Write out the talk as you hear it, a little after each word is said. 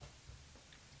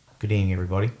Good evening,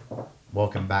 everybody.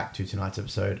 Welcome back to tonight's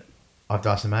episode of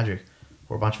Dice and Magic,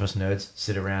 where a bunch of us nerds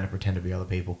sit around and pretend to be other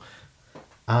people.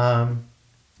 Coming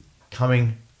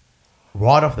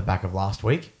right off the back of last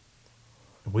week,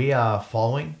 we are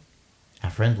following our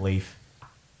friend Leaf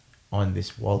on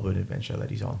this wildwood adventure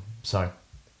that he's on. So,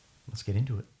 let's get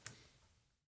into it.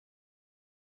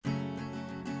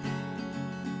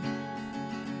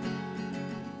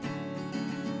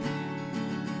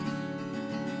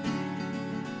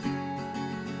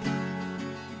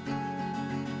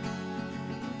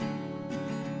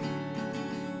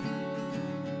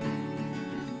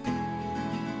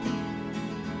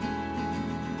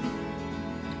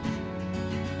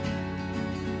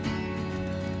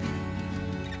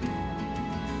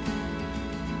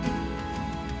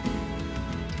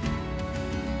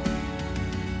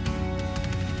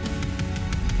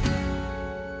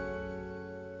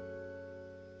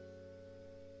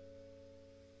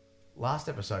 Last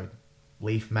episode,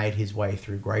 Leaf made his way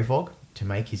through Grey Fog to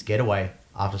make his getaway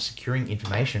after securing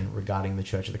information regarding the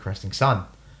Church of the Cresting Sun,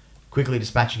 quickly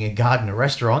dispatching a guard in a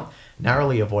restaurant,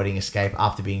 narrowly avoiding escape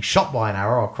after being shot by an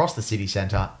arrow across the city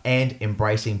centre, and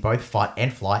embracing both fight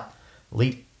and flight.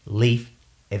 Leaf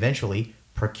eventually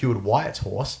procured Wyatt's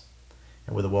horse,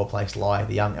 and with a well-placed lie,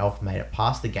 the young elf made it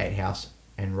past the gatehouse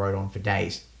and rode on for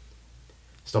days,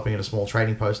 stopping at a small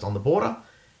trading post on the border.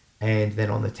 And then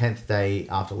on the 10th day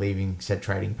after leaving said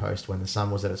trading post, when the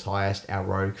sun was at its highest, our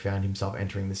rogue found himself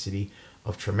entering the city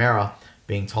of Tremera,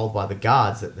 being told by the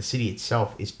guards that the city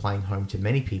itself is playing home to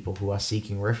many people who are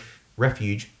seeking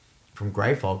refuge from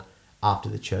grey fog after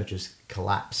the church's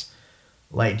collapse.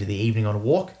 Late into the evening on a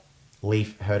walk,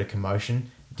 Leaf heard a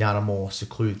commotion down a more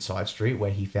secluded side street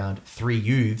where he found three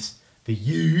youths,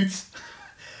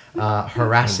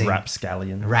 harassing...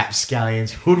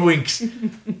 Rapscallions,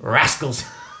 hoodwinks, rascals...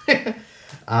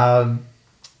 where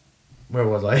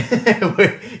was I?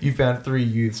 You found three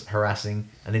youths harassing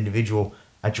an individual,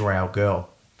 a drow girl.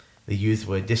 The youths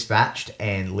were dispatched,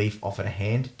 and Leaf offered a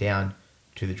hand down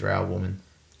to the drow woman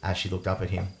as she looked up at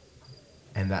him.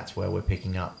 And that's where we're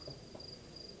picking up.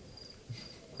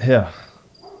 Here,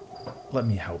 let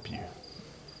me help you.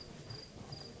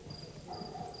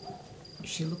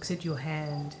 She looks at your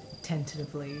hand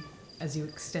tentatively as you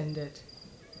extend it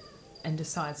and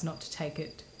decides not to take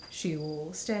it. She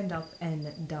will stand up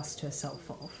and dust herself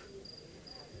off.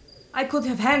 I could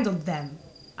have handled them.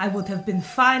 I would have been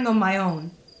fine on my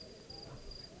own.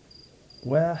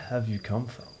 Where have you come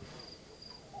from?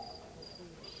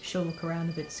 She'll look around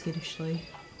a bit skittishly.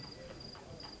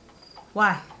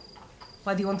 Why?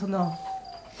 Why do you want to know?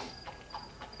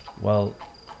 Well,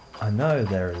 I know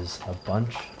there is a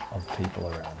bunch of people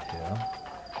around here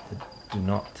that do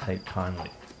not take kindly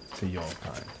to your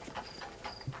kind.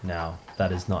 Now,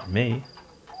 that is not me,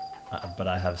 but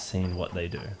I have seen what they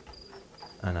do,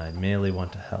 and I merely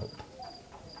want to help.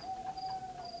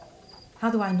 How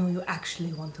do I know you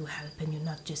actually want to help and you're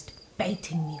not just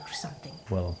baiting me or something?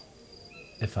 Well,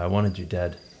 if I wanted you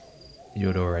dead, you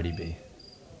would already be.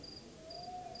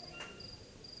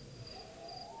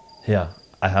 Here,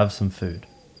 I have some food.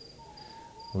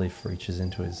 Leaf reaches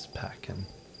into his pack and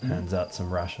hands out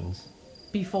some rations.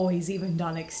 Before he's even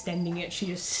done extending it, she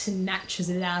just snatches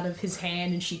it out of his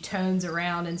hand and she turns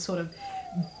around and sort of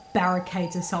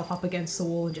barricades herself up against the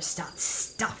wall and just starts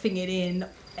stuffing it in,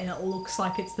 and it looks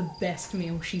like it's the best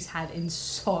meal she's had in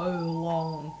so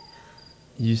long.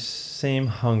 You seem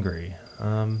hungry.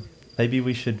 Maybe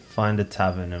we should find a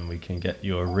tavern and we can get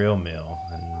you a real meal.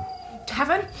 And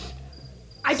Tavern?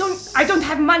 I don't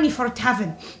have money for a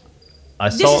tavern.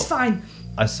 This is fine.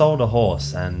 I sold a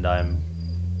horse and I'm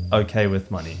okay with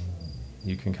money.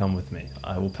 You can come with me.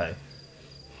 I will pay.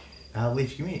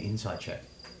 Leaf, give me an insight check.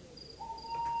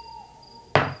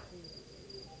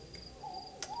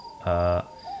 That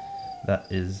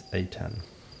is a 10.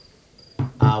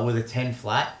 With a 10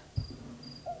 flat,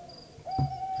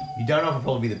 you don't know if it'll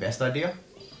probably be the best idea,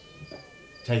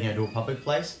 taking her to a public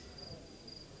place.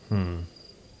 I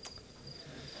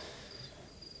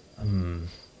don't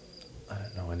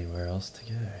know anywhere else to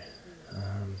go.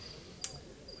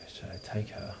 Where should I take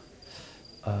her?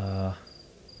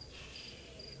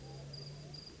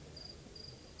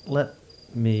 Let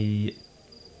me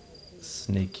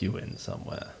sneak you in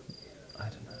somewhere. I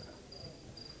don't know.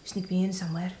 Sneak me in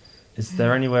somewhere? Is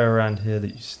there anywhere around here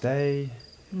that you stay?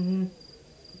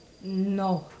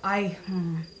 No, I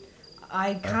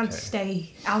can't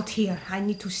stay out here. I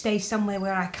need to stay somewhere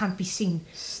where I can't be seen.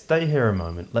 Stay here a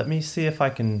moment. Let me see if I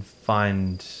can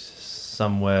find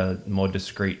somewhere more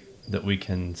discreet that we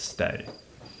can stay.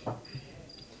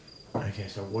 Okay,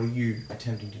 so what are you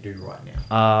attempting to do right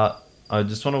now? I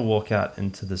just want to walk out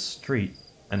into the street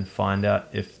and find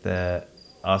out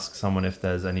ask someone if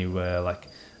there's anywhere like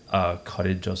a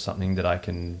cottage or something that I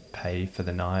can pay for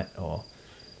the night or...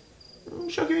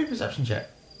 Sure, give me a perception check.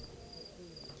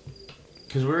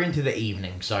 Because we're into the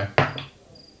evening, so...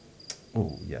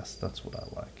 Oh, yes, that's what I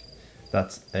like.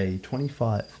 That's a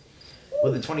 25.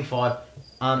 With the 25,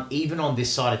 even on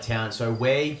this side of town, so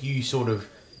where you sort of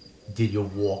did your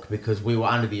walk, because we were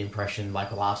under the impression,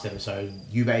 like last episode,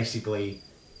 you basically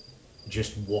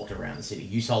just walked around the city.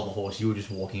 You sold the horse, you were just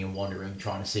walking and wandering,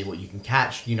 trying to see what you can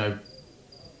catch,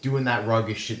 doing that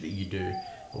roguish shit that you do,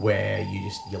 where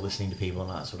you're listening to people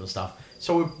and that sort of stuff.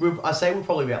 So I'd say we're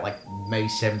probably about like maybe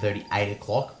 7:30, 8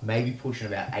 o'clock, maybe pushing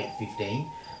about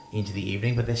 8:15 into the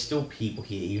evening, but there's still people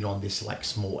here, even on this like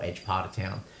small edge part of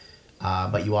town.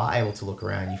 But you are able to look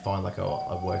around, you find like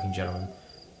a working gentleman.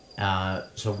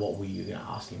 So what were you going to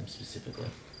ask him specifically?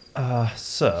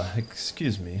 Sir,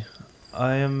 excuse me.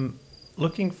 I am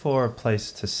looking for a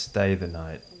place to stay the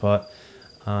night, but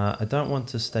I don't want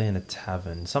to stay in a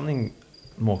tavern. Something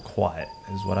more quiet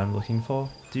is what I'm looking for.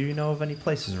 Do you know of any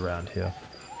places around here?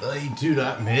 You do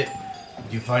that, mate.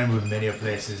 You find with many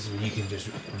places where you can just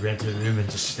rent a room and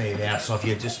just stay there. So if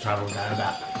you just travel down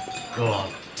about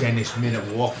 10-ish minute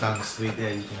walk down the street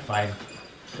there, you can find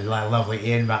a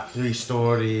lovely inn, about 3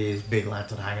 stories, big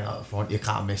lantern hanging out the front. You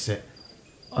can't miss it.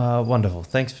 Wonderful.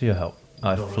 Thanks for your help.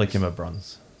 I No flick worries. him a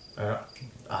bronze. I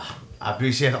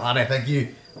appreciate it, laddie. Thank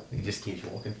you. He just keeps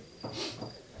walking.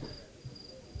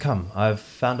 Come, I've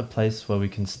found a place where we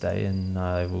can stay and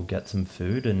I will get some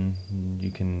food and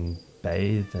you can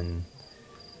bathe and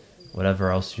whatever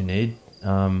else you need.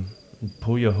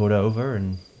 Pull your hood over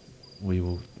and we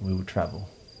will travel.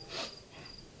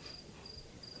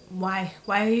 Why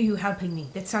are you helping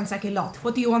me? That sounds like a lot.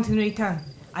 What do you want in return?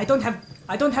 I don't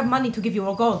have money to give you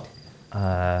or gold.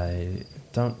 I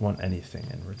don't want anything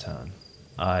in return.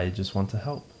 I just want to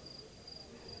help.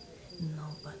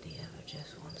 Nobody ever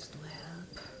just wants to help.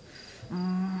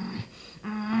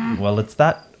 Well, it's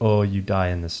that or you die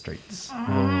in the streets.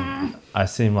 Well, I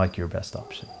seem like your best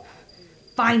option.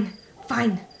 Fine.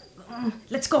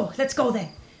 Let's go then.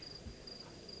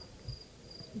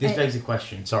 This begs a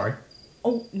question, sorry.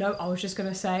 Oh, no, I was just going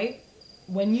to say,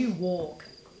 when you walk,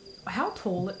 how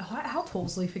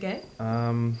tall's Leaf again?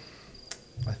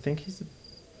 I think he's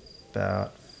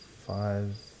about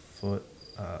 5 foot.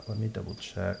 Let me double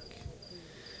check.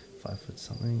 5 foot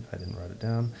something. I didn't write it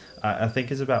down. I think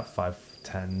he's about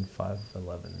 5'10",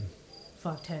 5'11".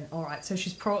 5'10". All right, so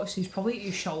she's probably at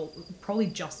your shoulder, probably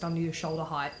just under your shoulder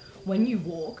height. When you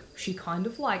walk, she kind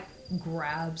of like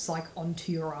grabs like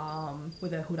onto your arm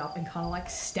with her hood up and kind of like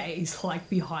stays like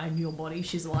behind your body.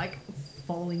 She's like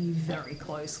following you very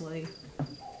closely.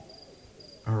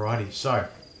 Alrighty, so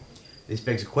this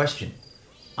begs a question.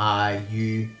 Let's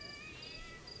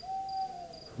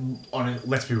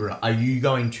be real, are you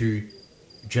going to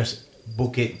just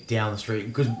book it down the street?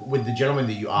 Because with the gentleman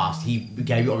that you asked, he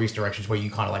gave you obvious directions where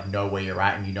you kind of like know where you're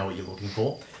at and you know what you're looking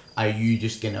for. Are you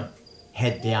just going to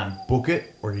head down, book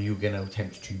it, or are you going to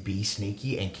attempt to be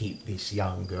sneaky and keep this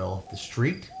young girl off the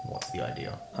street? What's the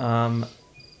idea?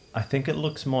 I think it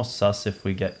looks more sus if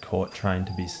we get caught trying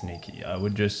to be sneaky. I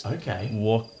would just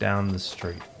walk down the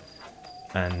street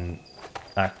and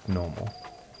act normal.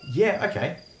 Yeah,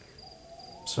 okay.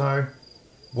 So,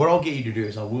 what I'll get you to do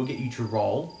is I will get you to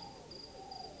roll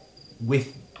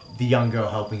with the young girl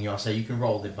helping you. I'll say you can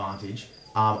roll with advantage.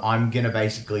 I'm going to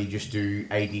basically just do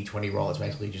a D20 roll. It's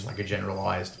basically just like a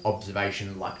generalized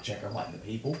observation, like check of like the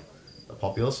people, the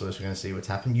populace. So we're just going to see what's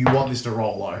happened. You want this to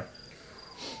roll low.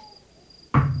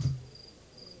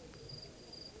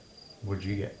 What did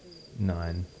you get?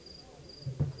 9.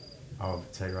 I'll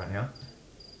tell you right now.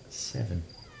 7.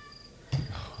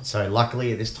 So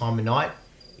luckily at this time of night,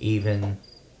 even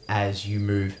as you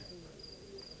move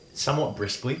somewhat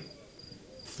briskly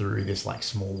through this like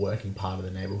small working part of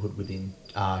the neighborhood within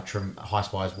High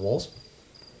Spire's walls,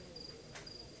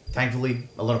 thankfully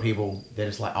a lot of people, they're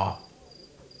just like, oh,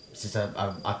 it's just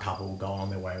a couple going on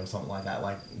their way or something like that.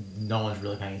 Like no one's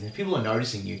really paying attention. People are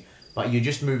noticing you, but you're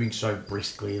just moving so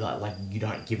briskly that like you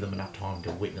don't give them enough time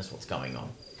to witness what's going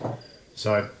on.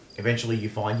 So eventually you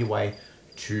find your way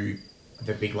to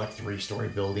the big like 3-story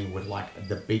building with like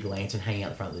the big lantern hanging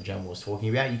out the front that the gentleman was talking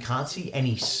about. You can't see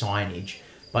any signage,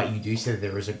 but you do see that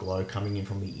there is a glow coming in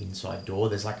from the inside door.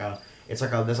 There's like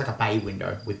a bay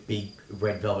window with big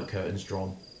red velvet curtains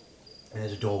drawn, and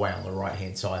there's a doorway on the right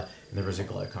hand side, and there is a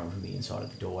glow coming from the inside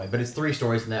of the doorway. But it's 3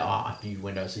 stories and there are a few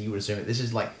windows, so you would assume that this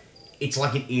is like, it's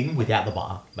like an inn without the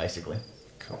bar, basically.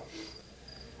 Cool.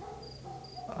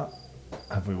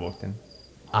 Have we walked in?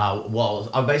 Well,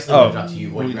 I've basically moved up to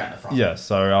you when you're at the front. Yeah,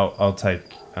 so I'll take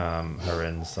her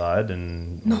inside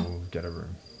and No. we'll get a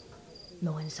room.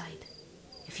 No inside.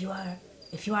 If you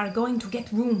are going to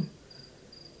get room,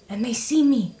 and they see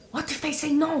me, what if they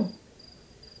say no?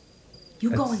 You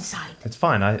go It's- inside. It's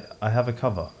fine. I have a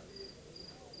cover.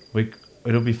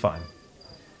 It'll be fine.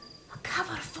 A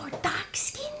cover for dark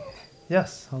skin.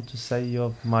 Yes, I'll just say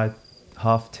you're my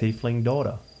half tiefling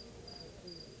daughter.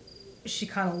 She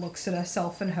kind of looks at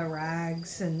herself in her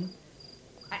rags, and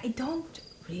I don't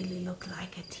really look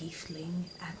like a tiefling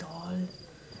at all.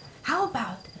 How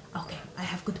about, okay, I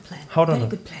have good plan. Hold on Very a-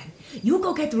 good plan. You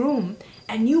go get room,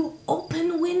 and you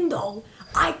open window.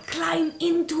 I climb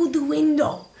into the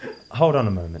window. Hold on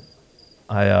a moment.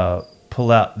 I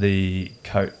pull out the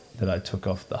coat that I took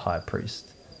off the high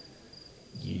priest.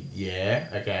 Yeah,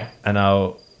 okay. And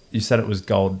you said it was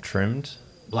gold trimmed.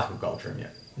 Black with gold trim, yeah.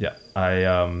 Yeah.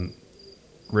 I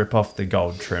rip off the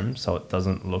gold trim so it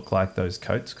doesn't look like those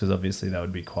coats, because obviously that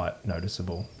would be quite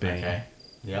noticeable being Okay.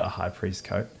 a Yeah. high priest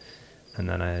coat. And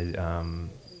then I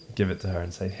give it to her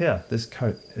and say, here, this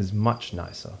coat is much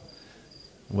nicer.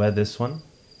 Wear this one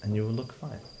and you will look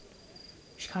fine.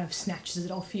 She kind of snatches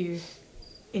it off you,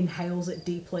 inhales it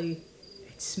deeply.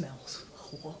 It smells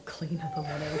a lot cleaner than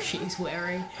whatever she's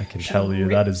wearing. I can She tell you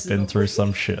that has rips been it through off.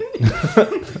 some shit.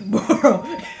 Bro,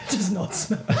 it does not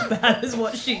smell as bad as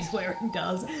what she's wearing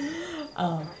does.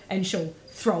 And she'll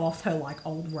throw off her like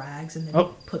old rags and then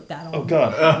Oh. put that on. Oh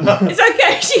god. It's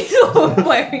okay, she's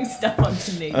wearing stuff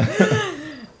underneath.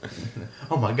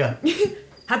 Oh my god.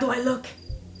 How do I look?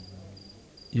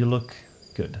 You look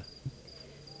good.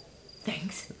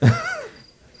 Thanks.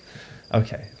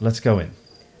 Okay, let's go in.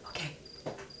 Okay.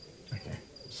 Okay.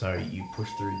 So you push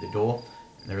through the door,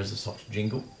 and there is a soft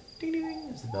jingle, ding ding ding,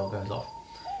 as the bell goes off,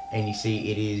 and you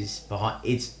see it is behind.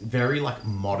 It's very like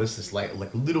modest. This like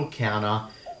little counter,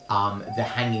 the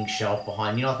hanging shelf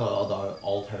behind. You know, like the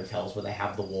old hotels where they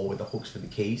have the wall with the hooks for the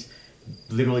keys.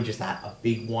 Literally just that, a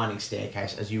big winding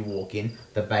staircase as you walk in.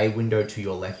 The bay window to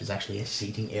your left is actually a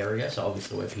seating area, so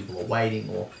obviously where people are waiting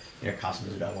or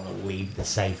customers who don't want to leave the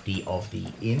safety of the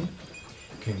inn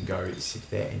can go sit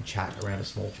there and chat around a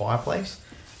small fireplace.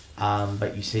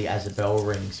 But you see, as the bell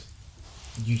rings,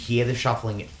 you hear the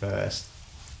shuffling at first,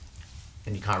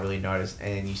 and you can't really notice,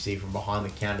 and then you see from behind the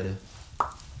counter,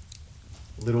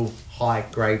 little high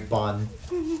grey bun,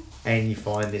 and you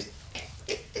find this.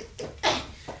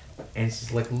 And it's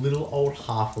this like little old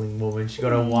halfling woman. She's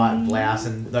got a white blouse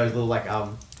and those little like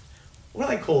what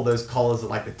do they call those collars that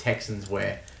like the Texans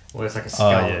wear, where it's like a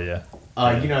skull. Oh yeah.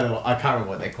 You know, I can't remember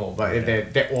what they're called, but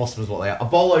they're awesome, is what they are. A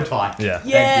bolo tie. Yeah.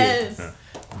 Thank Yes.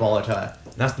 you. Bolo tie.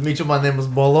 Nice to meet you. My name was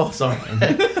Bolo. Sorry.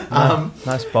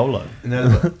 Nice bolo.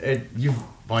 You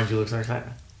find you look so excited.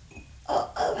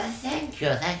 Oh, thank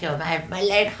you. My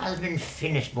late husband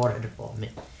finished boarding for me.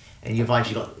 And you find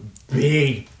she got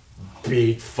big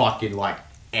fucking like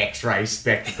X-ray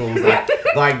spectacles.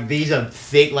 Like these are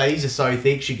thick. Like these are so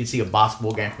thick she could see a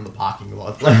basketball game from the parking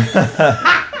lot. Like,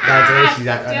 that's where she's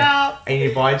at right now. And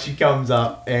you find she comes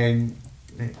up and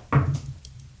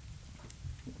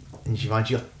she finds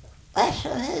you.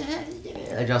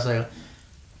 I just say,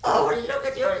 Oh, look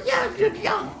at you,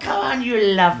 young. Come on,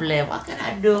 you lovely. What can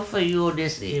I do for you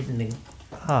this evening?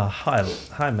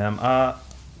 Hi, ma'am.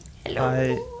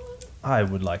 Hello. I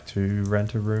would like to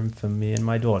rent a room for me and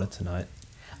my daughter tonight.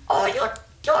 Oh, your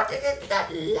daughter is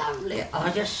that lovely.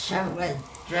 Oh, you're so well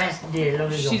dressed, dear.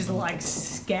 Look at She's your... like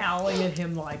scowling at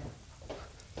him like,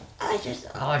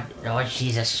 Oh,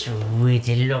 she's a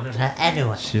sweetie. Look at her.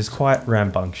 Anyway. She's quite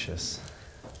rambunctious.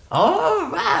 Oh,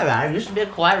 right. I used to be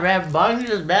quite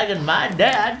rambunctious back in my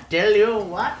day. I tell you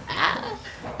what.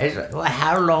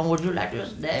 How long would you like to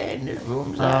stay in this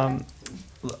room, sir?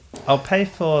 I'll pay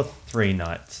for 3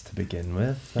 nights to begin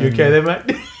with. You okay there,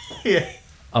 mate? Yeah.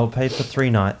 I'll pay for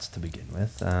 3 nights to begin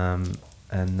with, and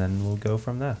then we'll go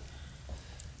from there.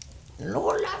 No,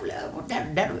 lovely.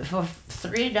 That, for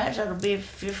 3 nights, that'll be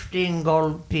 15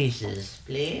 gold pieces,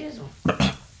 please.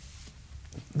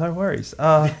 No worries.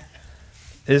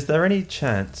 Is there any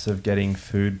chance of getting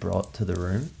food brought to the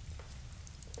room?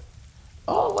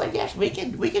 Oh, well, yes, we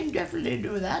can definitely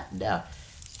do that. Now,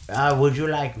 would you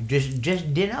like just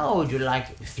dinner, or would you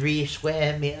like 3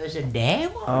 square meals a day?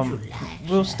 What would you like?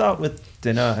 We'll sir? start with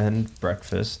dinner and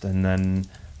breakfast, and then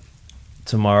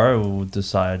tomorrow we'll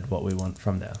decide what we want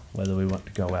from there. Whether we want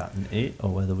to go out and eat, or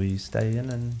whether we stay in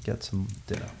and get some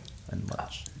dinner and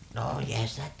lunch. Oh,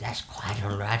 yes, that's quite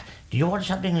all right. Do you want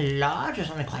something large or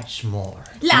something quite small?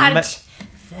 large,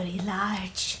 very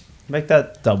large. Make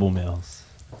that double meals.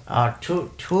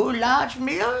 Two large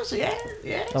meals?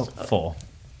 Yes. Oh, 4.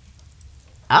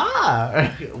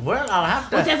 Ah, well,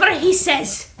 Whatever he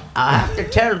says. I'll have to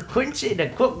tell Quincy to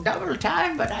cook double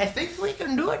time, but I think we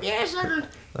can do it. Yes,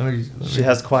 She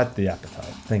has quite the appetite.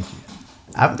 Thank you.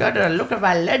 I'm gonna look at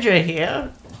my ledger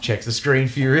here. Checks the screen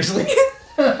furiously.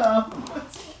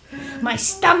 My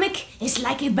stomach is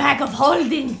like a bag of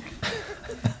holding.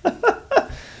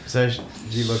 So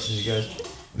she looks and she goes,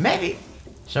 Maybe.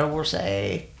 So we'll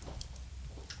say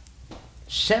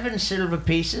 7 silver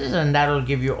pieces, and that'll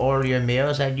give you all your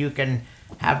meals, and you can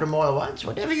have them all at once.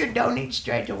 Whatever you don't eat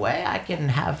straight away, I can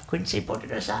have Quincy put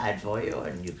it aside for you,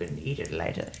 and you can eat it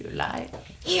later if you like.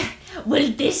 Here,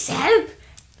 will this help?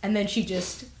 And then she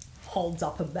just holds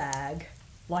up a bag,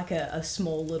 like a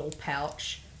small little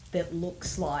pouch that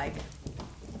looks like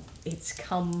it's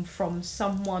come from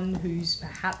someone who's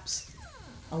perhaps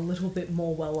a little bit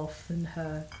more well off than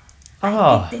her.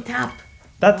 Oh, Picked it up.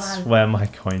 that's Wow. where my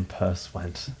coin purse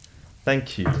went.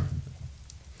 Thank you.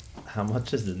 How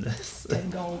much is in this? 10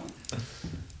 gold.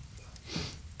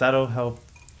 That'll help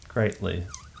greatly.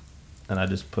 And I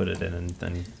just put it in and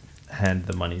then hand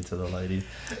the money to the lady.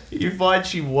 you find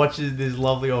she watches this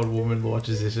lovely old woman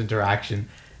watches this interaction,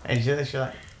 and she's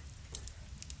like,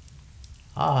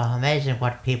 Oh, amazing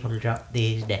what people drop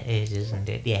these days, isn't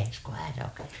it? Yes, quite.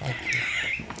 Okay, thank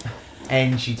you.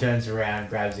 and she turns around,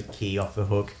 grabs a key off the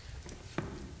hook,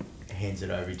 hands it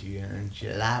over to you, and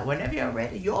she's like, Whenever you're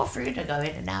ready, you're free to go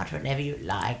in and out whenever you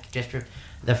like.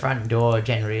 The front door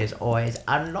generally is always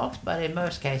unlocked, but in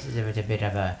most cases, if it's a bit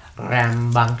of a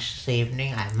rambunctious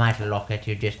evening, I might lock it.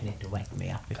 You just need to wake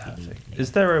me up if you need me.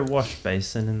 Is there a wash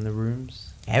basin in the rooms?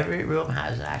 Every room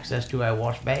has access to a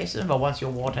wash basin, but once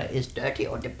your water is dirty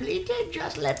or depleted,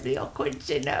 just let me or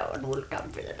Quincy know, and we'll come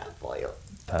fill it up for you.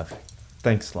 Perfect.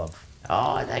 Thanks, love.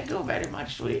 Oh, thank you very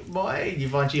much, sweet boy. you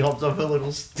find she hops off a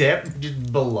little step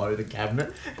just below the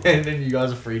cabinet, and then you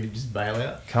guys are free to just bail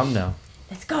out. Come now.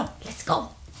 Let's go. Let's go.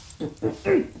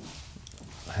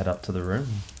 I head up to the room.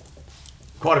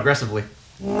 Quite aggressively.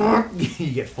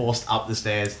 you get forced up the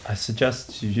stairs. I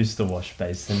suggest you use the wash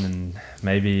basin, and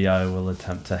maybe I will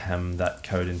attempt to hem that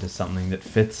coat into something that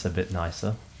fits a bit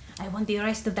nicer. I want the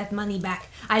rest of that money back.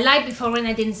 I lied before when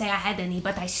I didn't say I had any,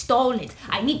 but I stole it.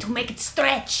 I need to make it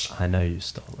stretch. I know you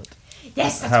stole it.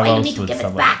 Yes, that's How why you else need to would give it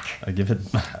someone- back. I give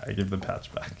the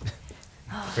pouch back.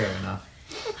 Fair enough.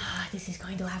 This is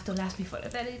going to have to last me for a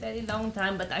very, very long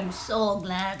time, but I'm so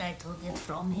glad I took it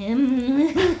from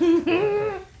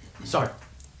him. So,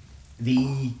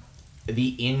 the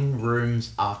inn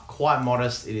rooms are quite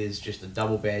modest. It is just a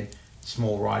double bed,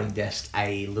 small writing desk,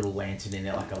 a little lantern in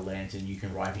there, like a lantern you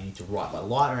can write if you need to write by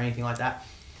light or anything like that.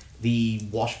 The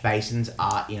wash basins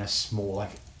are in a small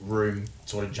like room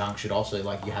sort of junctured off, so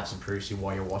like you have some privacy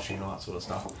while you're washing and all that sort of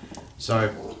stuff.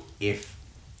 So if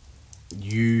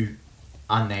you,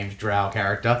 unnamed drow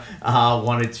character,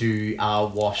 wanted to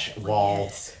wash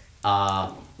while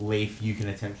Leaf, you can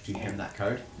attempt to hem that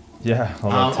coat. Yeah, I'll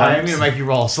I am attempt. going to make you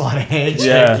roll a sleight of hand check,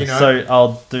 Yeah, you know. so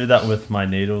I'll do that with my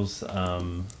needles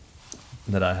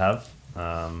that I have.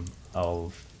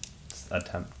 I'll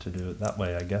attempt to do it that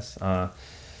way, I guess.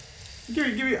 Give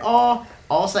me. Oh,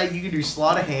 I'll say you can do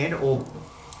sleight of hand or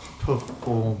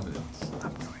performance.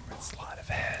 I'm going with sleight of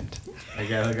hand.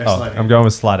 Okay, I'll go Oh, sleight of I'm hand. going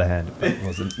with sleight of hand. If that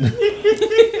wasn't.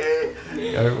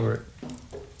 Go for it.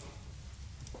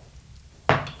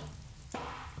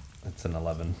 It's an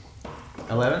 11.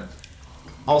 11.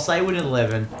 I'll say with an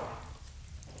 11,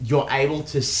 you're able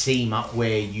to seam up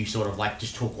where you sort of like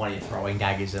just took one of your throwing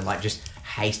daggers and like just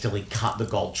hastily cut the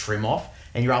gold trim off,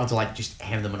 and you're able to like just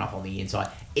hem them enough on the inside.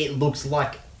 It looks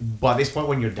like by this point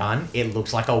when you're done, it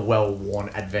looks like a well-worn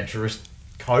adventurous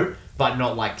coat, but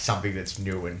not like something that's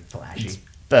new and flashy. It's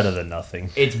better than nothing.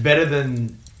 It's better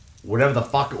than whatever the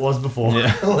fuck it was before.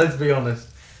 Yeah. Let's be honest.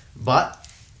 But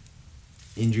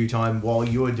in due time, while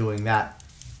you're doing that,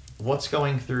 what's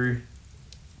going through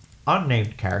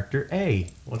unnamed character A?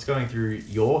 What's going through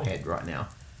your head right now?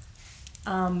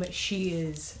 She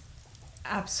is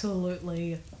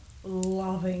absolutely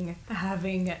loving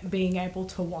being able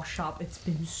to wash up. It's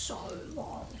been so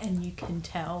long, and you can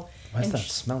tell. Where's And that she-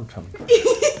 smell coming from?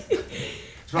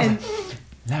 Smells And- like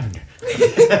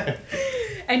lavender.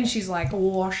 And she's like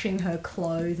washing her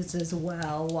clothes as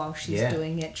well while she's Yeah.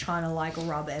 doing it, trying to like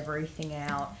rub everything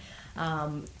out.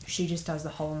 She just does the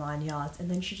whole 9 yards, and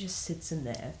then she just sits in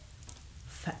there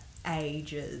for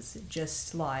ages,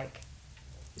 just like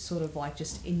sort of like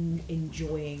just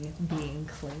enjoying being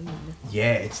clean.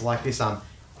 Yeah, it's like this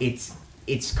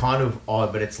it's kind of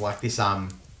odd, but it's like this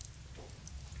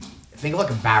think of like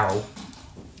a barrel,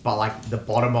 but like the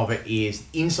bottom of it is,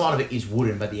 inside of it is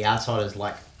wooden, but the outside is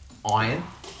like iron,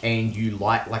 and you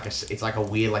light it's like a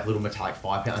weird like little metallic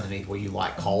fire pit underneath where you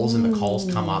light coals, and the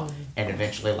coals come up, and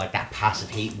eventually like that passive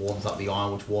heat warms up the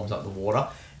iron, which warms up the water,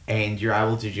 and you're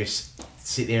able to just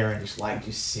sit there and just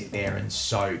sit there and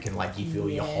soak, and like you feel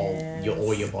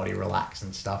all your body relax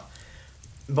and stuff.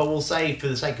 But we'll say, for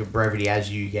the sake of brevity,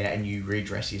 as you get it and you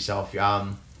redress yourself,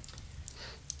 I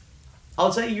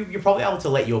would say you're probably able to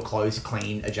let your clothes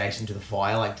clean adjacent to the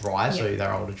fire, like dry, so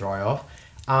they're able to dry off.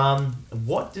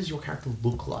 What does your character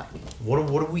look like? What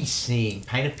are we seeing?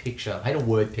 Paint a picture. Paint a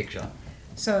word picture.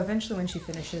 So eventually when she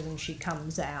finishes and she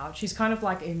comes out, she's kind of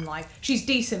like in like... She's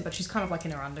decent, but she's kind of like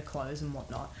in her underclothes and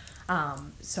whatnot.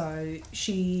 So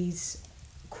she's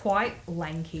quite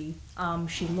lanky.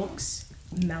 She looks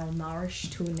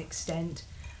malnourished to an extent.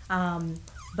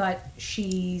 But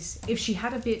if she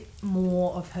had a bit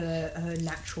more of her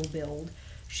natural build,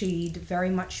 she'd very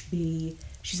much be...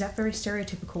 She's that very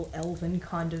stereotypical elven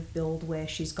kind of build where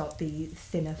she's got the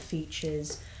thinner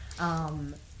features,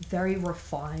 very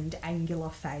refined, angular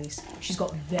face. She's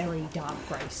got very dark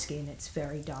grey skin. It's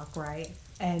very dark grey.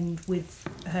 And with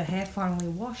her hair finally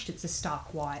washed, it's a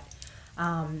stark white.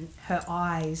 Her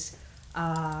eyes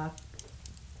are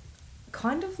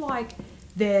kind of like...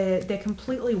 They're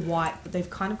completely white, but they've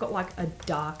kind of got like a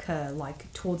darker,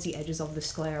 like towards the edges of the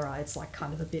sclera, it's like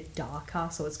kind of a bit darker,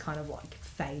 so it's kind of like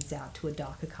fades out to a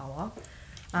darker colour.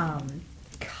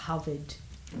 Covered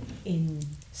in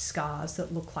scars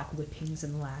that look like whippings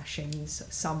and lashings,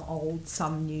 some old,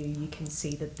 some new. You can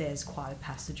see that there's quite a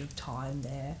passage of time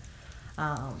there.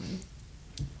 And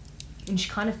she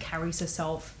kind of carries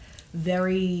herself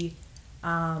very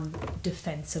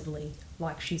defensively,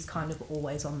 like she's kind of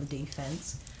always on the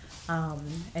defense,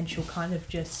 and she'll kind of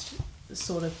just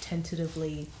sort of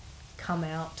tentatively come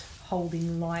out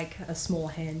holding like a small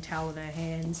hand towel in her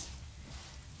hands,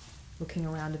 looking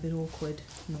around a bit awkward,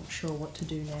 not sure what to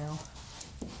do now.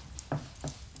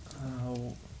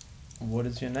 What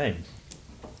is your name?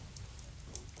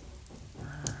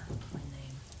 My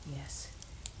name, yes.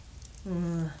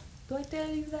 Do I tell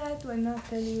you that? Do I not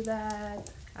tell you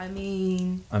that? I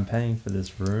mean... I'm paying for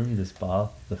this room, this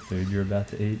bath, the food you're about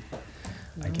to eat.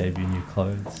 I gave you new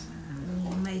clothes.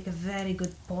 You make a very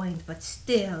good point, but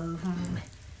still...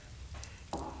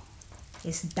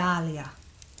 It's Dahlia.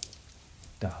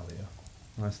 Dahlia.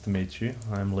 Nice to meet you.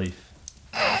 I'm Leaf.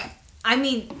 I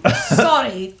mean,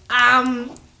 sorry, do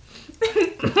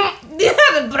you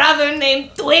have a brother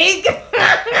named Twig?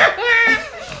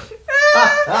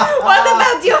 What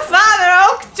about your father,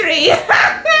 Oak Tree?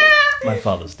 My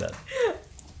father's dead.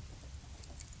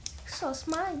 So's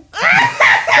mine.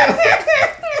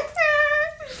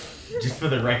 Just for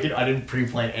the record, I didn't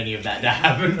pre-plan any of that to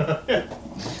happen.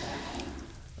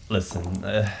 Listen,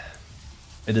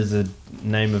 it is a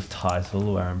name of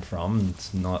title where I'm from.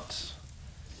 It's not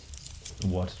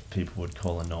what people would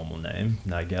call a normal name,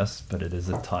 I guess, but it is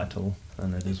a title,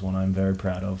 and it is one I'm very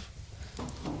proud of.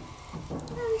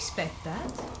 I respect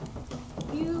that.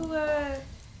 You,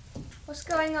 what's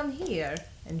going on here?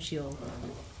 And she'll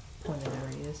point at her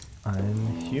ears.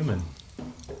 I'm human.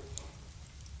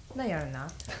 No, you're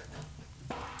not.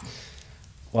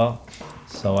 Well,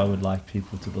 so I would like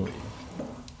people to believe.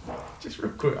 Just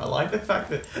real quick, I like the fact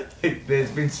that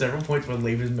there's been several points when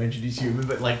Leaf has mentioned he's human,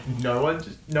 but like no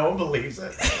one believes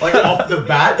it. Like off the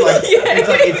bat, like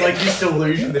it's like this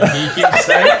delusion that he keeps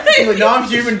saying. He's like, no, I'm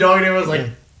human, dog, and everyone's like,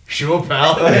 sure,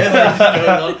 pal.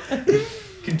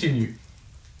 Continue.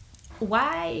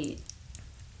 Why?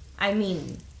 I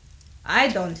mean, I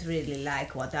don't really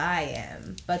like what I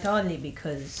am, but only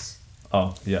because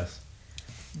Oh, yes.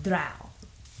 drow.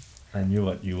 I knew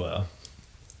what you were.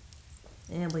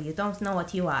 Yeah, well, you don't know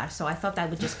what you are, so I thought I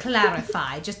would just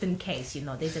clarify, just in case,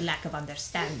 there's a lack of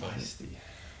understanding.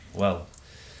 Well,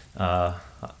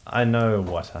 I know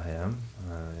what I am.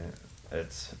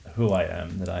 It's who I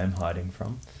am that I am hiding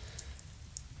from.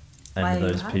 And Why are you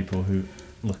those hiding? people who...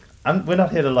 Look, we're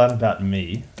not here to learn about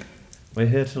me. We're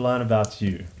here to learn about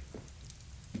you.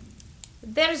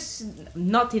 There's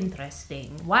not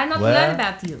interesting. Why not Where? learn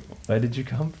about you? Where did you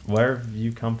come? Where have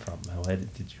you come from? Where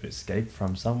did you escape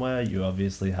from somewhere? You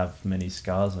obviously have many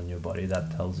scars on your body.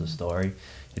 That tells a story.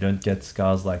 You don't get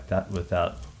scars like that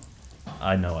without...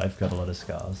 I know, I've got a lot of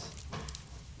scars.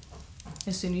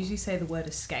 As soon as you say the word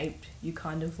escaped, you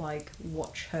kind of like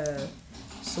watch her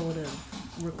sort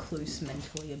of recluse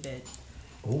mentally a bit.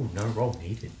 Oh, no roll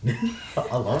needed.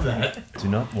 I love that. Do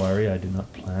not worry, I do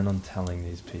not plan on telling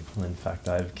these people. In fact,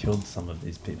 I have killed some of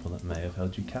these people that may have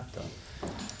held you captive.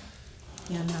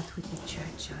 You're not with the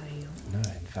church, are you? No,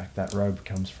 in fact, that robe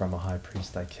comes from a high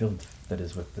priest I killed that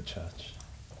is with the church.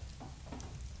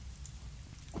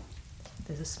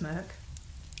 There's a smirk.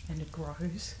 And it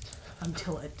grows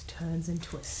until it turns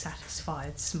into a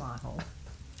satisfied smile.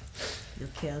 You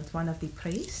killed one of the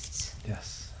priests?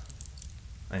 Yes.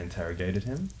 I interrogated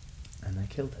him, and I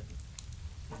killed him.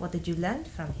 What did you learn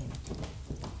from him?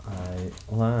 I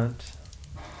learned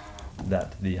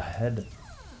that the head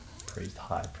priest,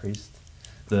 high priest,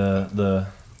 the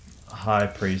high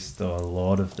priest or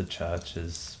lord of the church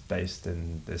is based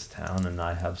in this town, and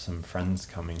I have some friends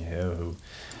coming here who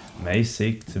may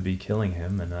seek to be killing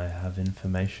him, and I have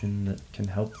information that can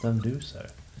help them do so.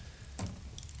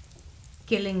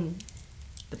 Killing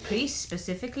the priest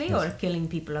specifically, Yes. or killing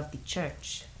people of the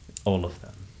church? All of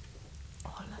them.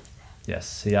 All of them. Yes,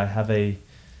 see, I have a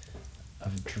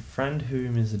friend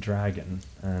whom is a dragon,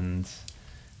 and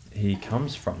he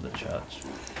comes from the church,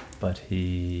 but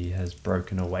he has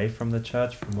broken away from the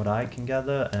church, from what I can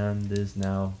gather, and is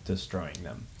now destroying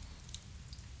them.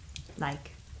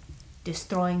 Like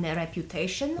destroying their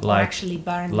reputation, or Like- actually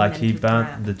burning Like them he to the burnt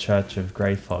ground? the church of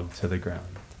Greyfog to the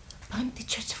ground. Burnt the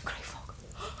Church of Greyfog.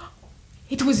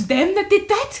 It was them that did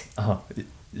that? Oh,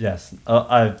 yes.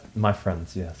 My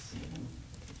friends, yes.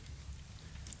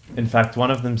 In fact, one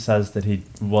of them says that he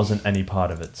wasn't any part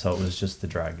of it, so it was just the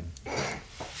dragon.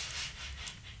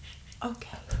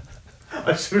 Okay.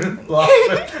 I shouldn't laugh.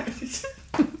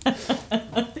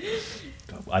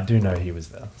 I do know he was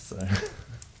there, so...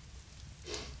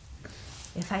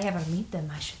 If I ever meet them,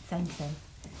 I should thank them.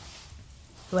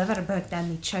 Whoever burnt down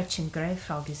the church in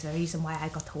Greyfrog is the reason why I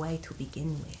got away to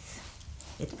begin with.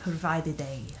 It provided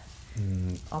a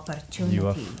Mm, opportunity. you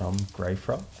are from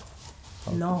Greyfrog?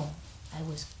 No, I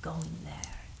was going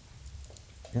there.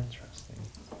 Interesting.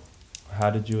 How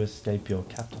did you escape your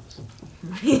captors?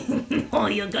 Oh,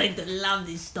 you're going to love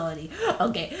this story.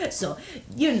 Okay, so,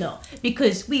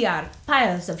 because we are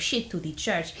piles of shit to the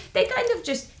church, they kind of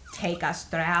just take us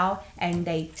through and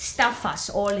they stuff us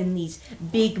all in these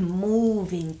big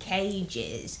moving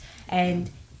cages. And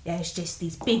there's just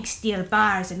these big steel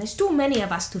bars, and there's too many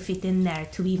of us to fit in there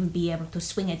to even be able to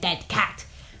swing a dead cat.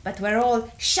 But we're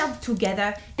all shoved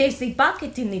together. There's the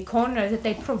bucket in the corner that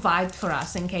they provide for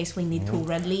us in case we need to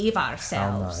relieve How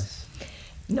ourselves. nice.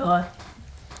 No,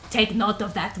 take note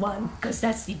of that one, because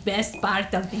that's the best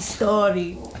part of the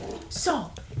story. So,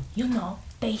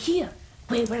 they hear.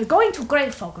 We're going to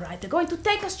Greyfog, right? They're going to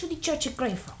take us to the church at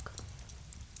Greyfog.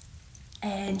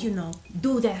 And,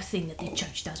 do their thing that the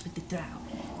church does with the drow.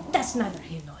 That's neither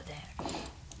here nor there.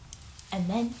 And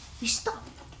then we stop.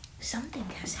 Something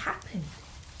has happened.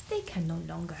 They can no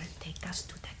longer take us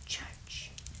to that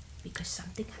church because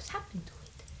something has happened to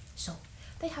it. So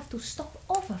they have to stop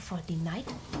over for the night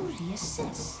to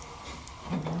reassess.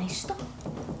 And then they stop.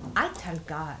 I tell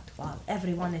God, while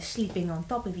everyone is sleeping on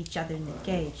top of each other in the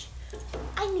cage,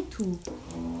 I need to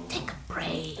take a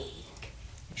break.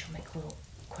 And she'll make little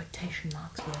quotation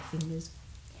marks with her fingers.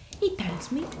 He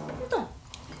tells me, no,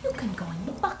 you can go in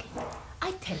the bucket.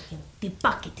 I tell him the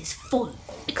bucket is full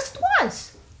because it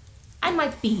was. I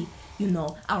might be,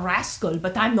 a rascal,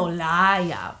 but I'm no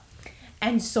liar.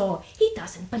 And so he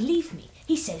doesn't believe me.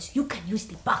 He says, you can use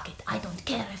the bucket. I don't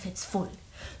care if it's full.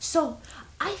 So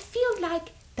I feel like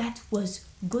that was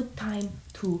good time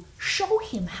to show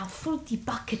him how full the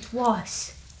bucket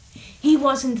was. He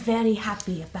wasn't very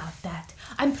happy about that.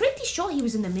 I'm pretty sure he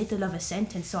was in the middle of a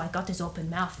sentence, so I got his open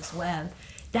mouth as well.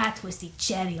 That was the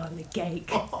cherry on the cake.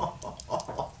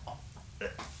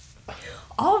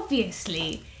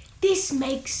 Obviously, this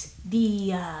makes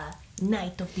the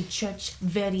knight of the church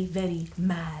very, very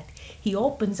mad. He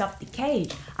opens up the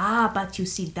cage. But you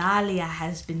see, Dahlia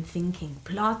has been thinking,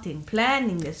 plotting,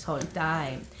 planning this whole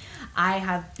time. I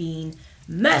have been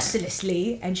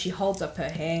mercilessly, and she holds up her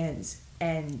hands,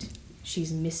 and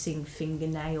she's missing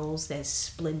fingernails. There's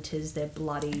splinters, they're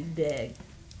bloody,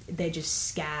 they're just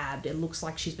scabbed. It looks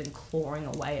like she's been clawing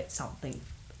away at something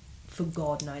for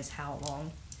God knows how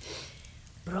long.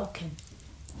 Broken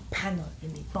panel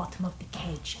in the bottom of the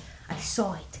cage. I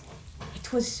saw it.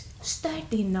 It was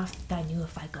sturdy enough that I knew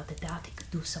if I got it out, it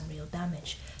could do some real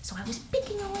damage. So I was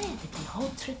picking away at it the whole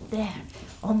trip there.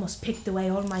 Almost picked away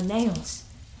all my nails.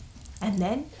 And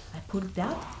then I pulled it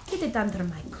out, hid it under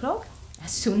my cloak.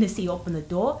 As soon as he opened the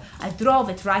door, I drove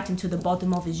it right into the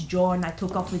bottom of his jaw, and I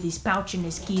took off with his pouch and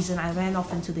his keys, and I ran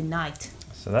off into the night.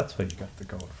 So that's where you got the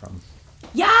gold from.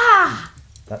 Yeah!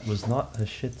 That was not a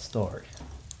shit story.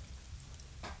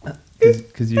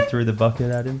 Because you threw the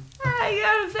bucket at him?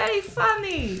 You're very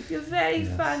funny. You're very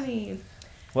Yes. funny.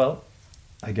 Well,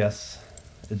 I guess,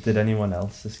 did anyone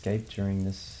else escape during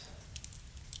this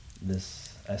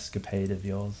escapade of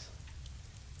yours?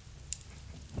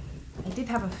 I did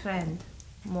have a friend,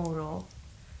 Moro,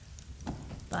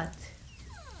 but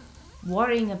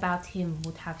worrying about him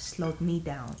would have slowed me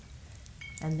down.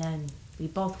 And then we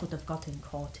both would have gotten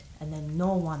caught, and then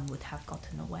no one would have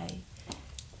gotten away.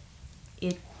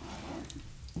 It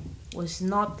was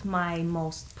not my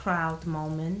most proud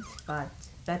moment, but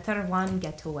better one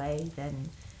getaway than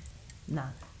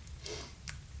none.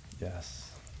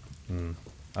 Yes.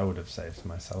 I would have saved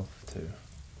myself too.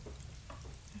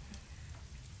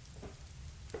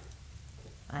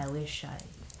 I wish I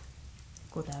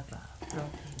could have brought him.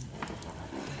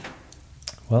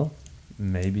 Well,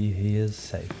 maybe he is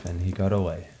safe and he got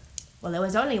away. Well, there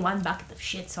was only one bucket of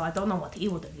shit, so I don't know what he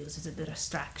would have used as a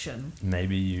distraction.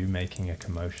 Maybe you making a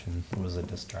commotion was a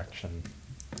distraction.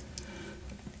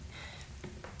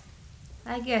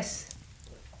 I guess.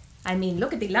 I mean,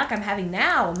 look at the luck I'm having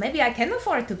now. Maybe I can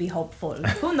afford to be hopeful.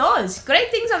 Who knows?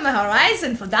 Great things on the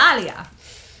horizon for Dahlia.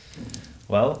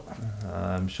 Well,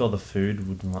 I'm sure the food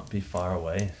would not be far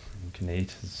away. You can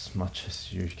eat as much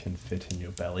as you can fit in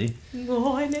your belly.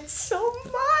 Oh, and it's so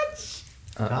much.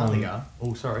 Dahlia.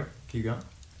 Oh, sorry. Keep going.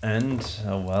 And,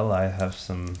 well, I have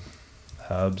some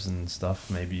herbs and stuff.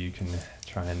 Maybe you can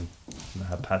try and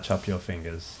patch up your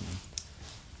fingers.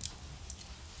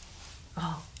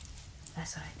 Oh,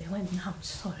 that's right. They went numb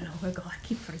so long ago. I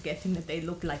keep forgetting that they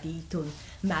look like little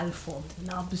malformed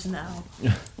nubs now.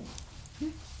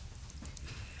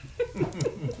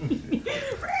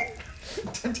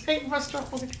 Take my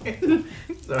stuff again.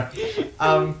 Sorry.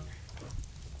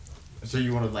 So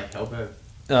you want to like help her?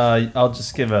 I'll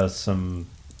just give her some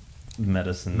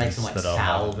medicines. Make some like that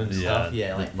salve and stuff.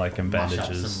 Yeah, like in mush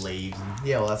bandages. up some leaves. And,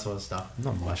 yeah, all that sort of stuff. I'm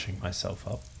not mushing myself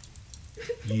up.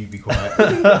 You be quiet.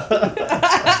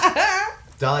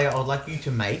 Dahlia, I would like you to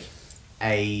make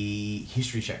a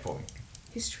history check for me.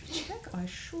 History check? I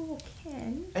sure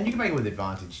can. And you can make it with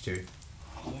advantage too.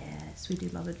 Yes, we do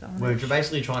love advantage. We're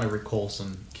basically trying to recall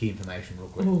some key information real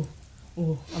quick.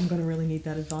 Oh, I'm gonna really need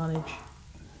that advantage.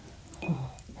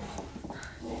 Oh.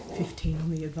 15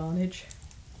 on the advantage.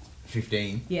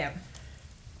 15. Yeah.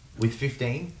 With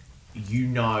 15, you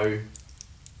know,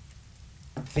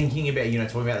 thinking about,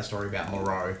 talking about the story about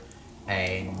Moreau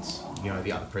and,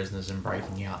 the other prisoners and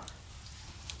breaking out,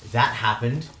 that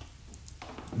happened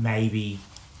maybe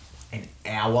an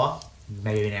hour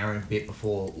and a bit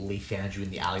before Lee found you in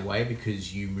the alleyway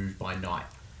because you moved by night.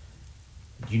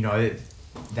 You know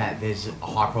that there's a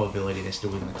high probability they're still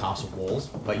within the castle walls,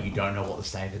 but you don't know what the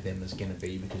state of them is going to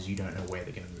be because you don't know where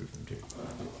they're going to move them to.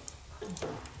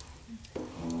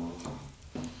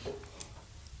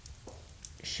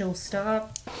 She'll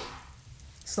start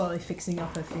slowly fixing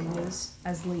up her fingers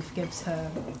as Leaf gives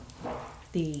her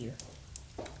the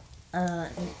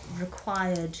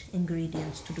required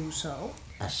ingredients to do so.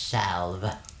 A salve.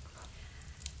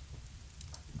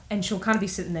 and she'll kind of be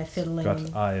sitting there fiddling.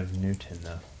 Got Eye of Newton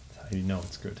though. That's how you know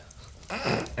it's good.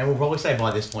 And we'll probably say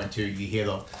by this point too, you hear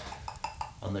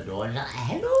on the door,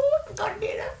 hello, I've got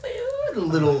dinner for you. And a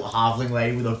little halfling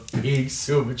lady with a big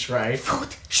silver tray. Food!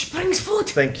 She brings food!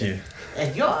 Thank you.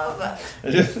 And you're,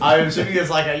 I'm assuming it's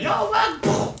like a, you're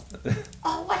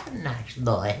Oh, what a nice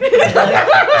boy.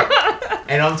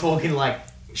 and I'm talking like,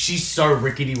 she's so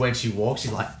rickety when she walks,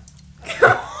 she's like,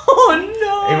 Oh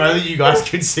no! if only you guys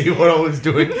could see what I was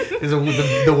doing. This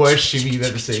is the worst shimmy you've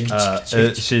ever seen.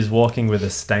 She's walking with a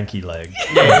stanky leg.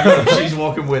 Yeah, she's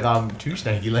walking with two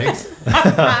stanky legs.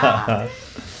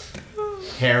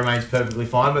 Hair remains perfectly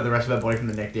fine, but the rest of her body from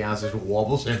the neck down is just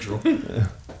wobble central.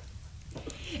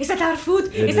 Is that our food?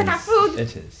 It Is that our food?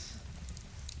 It is.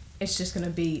 It's just gonna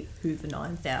be Hoover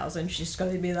 9000. She's just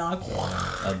gonna be like,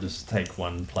 I'll just take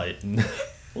one plate and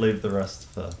leave the rest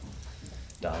for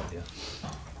Dahlia.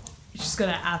 she's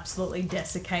gonna absolutely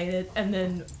desiccate it, and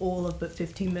then all of but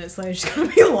 15 minutes later, she's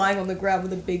gonna be lying on the ground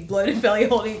with a big bloated belly,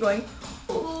 holding it, going,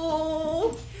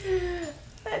 Oh,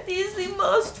 that is the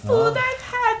most food I've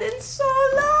had in so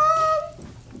long.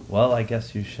 Well, I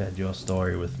guess you shared your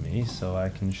story with me, so I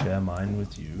can share mine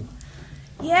with you.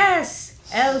 Yes,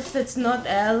 elf that's not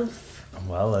elf.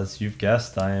 Well, as you've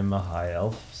guessed, I am a high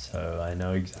elf, so I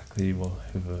know exactly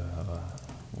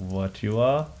what you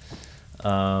are.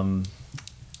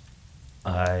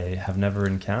 I have never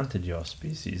encountered your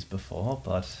species before,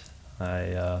 but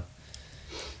I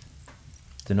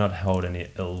do not hold any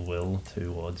ill will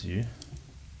towards you.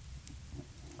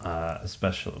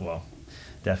 Especially, well,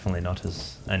 definitely not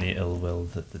as any ill will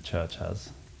that the church has.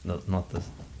 Not the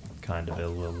kind of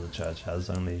ill will the church has,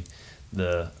 only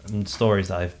the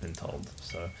stories I've been told.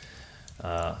 So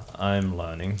I'm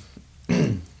learning.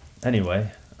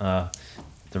 Anyway,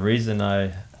 the reason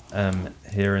I am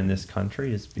here in this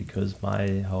country is because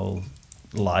my whole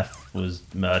life was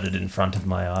murdered in front of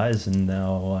my eyes, and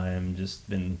now I am just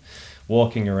been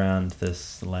walking around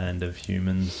this land of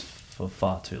humans for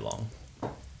far too long,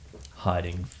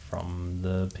 hiding from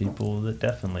the people that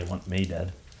definitely want me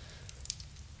dead.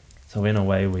 So in a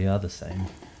way, we are the same.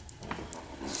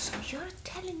 So you're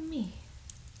telling me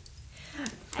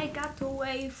I got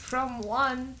away from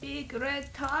one big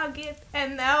red target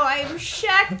and now I'm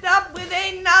shacked up with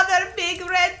another big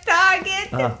red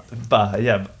target? But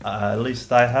yeah, at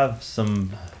least I have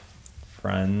some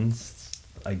friends,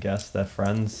 I guess they're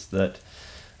friends, that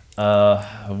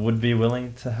would be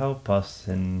willing to help us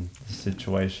in the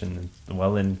situation.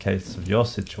 Well, in case of your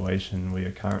situation, we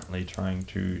are currently trying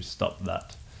to stop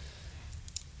that.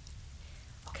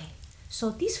 Okay,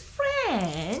 so these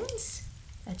friends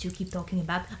that you keep talking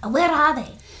about, where are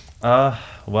they?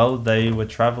 Well, they were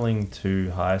traveling to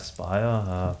High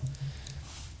Spire.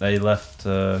 They left,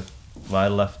 I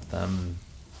left them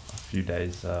a few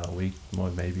days, a week,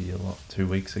 more maybe 2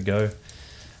 weeks ago.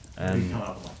 And coming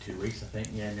up in like 2 weeks, I think.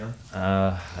 Yeah, nearly.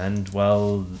 And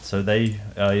well, so they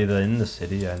are either in the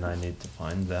city and I need to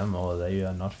find them, or they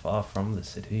are not far from the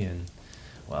city, and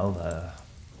well,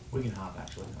 Week and a half,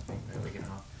 actually. I think maybe a week and a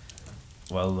half.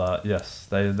 well, yes,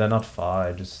 they're not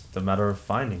far. Just a matter of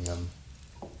finding them.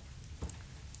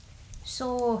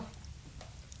 So,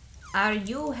 are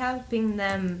you helping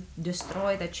them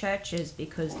destroy the churches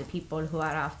because the people who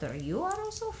are after you are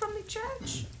also from the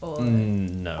church? Or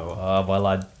No, well,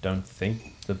 I don't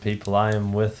think the people I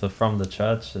am with are from the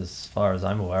church. As far as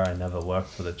I'm aware, I never worked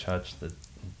for the church that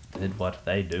did what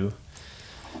they do.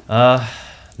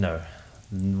 No.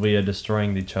 We are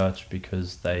destroying the church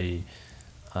because they,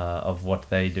 of what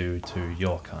they do to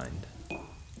your kind.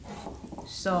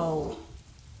 so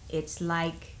it's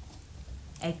like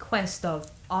a quest of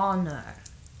honor.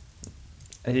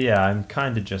 Yeah, I'm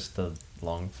kind of just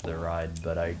along for the ride,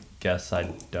 but I guess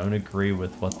I don't agree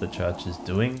with what the church is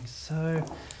doing, so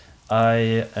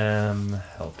I am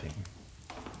helping.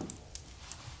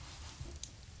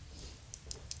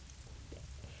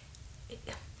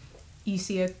 You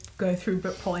see her go through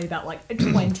but probably about like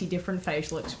 20 different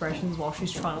facial expressions while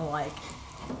she's trying to like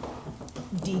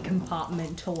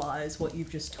decompartmentalize what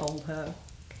you've just told her.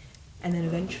 And then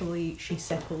eventually she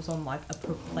settles on like a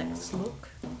perplexed look.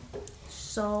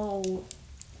 So,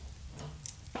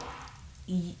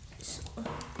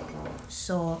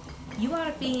 so you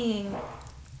are being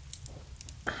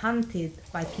hunted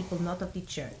by people not of the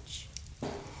church.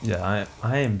 Yeah,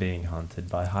 I am being hunted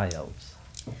by high elves.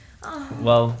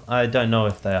 Well, I don't know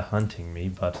if they are hunting me,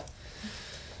 but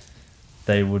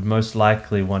they would most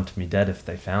likely want me dead if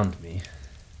they found me.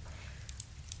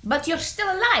 But you're still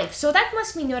alive, so that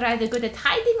must mean you're either good at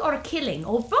hiding or killing,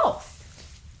 or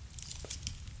both.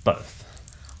 Both.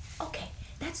 Okay,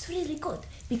 that's really good,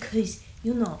 because,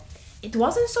 you know, it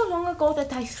wasn't so long ago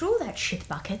that I threw that shit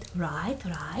bucket, right?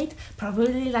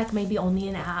 Probably like maybe only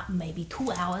an hour, maybe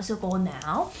 2 hours ago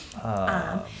now.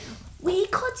 We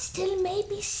could still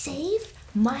maybe save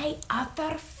my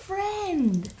other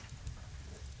friend.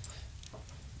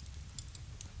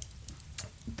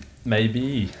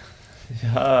 Maybe.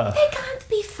 Yeah. They can't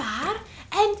be far,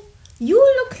 and you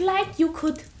look like you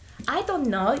could, I don't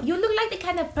know, you look like the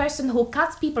kind of person who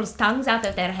cuts people's tongues out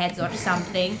of their heads or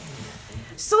something.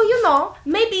 So, you know,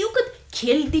 maybe you could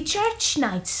kill the church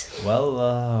knights.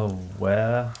 Well,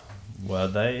 where were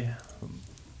they?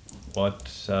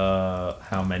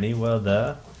 How many were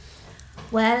there?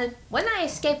 Well, when I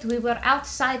escaped, we were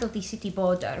outside of the city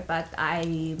border, but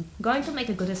I'm going to make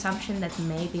a good assumption that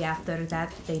maybe after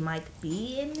that they might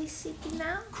be in the city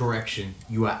now. Correction.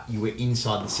 You were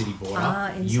inside the city border.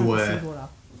 Inside you were, the city border.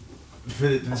 for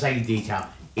the sake of detail,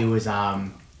 it was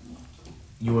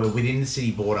you were within the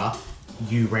city border.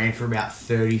 You ran for about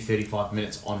 35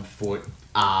 minutes on foot,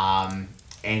 and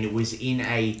it was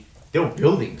there were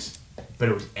buildings, but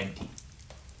it was empty.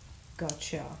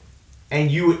 Gotcha. And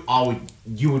you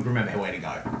would remember where to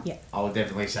go. Yeah. I would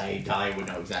definitely say Dahlia would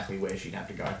know exactly where she'd have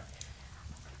to go.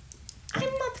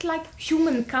 I'm not like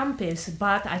human compass,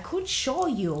 but I could show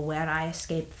you where I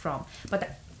escaped from.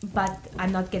 But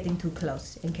I'm not getting too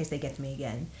close in case they get me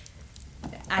again.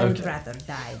 I would Okay. rather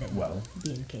die than Well.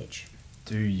 be in cage.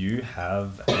 Do you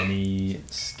have any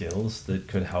skills that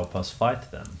could help us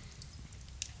fight them?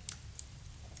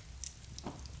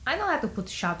 I know how to put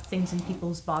sharp things in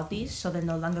people's bodies so they're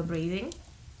no longer breathing.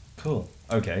 Cool.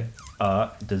 Okay.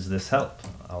 Does this help?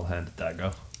 I'll hand a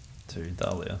dagger to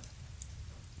Dahlia.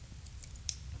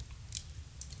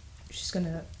 She's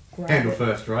gonna grab Handle it.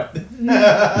 first, right?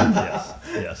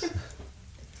 Yes.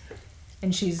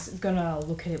 And she's gonna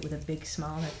look at it with a big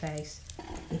smile on her face.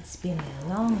 It's been a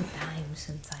long time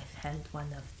since I've held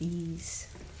one of these.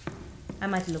 I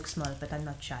might look small, but I'm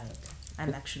not child.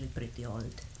 I'm actually pretty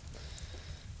old.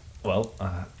 Well,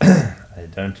 I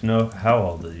don't know how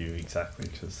old are you exactly,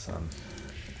 because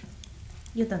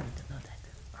You don't need to know that.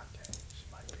 okay, she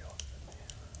might be older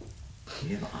than me.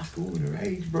 You never ask a woman her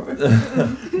age, bro.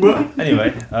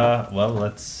 Anyway, well,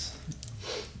 let's.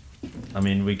 I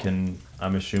mean, we can.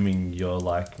 I'm assuming you're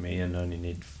like me and only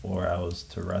need 4 hours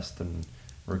to rest and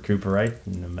recuperate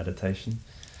in a meditation.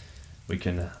 We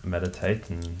can meditate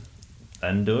and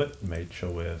then do it, make sure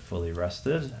we're fully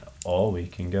rested, or we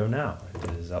can go now.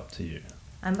 It is up to you.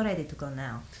 I'm ready to go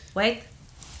now. Wait.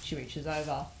 She reaches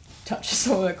over, touches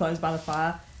some of her clothes by the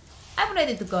fire. I'm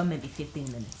ready to go in maybe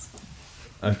 15 minutes.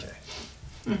 Okay.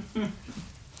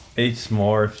 Eat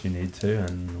more if you need to,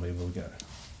 and we will go.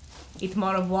 Eat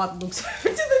more of what looks over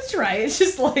to the tray. It's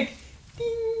just like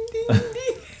ding, ding,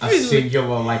 ding. A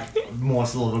singular, like,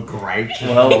 morsel of a grape.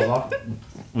 Well,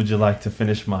 would you like to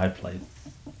finish my plate?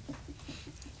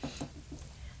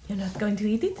 You're not going to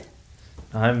eat it?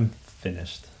 I'm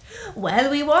finished. Well,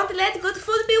 we won't let good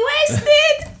food be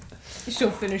wasted!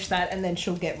 She'll finish that and then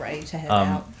she'll get ready to head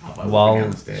out.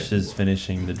 While she's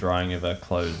finishing the drying of her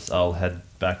clothes, I'll head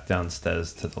back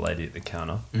downstairs to the lady at the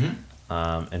counter in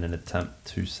an attempt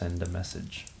to send a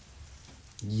message.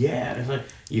 Yeah, it's like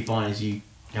you find as you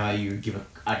give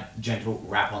a gentle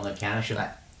rap on the counter, she's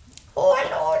like, "Oh,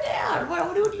 hello there.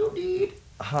 What do you need?"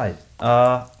 Hi.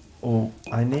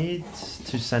 I need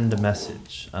to send a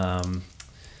message.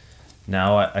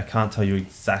 Now, I can't tell you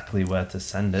exactly where to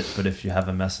send it, but if you have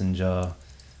a messenger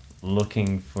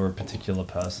looking for a particular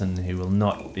person, he will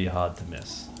not be hard to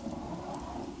miss.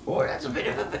 Oh, that's a bit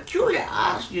of a peculiar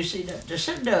ask, you see, to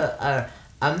send a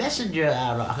messenger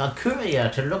out, a courier,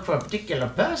 to look for a particular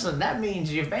person. That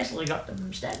means you've basically got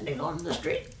them standing on the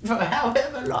street for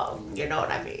however long, you know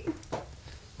what I mean?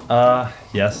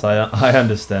 Yes, I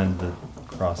understand the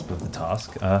grasp of the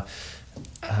task.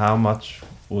 How much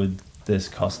would this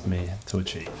cost me to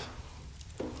achieve?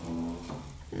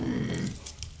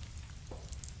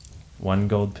 1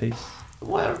 gold piece?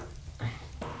 Well,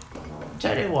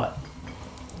 tell you what.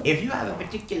 If you have a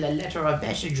particular letter or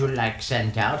message you'd like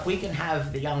sent out, we can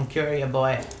have the young courier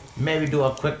boy maybe do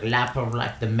a quick lap of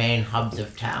like the main hubs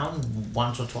of town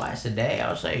once or twice a day.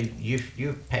 I'll say you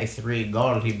pay 3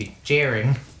 gold, he'd be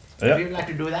cheering. Yep. If you'd like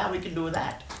to do that, we can do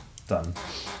that. Done.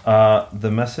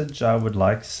 The message I would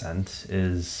like sent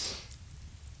is...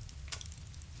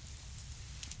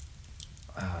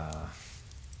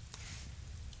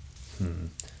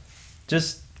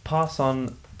 Just pass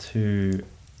on to...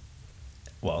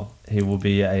 Well, he will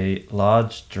be a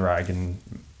large dragon-born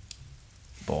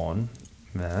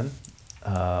man.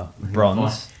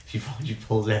 Bronze. She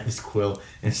pulls out this quill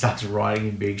and starts writing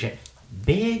in big shape.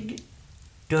 Big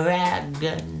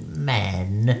dragon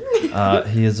man.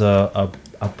 He is a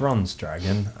bronze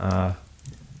dragon.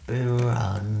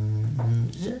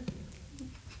 Bronze.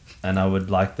 And I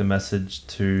would like the message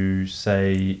to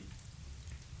say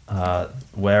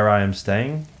where I am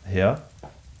staying here.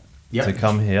 Yep. To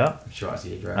come here. Sure, I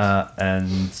see the address.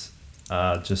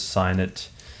 And just sign it.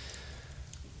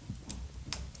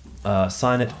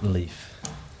 Sign it Leaf.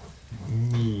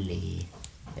 Lee.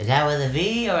 Is that with a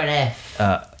V or an F?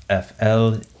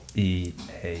 F-L-E-A-F.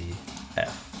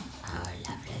 Oh,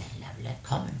 lovely.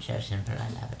 Common, so simple, I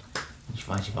love it. She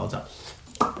finds she folds up.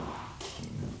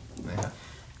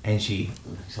 And she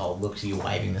looks at you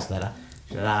waving this letter.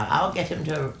 So I'll get him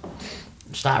to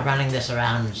start running this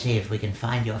around and see if we can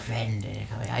find your friend.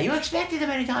 Are you expecting them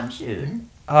anytime soon?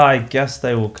 I guess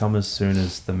they will come as soon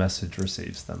as the message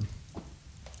receives them.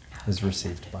 Is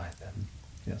received by them.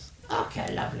 Yes.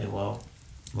 Okay, lovely. Well,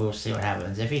 we'll see what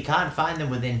happens. If he can't find them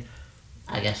within,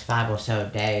 I guess, 5 or so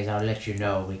days, I'll let you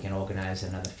know. We can organize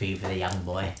another fee for the young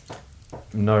boy.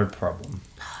 No problem.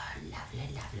 Oh, lovely.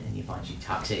 And you find she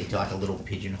tucks it into like a little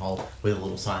pigeonhole with a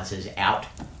little sign that says out.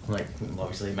 Like,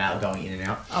 obviously mail going in and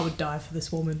out. I would die for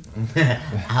this woman.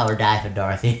 I will die for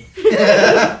Dorothy.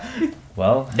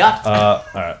 Well, Not.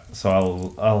 alright,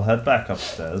 so I'll head back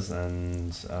upstairs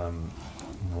and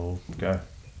we'll go.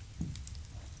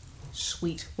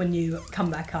 Sweet. When you come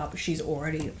back up, she's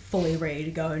already fully ready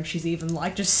to go and she's even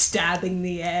like just stabbing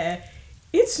the air.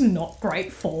 It's not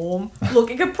great form.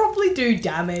 Look, it could probably do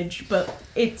damage, but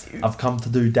it's... I've come to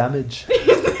do damage. but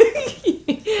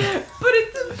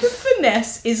the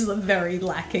finesse is very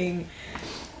lacking.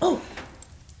 Oh,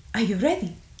 are you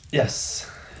ready? Yes.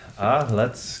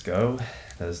 Let's go.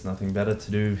 There's nothing better to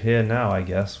do here now, I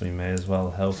guess. We may as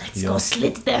well help Let's your go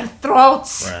slit their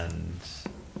throats! friend.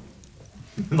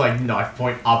 like knife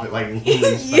point up at like Lily's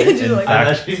Yeah, face. just like- And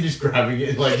actually just grabbing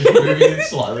it, like just moving it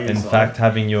slightly In aside. fact,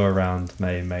 having you around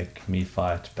may make me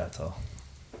fight better.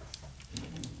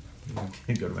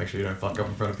 You gotta make sure you don't fuck up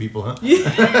in front of people,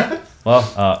 huh?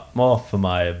 Well, more for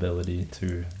my ability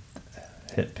to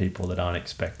hit people that aren't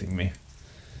expecting me.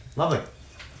 Lovely.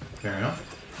 Fair enough.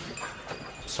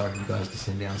 So you guys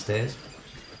descend downstairs,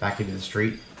 back into the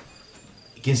street.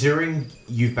 Considering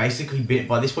you've basically been,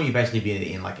 by this point you've basically been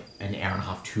in like an hour and a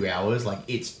half, 2 hours, like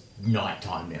it's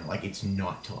nighttime now, like it's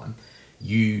nighttime.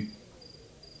 You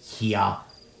hear,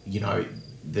 you know,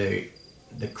 the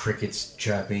crickets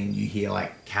chirping, you hear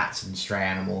like cats and stray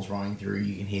animals running through,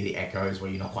 you can hear the echoes where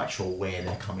you're not quite sure where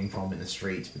they're coming from in the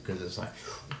streets because it's like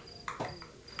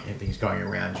everything's going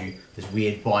around you. This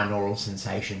weird binaural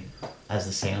sensation as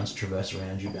the sounds traverse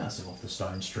around you, bouncing off the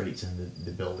stone streets and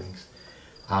the buildings.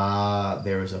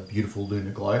 There is a beautiful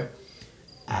lunar glow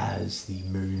as the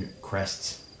moon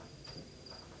crests.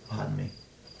 Pardon me.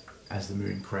 As the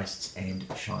moon crests and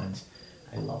shines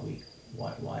a lovely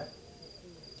white light.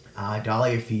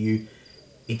 Dahlia, for you,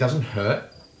 it doesn't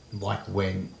hurt like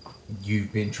when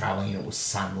you've been traveling and it was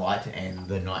sunlight and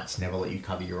the nights never let you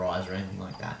cover your eyes or anything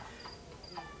like that.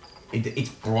 It's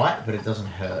bright, but it doesn't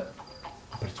hurt.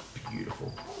 But it's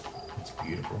beautiful. It's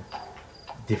beautiful.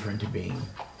 Different to being,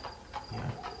 you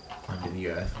know, under the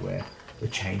earth where the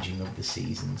changing of the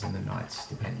seasons and the nights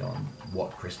depend on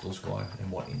what crystals glow and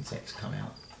what insects come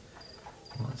out.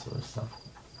 All that sort of stuff.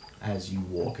 As you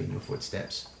walk in, your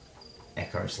footsteps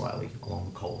echo slightly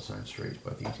along the cobblestone streets,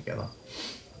 both of you together.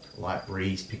 Light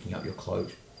breeze picking up your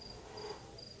cloak.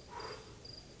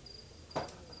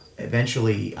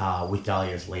 Eventually, with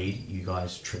Dahlia's lead, you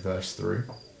guys traverse through,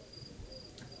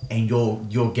 and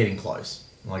you're getting close.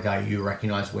 Like you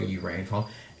recognize where you ran from,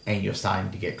 and you're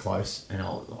starting to get close. And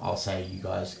I'll say you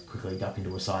guys quickly duck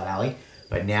into a side alley.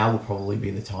 But now will probably be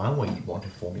the time where you want to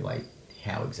formulate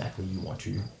how exactly you want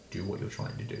to do what you're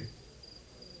trying to do.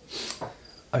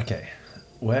 Okay,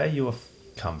 where you have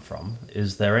come from,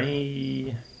 is there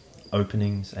any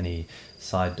openings, any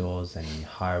side doors, any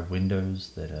higher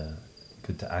windows that are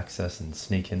good to access and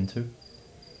sneak into?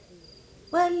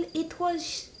 Well, it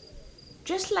was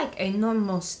just like a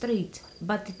normal street,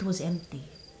 but it was empty.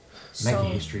 Make So, a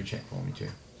history check for me too.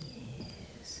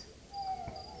 yes.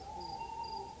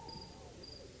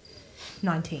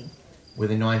 19.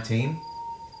 With a 19,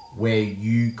 where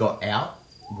you got out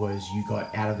was you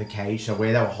got out of the cage. So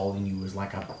where they were holding you was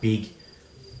like a big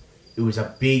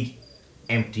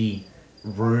empty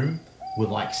room with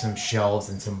like some shelves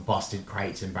and some busted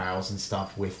crates and barrels and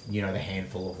stuff with, you know, the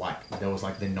handful of like, there was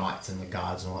like the knights and the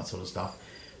guards and all that sort of stuff.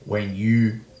 When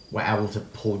you were able to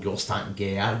pull your stunt and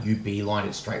get out, you beelined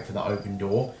it straight for the open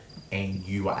door and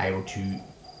you were able to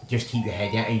just keep your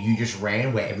head down and you just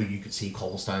ran wherever you could see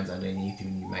cobblestones underneath you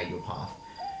and you made your path.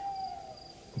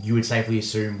 You would safely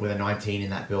assume with a 19 in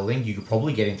that building, you could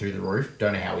probably get in through the roof.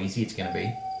 Don't know how easy it's going to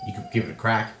be. You could give it a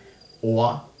crack,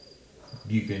 or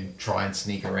you can try and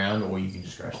sneak around, or you can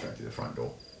just go straight through the front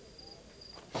door.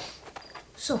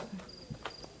 So,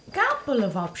 couple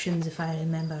of options if I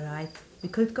remember right. We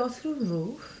could go through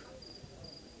roof.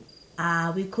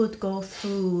 We could go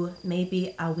through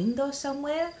maybe a window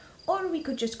somewhere, or we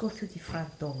could just go through the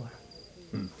front door.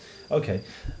 Okay.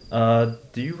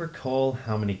 Do you recall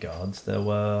how many guards there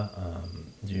were?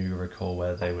 Do you recall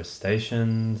where they were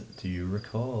stationed? Do you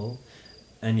recall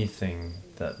anything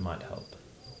that might help?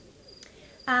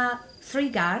 3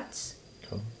 guards.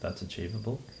 Cool. That's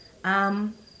achievable.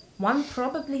 One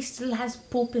probably still has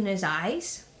poop in his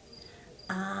eyes.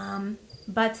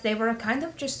 But they were kind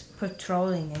of just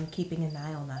patrolling and keeping an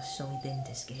eye on us so we didn't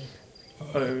escape.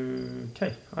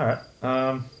 Okay. All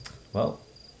right. Well,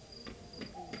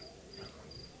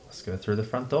 let's go through the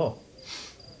front door.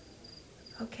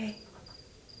 Okay.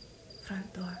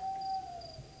 Front door.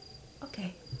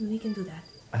 Okay, we can do that.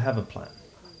 I have a plan.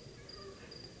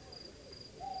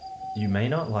 You may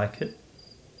not like it,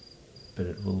 but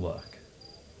it will work.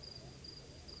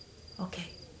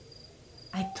 Okay.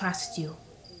 I trust you.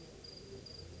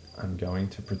 I'm going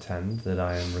to pretend that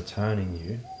I am returning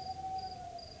you,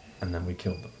 and then we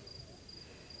kill them.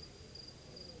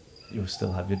 You'll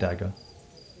still have your dagger.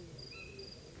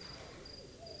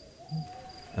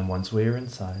 And once we are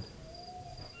inside,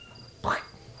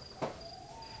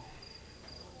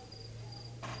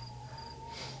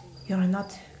 You're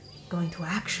not going to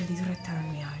actually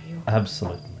return me, are you?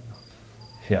 absolutely not.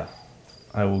 Here,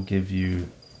 I will give you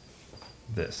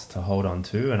this to hold on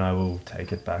to, and I will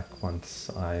take it back once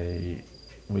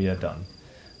we are done.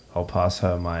 I'll pass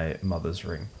her my mother's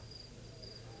ring.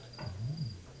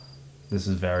 This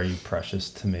is very precious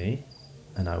to me,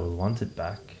 and I will want it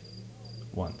back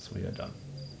once we are done.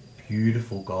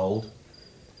 Beautiful gold.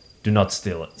 Do not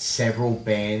steal it. Several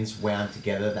bands wound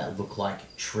together that look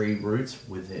like tree roots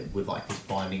with like this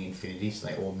binding infinity, so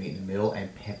they all meet in the middle,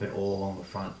 and peppered all along the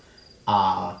front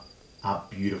are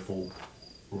beautiful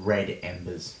red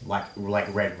embers, like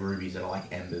red rubies that are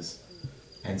like embers,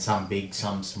 and some big,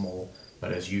 some small.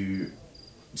 But as you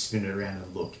spin it around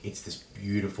and look, it's this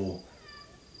beautiful,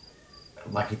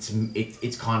 like it's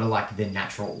kind of like the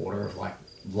natural order of like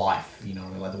life, you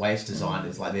know, like the way it's designed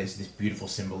is like there's this beautiful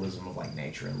symbolism of like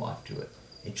nature and life to it.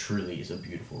 It truly is a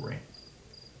beautiful ring.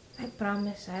 I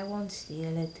promise I won't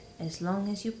steal it, as long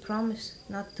as you promise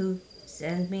not to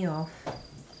send me off.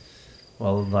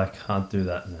 Well, I can't do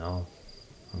that now.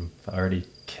 I've already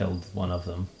killed one of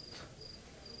them.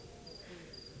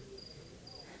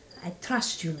 I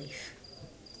trust you, Leaf.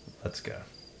 Let's go.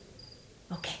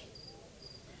 Okay.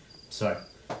 So,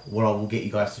 what I will get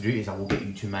you guys to do is I will get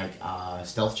you to make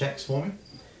stealth checks for me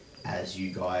as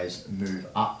you guys move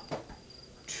up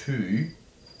to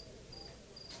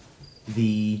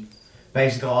the.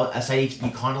 Basically, I say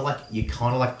you're kind of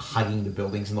like hugging the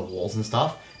buildings and the walls and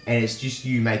stuff, and it's just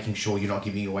you making sure you're not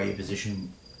giving away your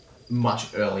position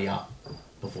much earlier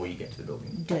before you get to the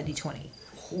building. Dirty 20.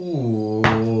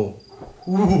 Ooh.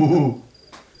 Ooh.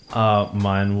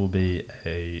 Mine will be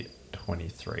a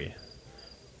 23.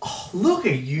 Oh, look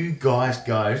at you guys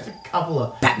go. Just a couple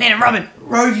of Batman and Robin!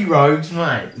 roguey rogues,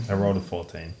 mate. I rolled a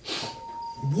 14.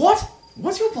 What?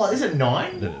 What's your plus? Is it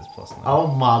 9? That is plus 9. Oh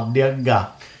my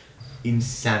nigga.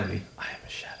 Insanity. I am a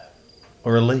shadow.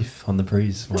 Or a leaf on the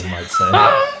breeze, one might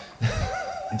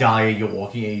say. Dahlia, you're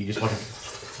walking and you just like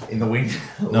in the wind,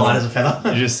 light as a feather.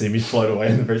 You just see me float away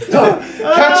in the breeze.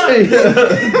 Catch me!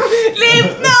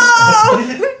 Leaf, no!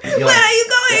 You're Where like, are you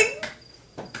going?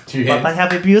 two But I hands.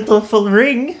 have a beautiful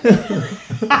ring.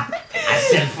 I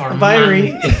said for My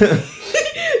money. ring.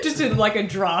 Just do like a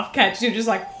draft catch, you're just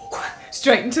like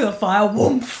straight into the fire.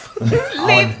 Woomph.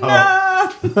 Leaf,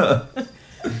 Oh, no!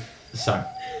 So,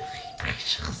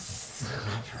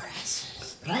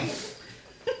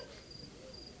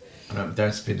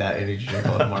 don't spit that energy drink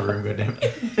all over my room, goddamn.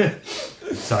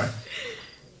 So,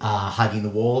 hugging the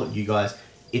wall, you guys,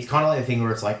 it's kind of like a thing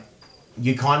where it's like,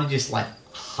 you kind of just like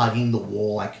hugging the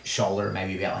wall, like shoulder,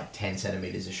 maybe about like 10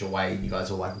 centimeters-ish away, and you guys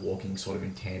are like walking sort of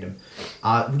in tandem.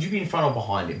 Would you be in front or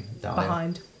behind him,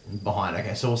 Dahlia? Behind,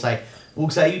 okay. So we'll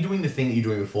say you're doing the thing that you're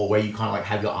doing before where you kind of like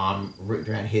have your arm wrapped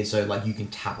around his so like you can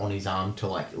tap on his arm to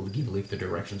like give Leaf the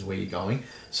directions where you're going.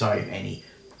 So if any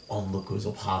onlookers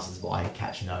or passers-by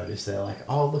catch notice, they're like,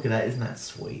 oh, look at that, isn't that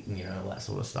sweet? And, you know, that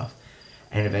sort of stuff.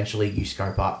 And eventually you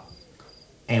scope up.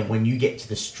 And when you get to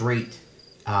the street,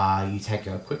 you take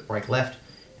a quick break left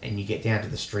and you get down to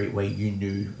the street where you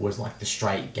knew was like the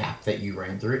straight gap that you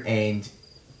ran through. And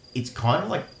it's kind of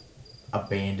like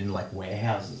abandoned like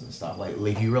warehouses and stuff. Like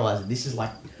if you realize that this is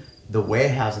like the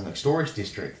warehousing, like storage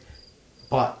district,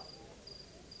 but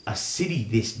a city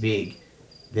this big,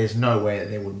 there's no way that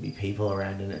there wouldn't be people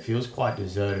around, and it feels quite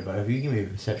deserted. But if you give me a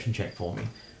perception check for me,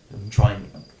 I'm trying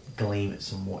to glean at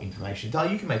some more information. Dale,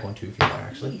 you can make one too if you like,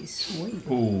 actually. Sweet.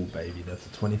 Ooh, baby, that's a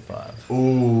 25.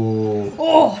 Ooh.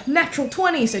 Oh, natural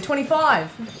 20, so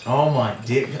 25. Oh my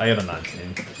dick. I got a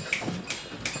 19.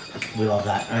 We love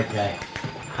that. Okay.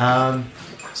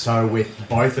 So with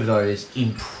both of those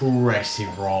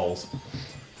impressive rolls,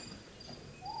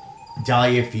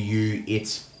 Dahlia, for you,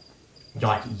 it's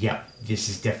like, yep, this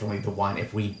is definitely the one.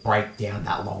 If we break down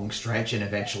that long stretch and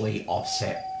eventually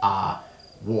offset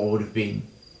what would have been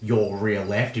your rear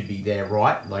left, it'd be there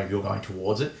right, like you're going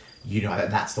towards it, you know that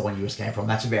that's the one you escaped from.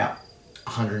 That's about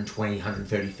 120,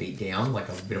 130 feet down, like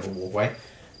a bit of a walkway.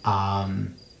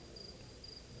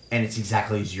 And it's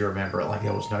exactly as you remember it. Like,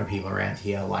 there was no people around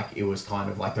here. Like, it was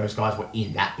kind of like those guys were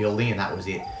in that building and that was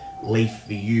it. Leaf,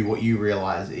 for you, what you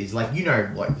realise is, like, you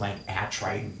know, like how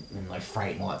trade and, like,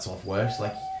 freight and all that stuff works.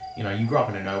 Like, you know, you grew up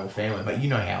in a noble family, but you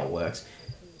know how it works.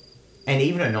 And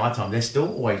even at night time, there's still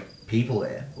always people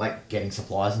there, like, getting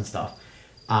supplies and stuff.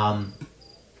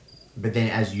 But then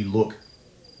as you look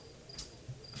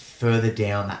further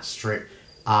down that strip,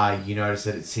 you notice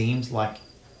that it seems like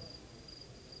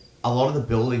a lot of the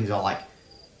buildings are like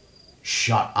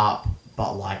shut up,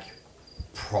 but like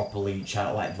properly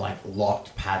shut, like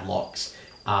locked, padlocks.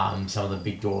 Some of the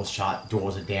big doors shut,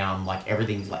 doors are down, like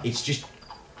everything's like, it's just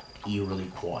eerily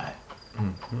quiet.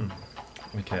 Mm-hmm.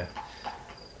 Okay.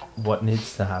 What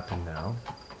needs to happen now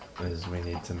is we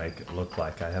need to make it look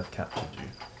like I have captured you.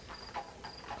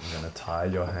 I'm going to tie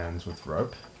your hands with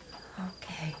rope,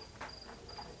 Okay.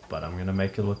 but I'm going to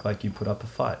make it look like you put up a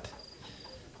fight.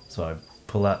 So I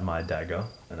pull out my dagger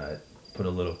and I put a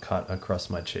little cut across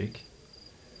my cheek,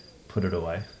 put it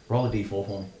away. Roll a d4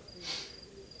 for me.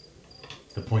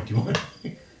 The point you want.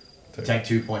 Take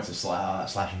 2 points of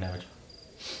slashing damage.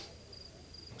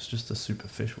 It's just a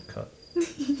superficial cut.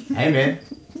 Hey man.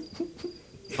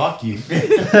 Fuck you.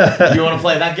 You want to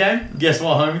play that game? Guess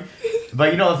what, homie?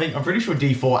 But you know the thing, I'm pretty sure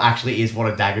D4 actually is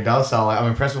what a dagger does, so I'm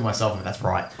impressed with myself if that's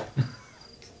right.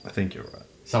 I think you're right.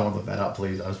 Someone look that up,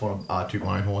 please. I just want to toot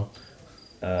my own horn.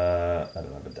 I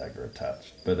don't have a dagger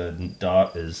attached, but a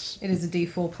dart is... It is a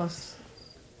D4 plus.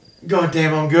 God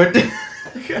damn, I'm good.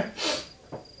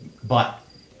 But...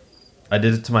 I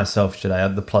did it to myself. Should I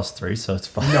add the +3 so it's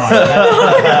fine? No.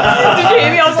 Did you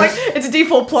hear me? I was like, it's a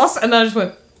D4 plus, and then I just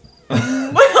went.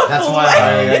 That's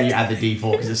why you add the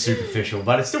D4 because it's superficial,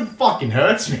 but it still fucking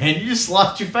hurts, man. You just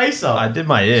slashed your face up. I did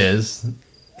my ears.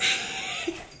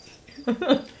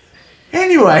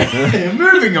 Anyway,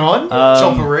 moving on.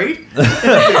 Chopper Reed.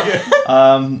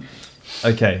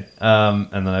 Okay.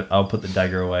 And then I'll put the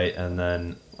dagger away, and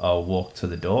then I'll walk to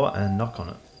the door and knock on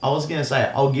it. I was going to say,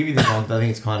 I'll give you this one because I think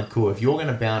it's kind of cool. If you're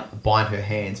going to bind her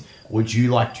hands, would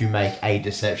you like to make a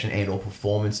deception and or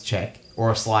performance check or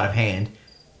a sleight of hand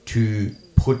to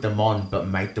put them on but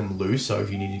make them loose? So if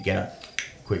you need to get a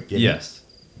quick get Yes.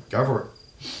 Go for it.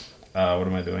 What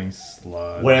am I doing?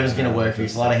 Slide. Whatever's going to work for you.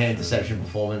 Sleight of hand, deception,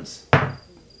 performance.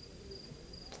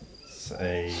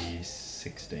 Say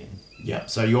 16. Yep.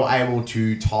 So you're able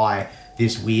to tie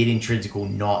this weird intrinsical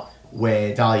knot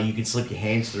where, Dahlia, you can slip your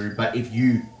hands through, but if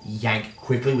you yank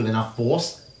quickly with enough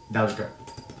force, they'll just go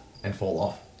and fall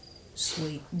off.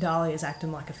 Sweet. Dahlia's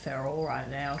acting like a feral right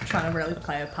now, trying to really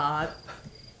play a part.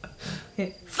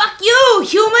 Fuck you,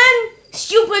 human!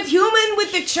 Stupid human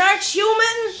with the church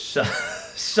human!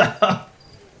 Shut up.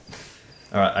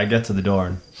 Alright, I get to the door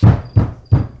and...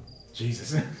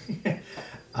 Jesus. If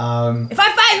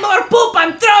I find more poop,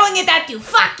 I'm throwing it at you!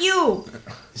 Fuck you!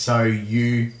 So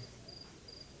you...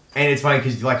 And it's funny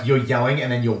because like you're yelling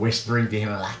and then you're whispering to him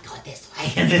like, go this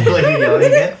way, and then like, you're yelling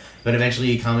again. But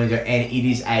eventually you come and it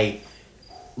is a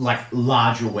like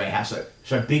larger warehouse.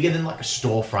 So bigger than like a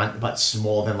storefront, but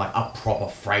smaller than like a proper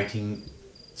freighting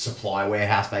supply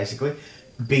warehouse basically.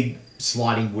 Big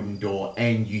sliding wooden door,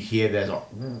 and you hear there's a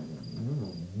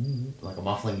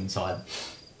muffling inside.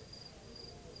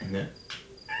 And then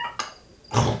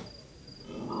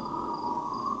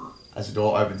as the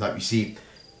door opens up, you see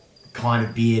kind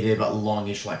of bearded but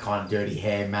longish, like kind of dirty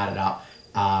hair, matted up,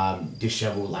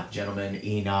 disheveled like gentleman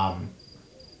in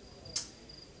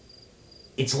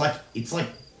it's like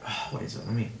what is it?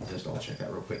 Let me just double check that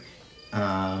real quick.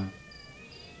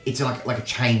 It's like a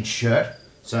chain shirt,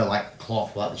 so like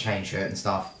cloth, like the chain shirt and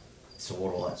stuff,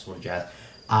 sword, all that sort of jazz.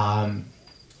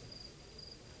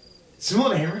 Similar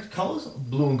to Henrik's colours,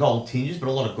 blue and gold tinges, but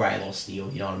a lot of grey, a lot of steel.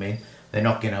 You know what I mean? They're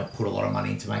not going to put a lot of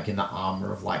money into making the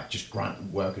armour of like just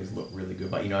grunt workers look really good.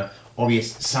 But you know,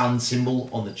 obvious sun symbol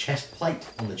on the chest plate,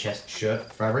 on the chest shirt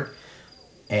fabric.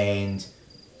 And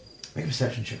make a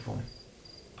perception check for me.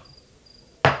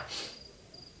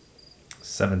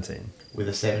 17. With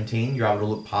a 17, you're able to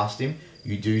look past him.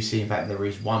 You do see, in fact, there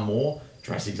is one more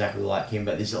dressed exactly like him,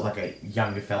 but this is like a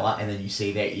younger fella. And then you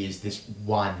see there is this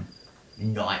one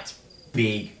knight,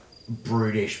 big,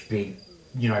 brutish, big,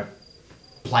 you know,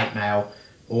 plate mail,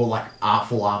 or like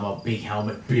full armor, big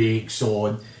helmet, big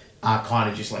sword, kind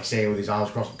of just like standing with his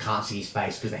arms crossed, can't see his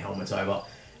face because the helmet's over,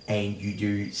 and you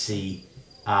do see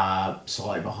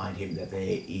slightly behind him that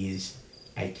there is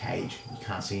a cage. You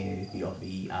can't see anything of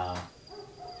the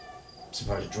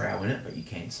supposed drow in it, but you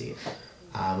can see it.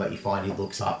 But you find he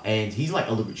looks up, and he's like a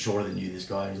little bit shorter than you, this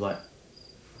guy, and he's like,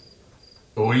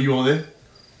 "Oh, what are you on there?"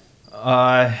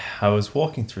 I was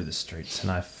walking through the streets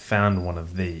and I found one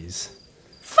of these.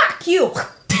 Fuck you!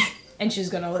 And she's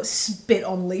gonna spit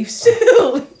on Leaf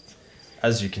still.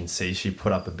 As you can see, she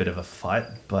put up a bit of a fight,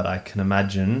 but I can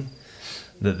imagine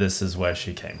that this is where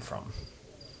she came from.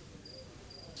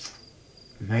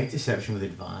 Make deception with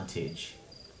advantage.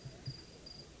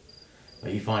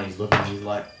 But you find he's looking, he's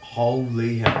like,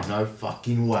 holy hell, no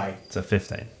fucking way. It's a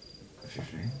 15.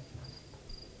 15.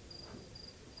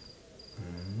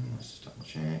 Let's just double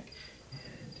check. And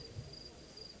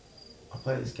I've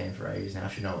played this game for ages now, I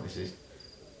should know what this is.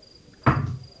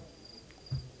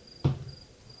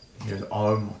 He goes,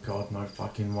 oh my god, no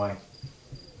fucking way.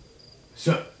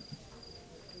 Sir!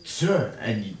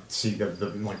 And you see the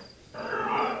like,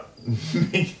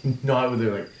 night with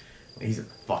her, like, he's a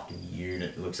fucking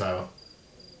unit, looks over.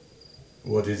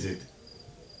 What is it?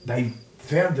 They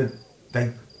found her.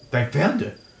 They found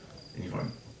her. And you're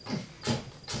like,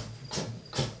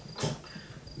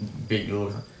 big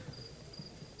look.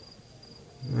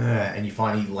 And you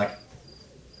find he like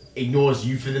ignores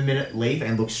you for the minute, leave,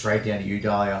 and looks straight down to you,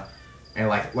 Dahlia. And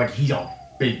like he's a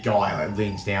big guy, like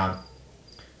leans down.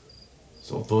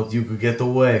 So thought you could get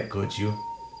away, could you?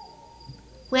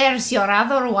 Where's your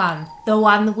other one? The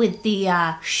one with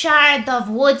the shard of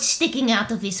wood sticking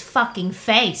out of his fucking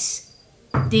face.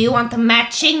 Do you want a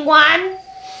matching one?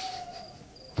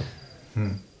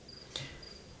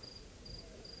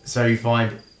 So you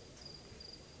find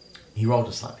he rolled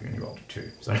a slap you and he rolled a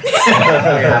 2. So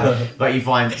but you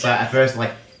find so at first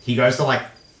like he goes to like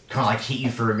kind of like hit you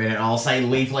for a minute. And I'll say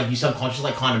Leaf, like you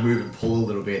subconsciously like kind of move and pull a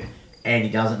little bit, and he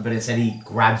doesn't. But instead he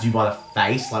grabs you by the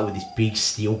face like with this big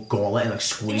steel gauntlet and like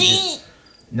squeezes.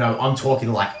 No, I'm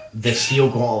talking like the steel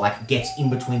gauntlet like gets in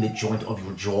between the joint of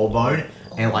your jawbone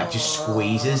and like just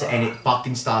squeezes, and it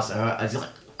fucking starts to hurt. It's like,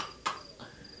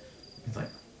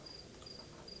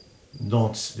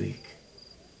 don't speak,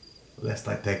 lest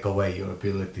I take away your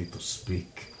ability to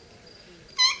speak.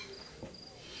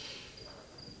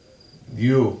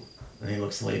 You, and he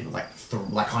looks to leave, like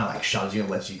kind of like shoves you and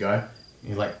lets you go.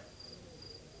 He's like,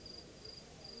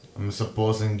 I'm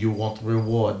supposing you want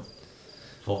reward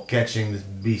for catching this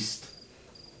beast.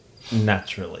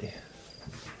 Naturally.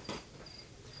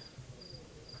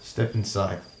 Step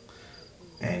inside.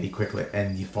 And he quickly,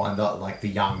 and you find out like the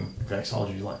young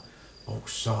soldier, you're like, oh,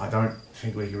 sir, I don't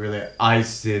think we can really. I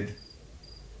said,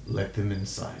 let them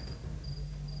inside.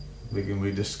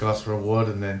 We discuss reward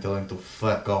and then tell him to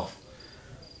fuck off.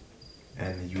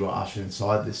 And you are ushered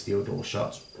inside, the steel door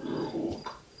shuts,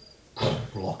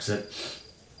 locks it.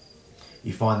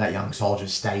 You find that young soldier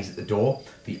stays at the door.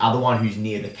 The other one who's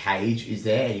near the cage is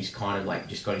there, and he's kind of like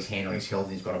just got his hand on his hilt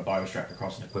and he's got a bow strapped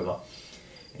across in a quiver.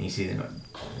 And you see them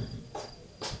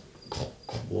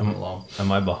walking along.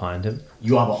 Am I behind him?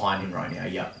 You are behind him right now,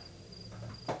 yep.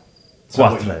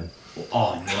 What then?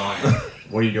 Oh no.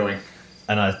 What are you doing?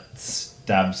 And I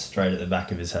stab straight at the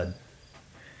back of his head.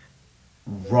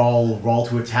 Roll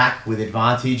to attack with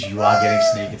advantage. You are getting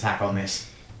sneak attack on this.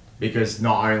 Because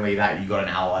not only that, you got an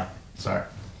ally. So.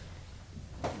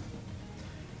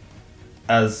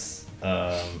 As, hold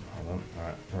on.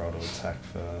 Alright, roll to attack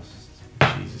first.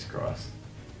 Jesus Christ.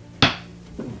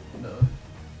 No.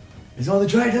 He's on the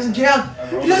tray, it doesn't count!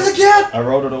 It doesn't count! I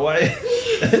rolled it away.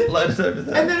 Loaded over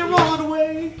there. And then I roll it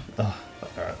away! Oh,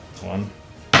 alright, 1.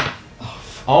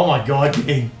 Oh my god,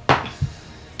 King.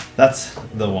 That's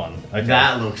the one. Okay.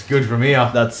 That looks good from here.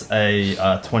 That's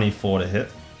a 24 to hit.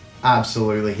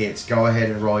 Absolutely hits. Go ahead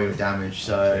and roll your damage.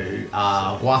 So,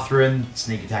 Guathrin,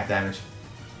 sneak attack damage.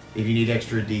 If you need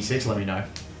extra d6, let me know.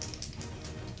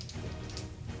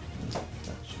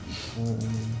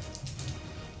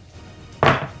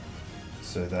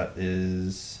 So that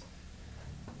is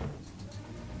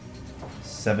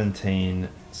 17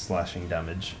 slashing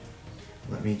damage.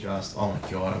 Let me just. Oh my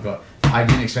god, I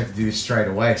didn't expect to do this straight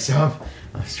away, so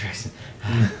I'm stressing.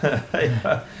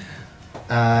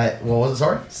 What was it,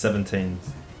 sorry? 17.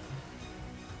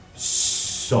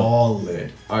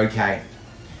 Solid. Okay.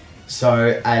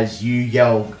 So as you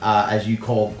yell, as you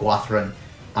call Guathrin,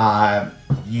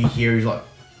 you hear he's like,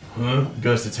 huh?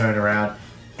 Goes to turn around,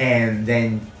 and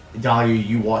then Dahlia,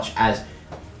 you watch as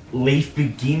Leaf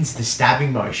begins the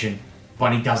stabbing motion,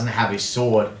 but he doesn't have his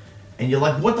sword, and you're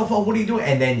like, what the fuck? What are you doing?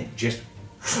 And then just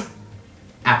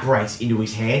apparates into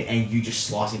his hand, and you just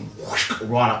slice him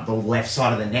right up the left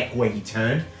side of the neck where he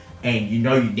turned, and you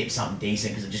know you nip something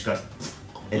decent because it just goes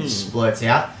and splurts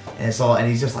out, and it's all, and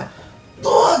he's just like,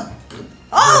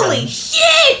 Holy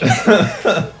shit!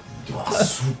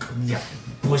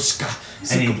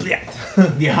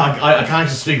 And yeah, I can't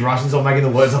just speak Russian, so I'm making the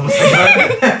words up as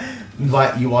I go.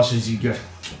 But you watch as you go,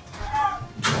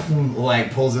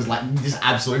 like pulls his like this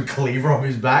absolute cleaver off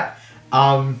his back.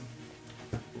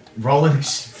 Rolling.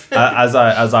 As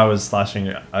I was slashing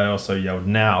it, I also yelled,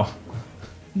 now.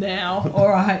 Now,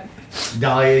 alright.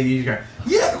 Dahlia, you go,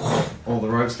 yeah! All the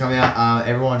ropes come out.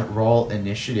 Everyone roll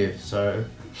initiative. So.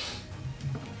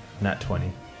 Nat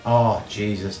 20. Oh,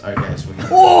 Jesus. Okay, so we're going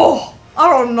to. Oh!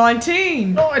 I rolled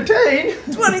 19! 19!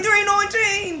 23,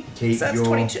 19! Keep So that's your.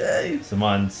 22. So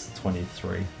mine's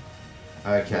 23.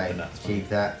 Okay, With the nat 20. keep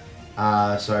that.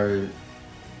 So.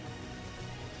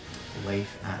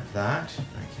 Leaf at that.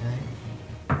 Okay.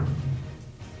 I'm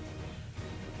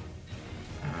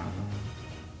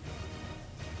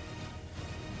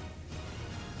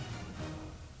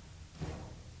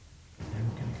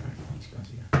gonna go for these guys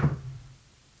here.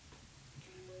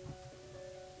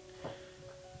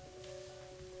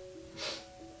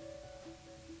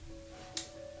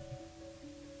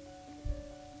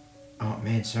 Oh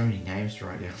man, so many names to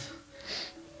write down.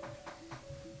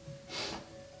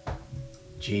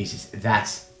 Jesus,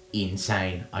 that's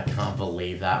insane. I can't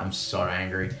believe that. I'm so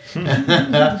angry.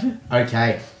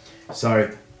 Okay, so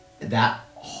that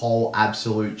whole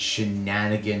absolute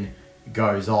shenanigan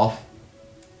goes off.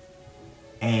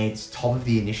 And top of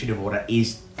the initiative order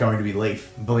is going to be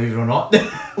Leaf, believe it or not,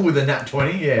 with a nat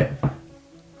 20, yeah.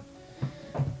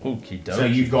 Okie dokie. So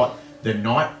you've got the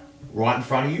knight right in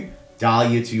front of you,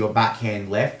 Dahlia to your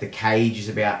backhand left, the cage is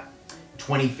about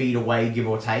 20 feet away, give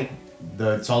or take.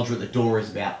 The soldier at the door is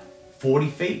about 40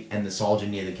 feet, and the soldier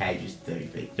near the cage is 30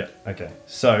 feet. Yeah, okay.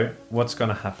 So, what's going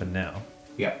to happen now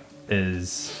Yep.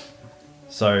 is...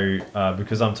 So,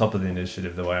 because I'm top of the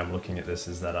initiative, the way I'm looking at this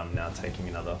is that I'm now taking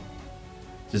another...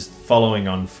 Just following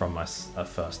on from my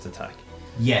first attack.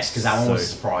 Yes, because that one was a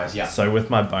surprise, yeah. So, with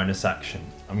my bonus action,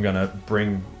 I'm going to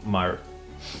bring my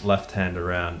left hand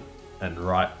around and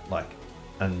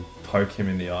and poke him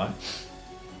in the eye.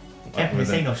 Captain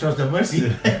Casino shows no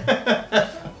mercy.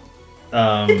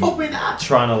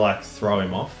 Trying to like throw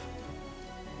him off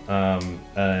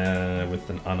with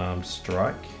an unarmed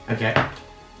strike. Okay.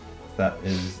 That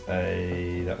was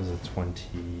a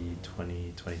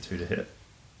 22 to hit.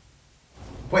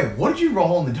 Wait, what did you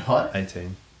roll on the die?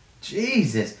 18.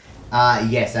 Jesus.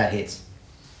 Yes, that hits.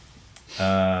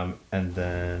 And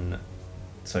then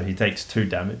so he takes 2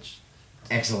 damage,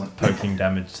 Excellent. poking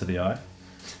damage to the eye.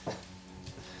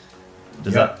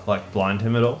 Does Yep. that like blind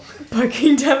him at all?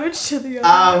 Poking damage to the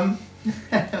eye.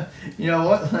 You know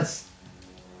what? Let's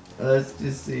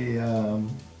just see. Do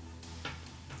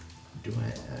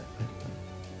I?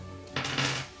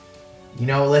 You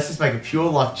know, let's just make a pure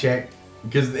luck check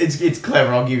because it's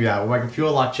clever. I'll give you that. We'll make a pure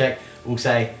luck check. We'll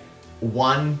say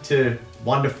 1 to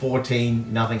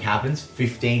 14, nothing happens.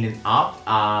 15 and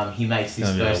up, he makes his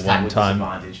first attack with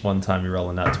disadvantage. One time you roll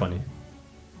a nat 20.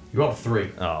 You rolled a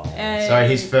 3. Oh. So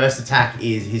his first attack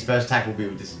will be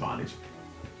with disadvantage.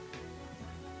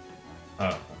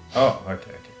 Oh,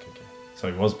 okay.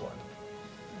 So he was blind.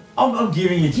 I'm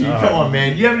giving it to you. Come on,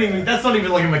 man. You haven't even. That's not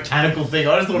even like a mechanical thing.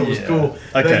 I just thought it was cool.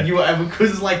 Okay. That you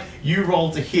because it's like you roll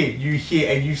to hit, you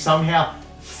hit, and you somehow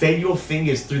fed your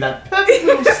fingers through that perfect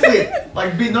little slit,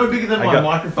 like no bigger than my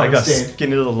microphone I got stand.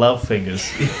 skinny little love fingers.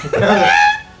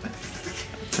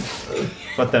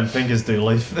 But them fingers do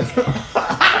leaf.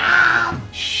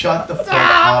 Shut the fuck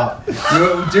up.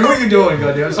 Do what you're doing,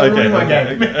 goddamn. Stop ruining my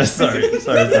game. Okay. Sorry.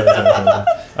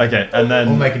 Okay, and then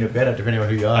Or making it better, depending on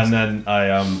who you ask. and then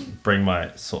I bring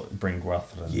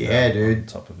Guthrum dude. on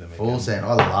top of him Full again. send.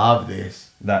 I love this.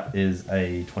 That is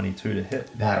a 22 to hit,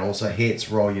 That also hits.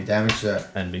 Roll your damage, sir.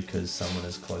 and because someone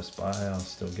is close by, I'll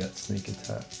still get sneak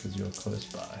attack because you're close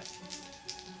by.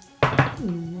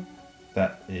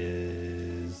 That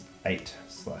is 8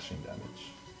 slashing damage.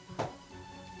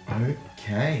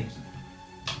 Okay.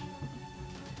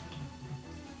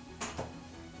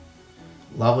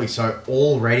 Lovely. So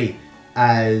already,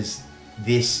 as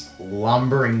this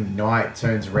lumbering knight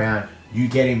turns around, you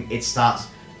get him. It starts.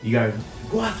 You go,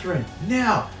 Guthrum,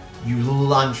 now! You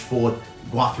lunge forward.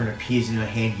 Guthrum appears in your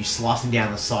hand. You slice him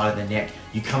down the side of the neck.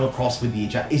 You come across with the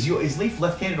is Leaf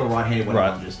left-handed or right-handed when he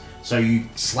lunges? So you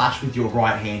slash with your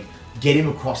right hand, get him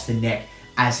across the neck.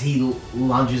 As he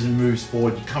lunges and moves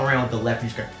forward, you come around with the left, you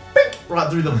just go bink, right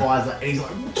through the visor, and he's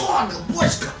like, dog,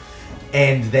 let's go.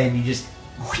 And then you just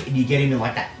you get him in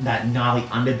like that gnarly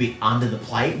underbit under the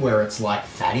plate where it's like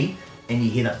fatty, and you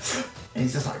hear that, and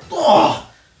he's just like, oh,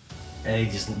 and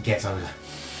he just gets over,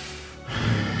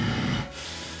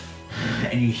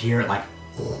 and you hear it like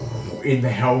in the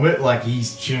helmet, like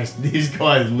he's just, this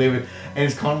guy's living. And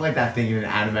it's kind of like that thing in an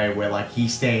anime where like he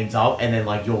stands up and then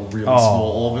like you're really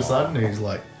small all of a sudden, and he's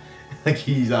like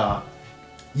he's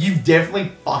you've definitely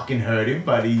fucking hurt him,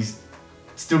 but he's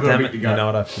still got a bit to go. You know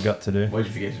what I forgot to do? What did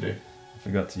you forget to do? I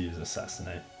forgot to use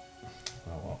assassinate.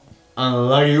 Oh well.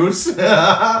 Unlucky.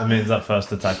 It means that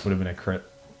first attack would have been a crit.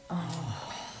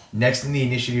 Next in the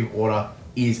initiative order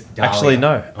is Dahlia. Actually,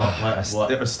 no. What?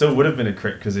 It still would have been a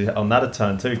crit because on that a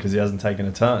turn too, because he hasn't taken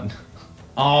a turn.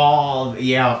 Oh,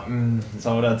 yeah.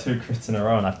 So I would have 2 crits in a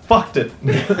row, and I fucked it.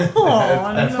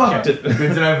 Oh, Fucked it.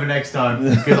 Good to know for next time,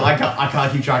 because I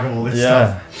can't keep track of all this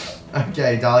stuff.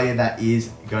 Okay, Dahlia, that is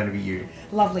going to be you.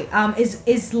 Lovely.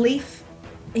 Is Leaf?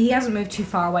 He hasn't moved too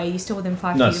far away. Are you still within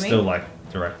 5 No, feet of me? still like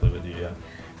directly with you.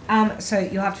 Yeah. So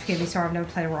you'll have to forgive me. Sorry, I've never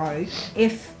played a rogue.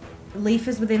 If Leaf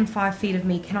is within 5 feet of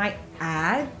me, can I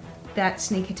add that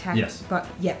sneak attack? Yes. But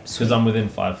yep. Because I'm within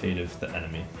 5 feet of the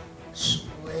enemy.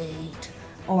 Sweet.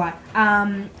 All right.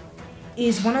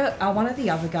 Is one of the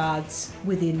other guards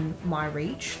within my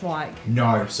reach? Like,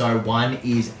 No, so one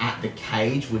is at the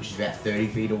cage, which is about 30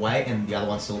 feet away, and the other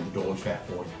one's still at the door, which is about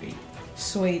 40 feet.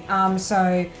 sweet.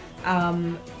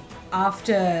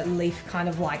 After Leaf kind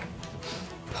of like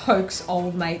pokes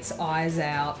old mate's eyes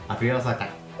out, I feel it's like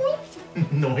that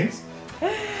noise.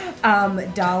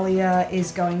 Dahlia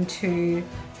is going to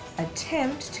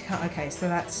attempt to... Okay, so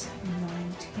that's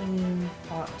 19...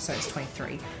 so it's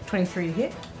 23. 23 to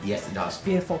hit. Yes, it does.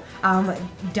 Beautiful.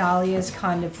 Dahlia's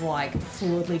kind of like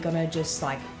fluidly gonna just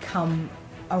like come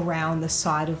around the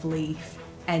side of Leaf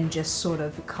and just sort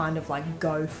of kind of like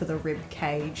go for the rib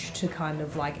cage to kind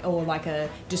of like, or like a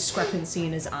discrepancy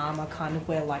in his armor, kind of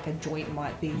where like a joint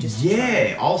might be. Just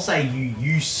Yeah, I'll say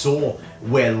you saw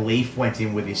where Leaf went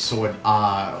in with his sword,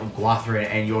 Guthrin,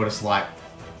 and you're just like,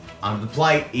 under the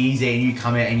plate, easy, and you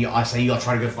come out and I say you gotta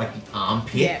try to go for like the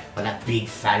armpit, like that big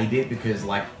fatty bit, because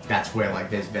like that's where like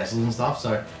there's vessels and stuff.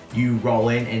 So you roll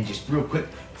in and just real quick,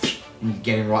 and you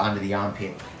get him right under the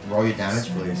armpit. Roll your damage,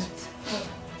 please.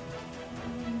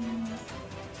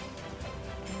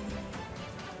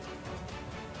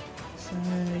 So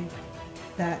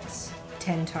that's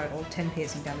 10 total, 10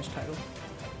 piercing damage total.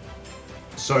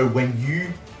 So when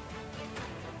you...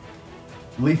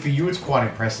 Lee, for you it's quite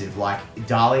impressive. Like,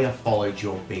 Dahlia followed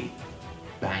your beat.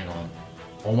 Bang on.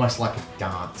 Almost like a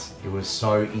dance. It was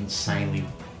so insanely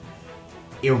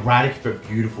erratic but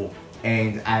beautiful.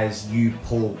 And as you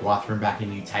pull Guthrin back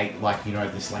and you take, like, you know,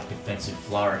 this, like, defensive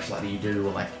flourish like that you do,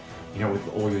 or, like, you know, with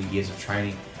all your years of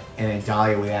training, and then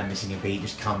Dahlia, without missing a beat,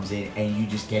 just comes in and you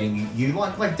just getting, you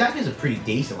like daggers are pretty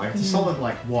decent. Like, it's a solid,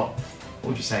 like, what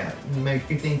would you say, like, maybe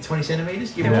 15, 20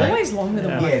 centimeters? Give or They're take? always longer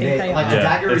than what I think they like, are. a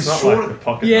dagger it's is not short. like a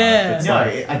pocket Yeah. knife. It's No,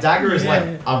 like, a dagger is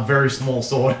like a very small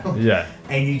sword. yeah.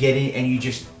 And And you get in and you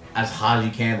just, as hard as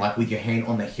you can, like with your hand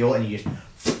on the hill, and you just,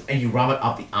 and you rub it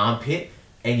up the armpit,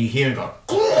 and you hear him go,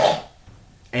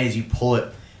 and as you pull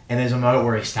it, and there's a moment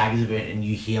where he staggers a bit, and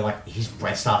you hear like his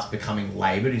breath starts becoming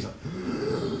laboured. He's like,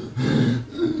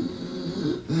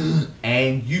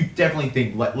 and you definitely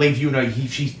think, like, leaves you know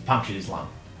she's punctured his lung.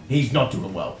 He's not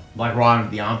doing well. Like right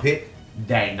under the armpit,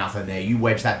 there ain't nothing there. You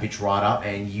wedge that bitch right up,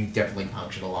 and you definitely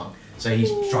punctured a lung. So he's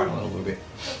struggling a little bit.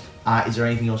 Is there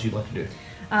anything else you'd like to do?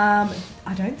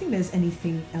 I don't think there's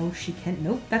anything else she can...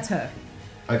 Nope, that's her.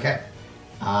 Okay.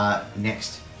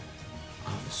 Next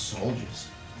are the soldiers.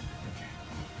 Okay.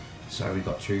 So we've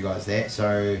got two guys there.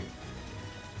 So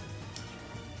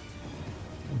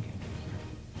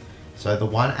the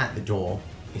one at the door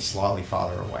is slightly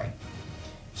farther away.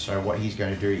 So what he's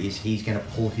going to do is he's going to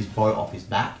pull his bow off his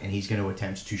back, and he's going to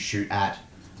attempt to shoot at...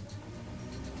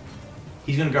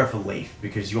 He's going to go for Leaf,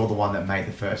 because you're the one that made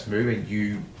the first move, and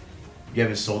you have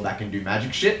a sword that can do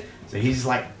magic shit. So he's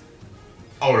like,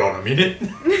 hold on a minute.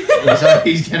 So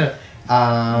he's going to...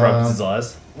 rubs his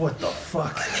eyes. What the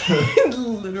fuck?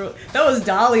 Literally. That was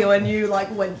Dahlia when you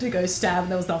like went to go stab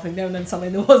and there was nothing there, and then suddenly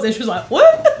there was, and she was like,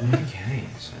 what? Okay,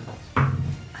 so...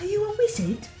 Are you a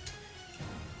wizard?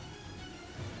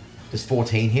 Does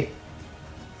 14 hit?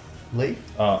 Lee?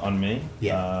 On me?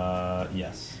 Yeah.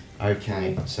 Yes.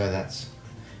 Okay, so that's...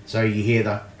 So you hear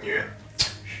the...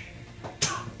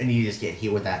 And you just get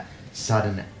hit with that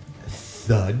sudden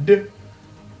thud.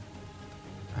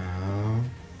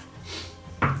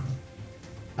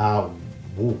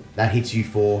 That hits you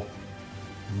for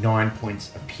 9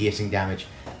 points of piercing damage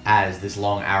as this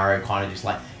long arrow kind of just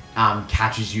like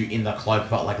catches you in the cloak,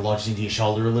 but like lodges into your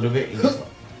shoulder a little bit. And just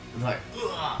like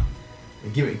ugh.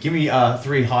 Give me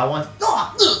 3 high ones.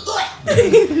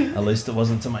 At least it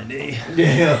wasn't to my knee.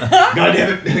 Yeah. God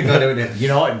damn it. You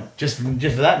know what? Just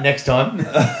for that next time.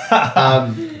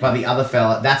 But the other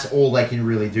fella, that's all they can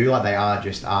really do. Like they are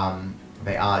just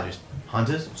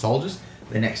hunters, soldiers.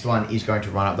 The next one is going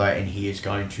to run up though, and he is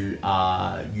going to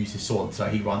use his sword. So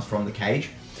he runs from the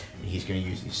cage, and he's going to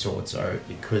use his sword. So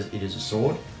because it is a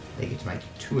sword, they get to make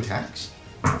 2 attacks.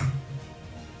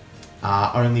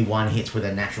 Only one hits with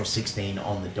a natural 16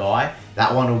 on the die.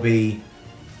 That one will be...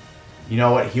 You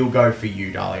know what? He'll go for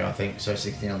you, Dahlia, I think. So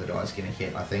 16 on the die is going to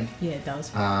hit, I think. Yeah, it does.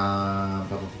 Blah,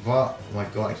 blah, blah, blah. Oh my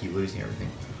god, I keep losing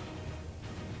everything.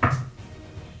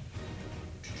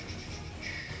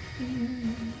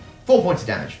 Four points of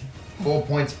damage. 4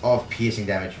 points of piercing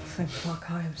damage. Thank fuck,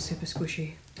 I am super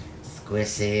squishy.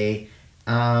 Squishy.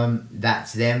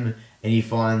 That's them. And you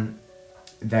find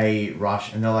they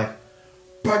rush and they're like,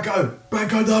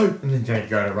 Branko though! And then they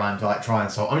go to run to like try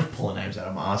and solve. I'm just pulling names out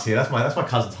of my ass here. That's my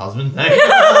cousin's husband name.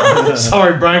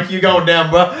 Sorry, Branko, you're going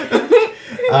down, bro.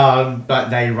 But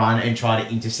they run and try to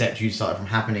intercept you to stop it from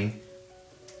happening.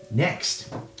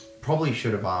 Next, probably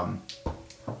should have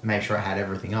made sure I had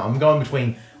everything up. I'm going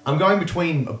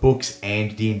between books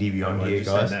and D&D Beyond here,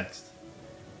 guys. Next.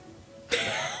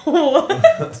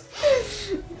 What?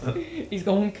 He's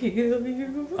gonna kill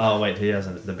you. Oh wait, he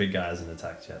hasn't. The big guy hasn't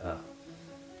attacked yet. Oh,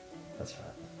 that's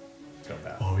right. Got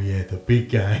that. Oh yeah, the big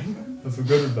guy. I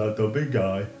forgot about the big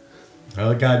guy.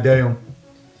 Oh goddamn.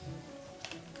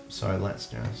 So let's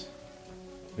just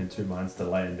in two minds to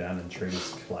lay him down and treat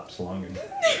his collapsed lung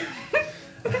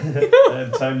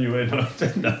and turn you in.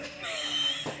 No.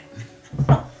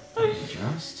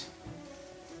 Just.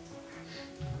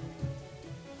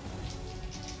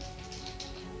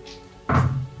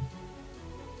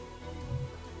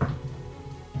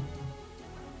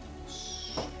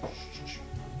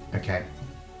 Okay.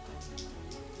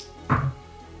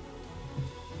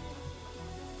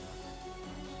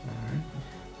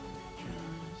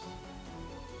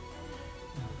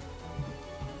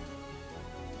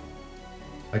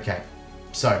 Okay,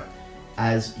 so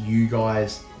as you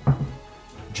guys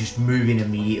just move in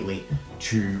immediately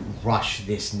to rush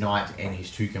this knight and his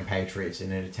two compatriots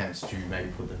in an attempt to maybe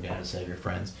put them down to save your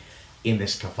friends in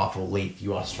this kerfuffle, Leaf,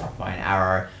 you are struck by an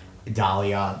arrow.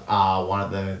 Dahlia, one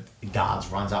of the guards,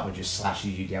 runs up and just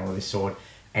slashes you down with his sword,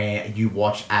 and you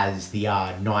watch as the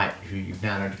knight, who you've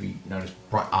now known to be known as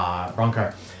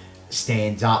Bronco,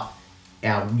 stands up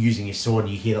using his sword,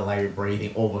 and you hear the labored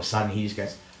breathing. All of a sudden, he just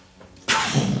goes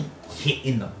hit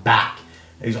in the back.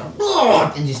 He's like,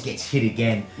 "Whoa!" and just gets hit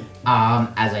again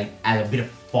as a bit of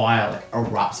fire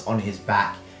erupts on his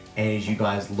back. And as you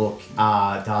guys look,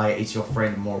 Dahlia, it's your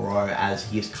friend Moreau as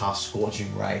he has cast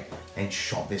Scorching Ray and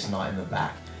shot this knight in the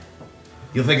back.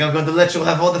 You think I'm going to let you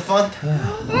have all the fun?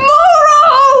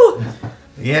 Moro!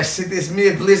 Yes, it is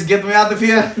me. Please get me out of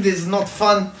here. This is not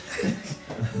fun.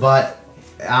 But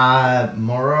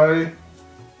Moreau,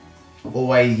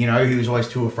 always, he was always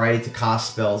too afraid to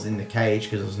cast spells in the cage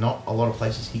because there's not a lot of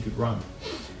places he could run.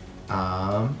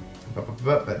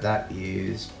 But that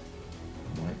is...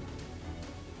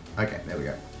 Okay, there we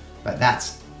go. But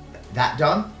that's that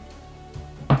done.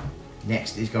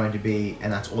 Next is going to be,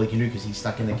 and that's all he can do because he's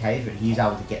stuck in the cave, but he's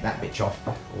able to get that bitch off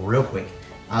real quick.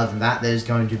 Other than that, there's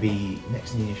going to be,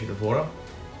 next in the initiative order,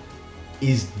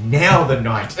 is now the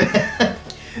knight.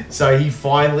 So he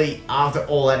finally, after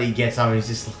all that, he gets up and he's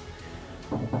just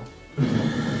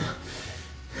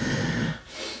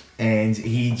and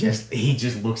he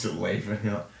just looks at Leif and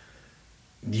he's like,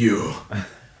 "You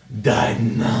die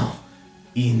now,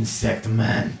 insect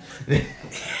man."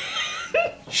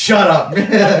 Shut up. There's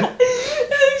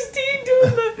Dean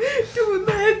doing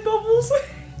the head bubbles.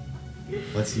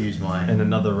 Let's use mine. In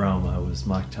another realm, I was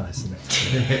Mike Tyson.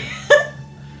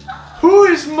 Who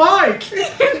is Mike?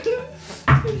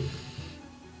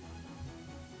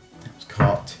 It's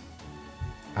cocked.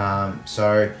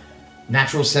 So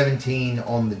natural 17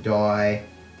 on the die,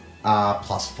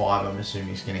 plus 5 I'm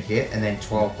assuming is going to hit, and then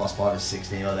 12 plus 5 is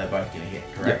 16, or they're both going to hit,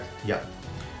 correct? Yep.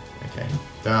 Okay.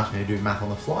 Don't ask me to do math on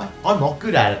the fly. I'm not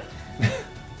good at it.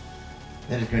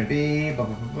 That is going to be...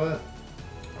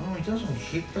 Oh, he doesn't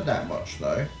hit for that much,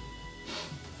 though.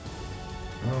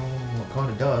 Oh, it kind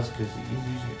of does, because he is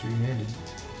using it two-handed.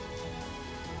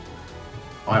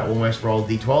 I almost rolled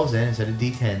D12s then instead of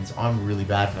D10s. I'm really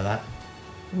bad for that.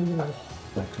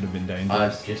 That could have been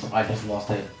dangerous. I just lost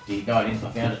a D... No, I didn't.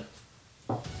 I found it.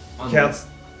 Counts.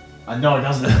 No, it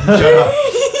doesn't.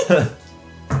 Shut up.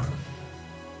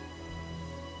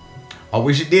 I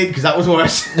wish it did, because that was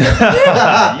worse.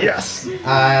 Yes.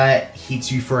 Hits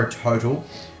you for a total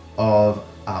of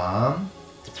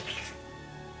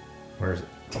where is it?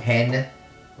 10.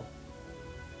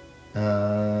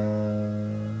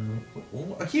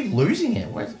 I keep losing it.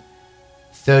 Where's it?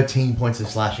 13 points of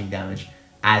slashing damage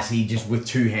as he just with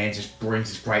two hands just brings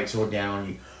his greatsword down on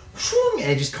you,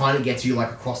 and it just kind of gets you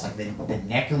like across like the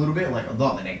neck a little bit, like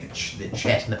not the neck, the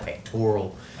chest and the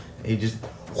pectoral. It just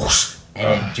whoosh,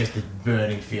 and just the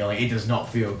burning feeling. It does not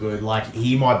feel good. Like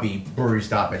he might be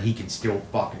bruised up, but he can still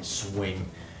fucking swing.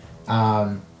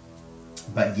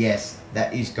 But yes,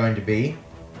 that is going to be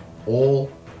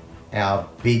all our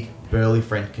big burly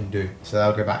friend can do. So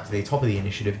they'll go back to the top of the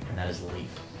initiative, and that is Leaf.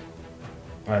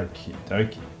 Okie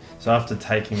dokie. So after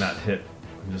taking that hit,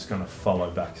 I'm just going to follow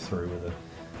back through with it.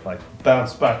 Like,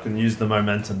 bounce back and use the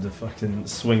momentum to fucking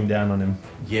swing down on him.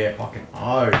 Yeah, fucking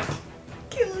oath.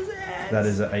 Kill his ass. That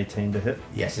is an 18 to hit.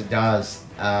 Yes, it does.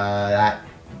 That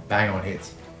bang on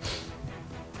hits.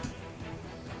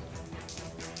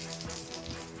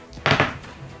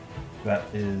 That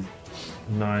is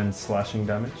 9 slashing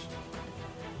damage.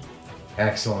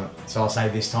 Excellent. So I'll say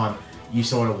this time, you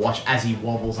sort of watch as he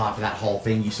wobbles after that whole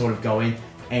thing, you sort of go in,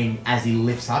 and as he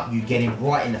lifts up, you get him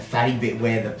right in the fatty bit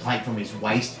where the plate from his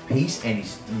waist piece and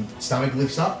his stomach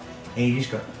lifts up, and you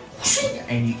just go, whoosh,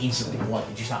 and you instantly, like,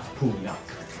 it just starts pulling up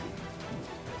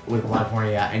with blood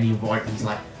pouring out, and he's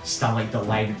like, stomach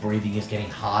delayed breathing is getting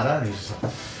harder, and he's just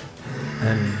like...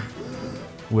 And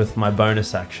with my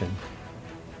bonus action,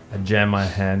 I jam my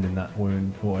hand in that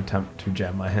wound, or attempt to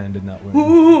jam my hand in that wound.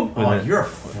 Oh, you're a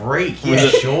freak. Yeah,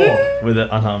 sure. With an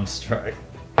unarmed strike.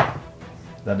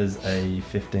 That is a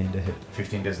 15 to hit.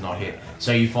 15 does not hit.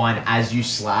 So you find as you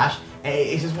slash,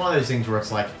 it's just one of those things where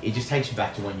it's like, it just takes you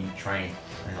back to when you train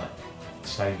and like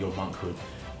studied your monkhood.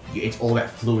 It's all about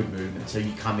fluid movement. So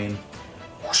you come in,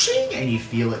 whooshing, and you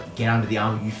feel it get under the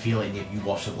arm, you feel it, and you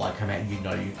watch the blood come out, and you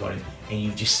know you've got it, and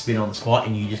you just spin on the spot,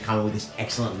 and you just come in with this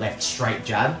excellent left straight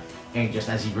jab, and just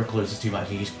as he recluses too much,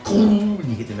 you just and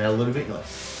you hit the metal a little bit, you're like,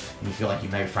 and you feel like you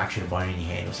maybe fractured a bone in your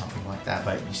hand or something like that,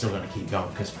 but you're still going to keep going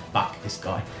because fuck this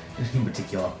guy in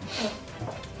particular.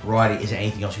 Righty, is there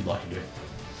anything else you'd like to do?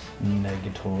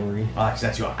 Negatory. Because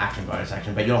that's your action, bonus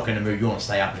action, but you're not going to move, you want to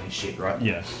stay up in his shit, right?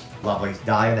 Yeah. Lovely.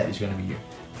 Dahlia, that is going to be you.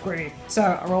 Great. So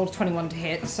I rolled 21 to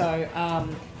hit. So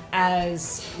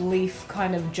as Leaf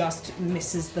kind of just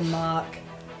misses the mark,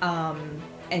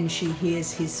 and she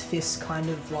hears his fist kind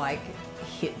of like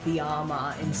hit the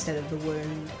armor instead of the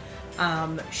wound,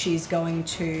 she's going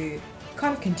to,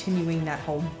 kind of continuing that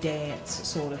whole dance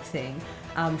sort of thing,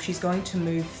 she's going to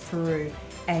move through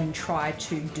and try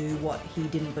to do what he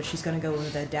didn't, but she's going to go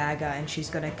with her dagger and she's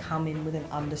going to come in with an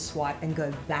underswipe and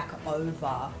go back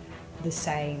over the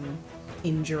same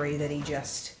injury that he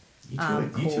just You two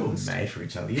caused. are made for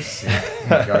each other. You're sick.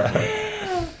 Go for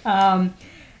it.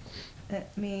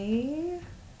 Let me...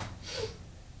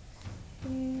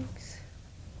 6...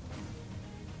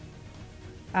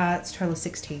 it's a total of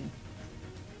 16.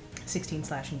 16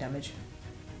 slashing damage.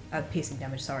 Piercing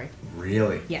damage, sorry.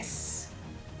 Really? Yes.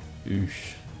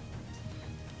 Oosh.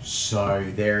 So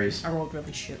there is. I rolled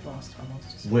really shit last time. I was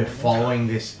just We're following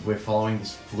this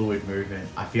fluid movement.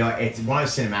 I feel like it's one of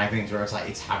those cinematic things where it's like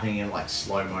it's happening in like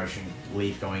slow motion.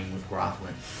 Leaf going in with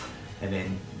Grathwin, and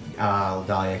then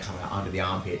Dahlia coming out under the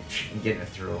armpit and getting it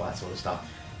through all that sort of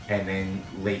stuff. And then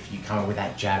Leaf, you come in with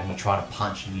that jab and you try to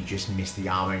punch and you just miss the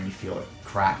armor and you feel it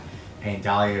crack. And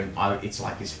Dahlia, it's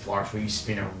like this flourish where you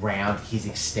spin around his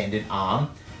extended arm,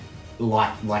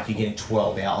 like you're getting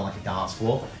twirled out on like a dance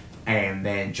floor. And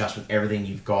then just with everything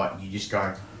you've got, you just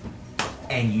go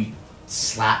and you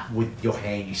slap with your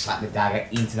hand, you slap the dagger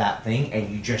into that thing and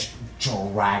you just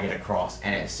drag it across,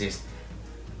 and it's just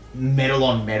metal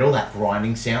on metal, that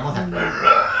grinding sound like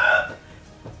that.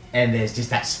 And there's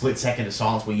just that split second of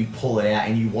silence where you pull it out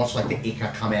and you watch like the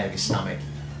ichor come out of your stomach,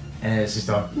 and it's just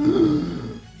like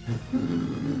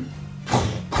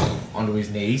onto his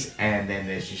knees, and then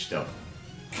there's just a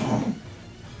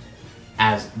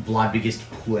as blood begins to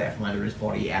pull out from under his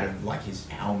body, out of like his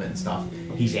helmet and stuff.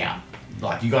 He's out.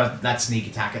 Like you guys, that sneak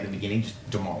attack at the beginning just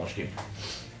demolished him.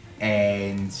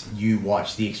 And you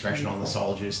watch the expression on the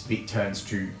soldiers. It turns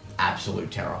to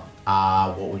absolute terror.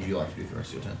 What would you like to do for the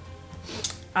rest of your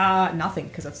turn? Nothing,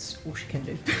 because that's all she can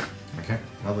do. Okay,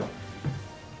 lovely.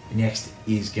 Next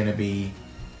is going to be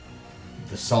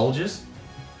the soldiers.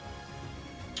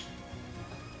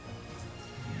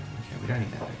 Yeah, okay, we don't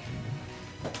need that actually.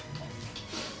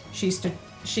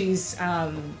 She's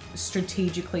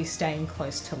strategically staying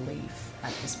close to Leaf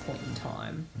at this point in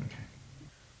time. Okay.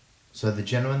 So the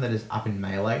gentleman that is up in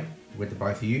melee with the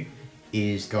both of you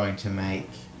is going to make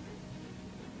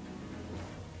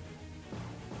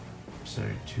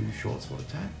 2 short sword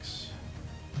attacks.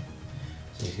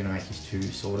 So he's going to make his 2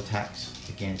 sword attacks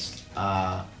against.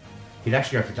 He'd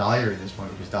actually go for Dahlia at this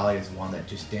point because Dahlia is the one that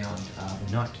just downed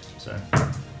the knight. So.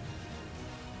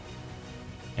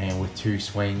 And with 2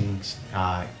 swings,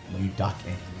 you duck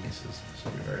and he misses. So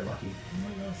you're very lucky.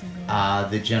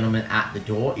 The gentleman at the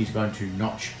door is going to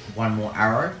notch 1 more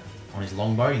arrow on his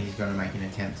longbow, and he's going to make an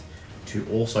attempt to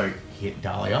also hit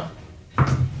Dahlia.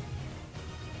 Not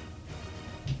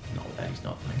with that, he's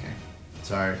not. Okay.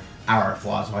 So arrow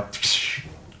flies away.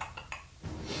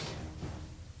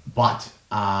 But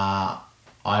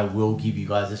I will give you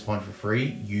guys this point for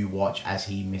free. You watch as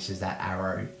he misses that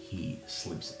arrow, he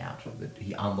slips out of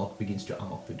he begins to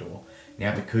unlock the door.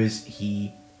 Now, because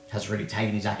he has already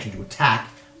taken his action to attack,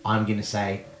 I'm going to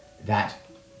say that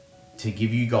to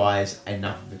give you guys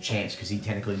enough of a chance, because he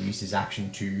technically used his action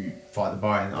to fight the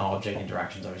bow, and object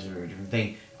interactions obviously a very different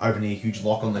thing. Opening a huge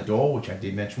lock on the door, which I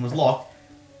did mention was locked,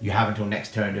 you have until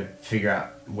next turn to figure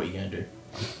out what you're going to do.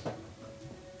 But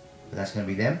that's going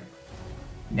to be them.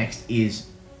 Next is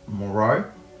Moreau.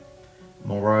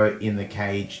 Moreau in the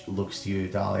cage looks to you,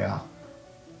 Dahlia,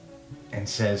 and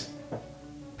says,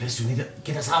 "Please, you need to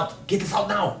get us out. Get us out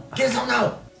now. Get us out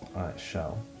now." I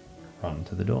shall run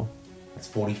to the door. That's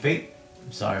 40 feet.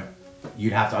 So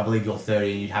you'd have to, I believe you're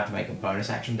 30, and you'd have to make a bonus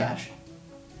action dash.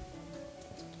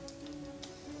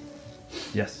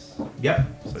 Yes. Yep.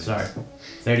 So So yes.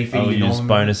 30 feet. I will you use normally-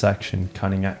 bonus action,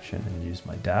 cunning action, and use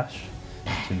my dash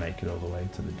to make it all the way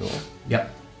to the door. Yep.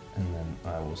 And then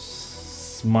I will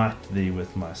smite thee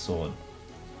with my sword.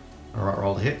 All right,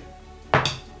 roll the hit.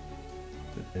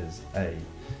 is a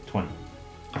 20.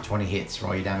 20 hits.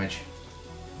 Roll your damage.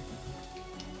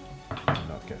 Do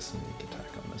not get sneak attack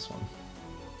on this one.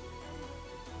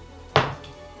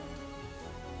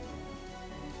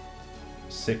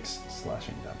 6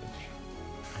 slashing damage.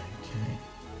 Okay.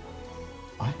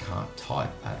 I can't type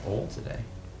at all today.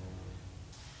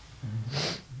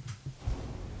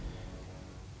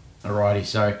 Alrighty,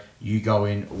 so you go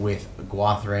in with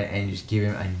Guathred and just give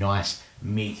him a nice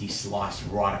meaty slice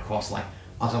right across, like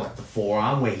the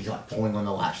forearm where he's like pulling on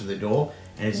the latch of the door,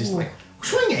 and it's just like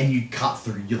swing, and you cut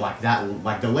through. You like that.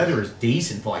 Like the leather is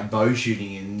decent for like bow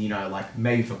shooting and like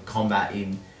maybe for combat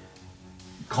in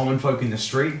common folk in the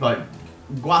street, but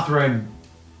Guathred,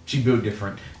 she built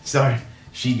different, so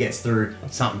she gets through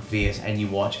something fierce, and you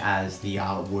watch as the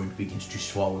wound begins to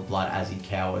swell with blood as he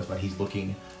cowers, but he's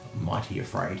looking mighty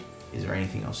afraid. Is there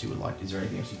anything else you would like? Is there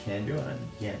anything else you can do?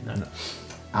 No.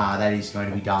 That is going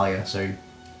to be Dahlia. So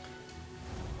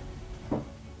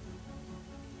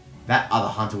that other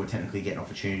hunter would technically get an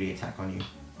opportunity attack on you.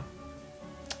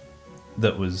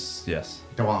 That was, yes.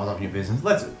 The one that was up in your business.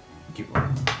 Let's keep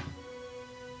rolling.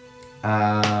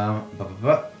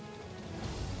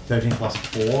 13 plus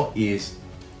 4 is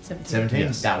 17.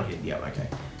 Yes. That would hit. Yeah, okay.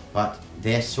 But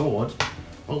their swords,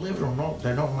 believe it or not,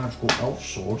 they're not magical elf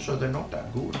swords, so they're not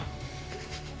that good.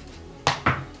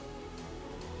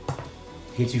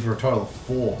 Hits you for a total of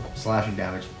 4 slashing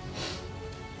damage.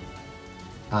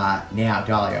 Now,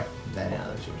 Dahlia.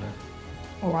 That's your turn.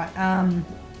 Alright,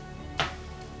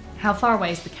 how far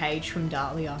away is the cage from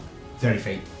Dahlia? 30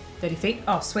 feet. 30 feet?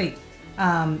 Oh, sweet.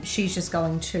 She's just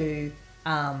going to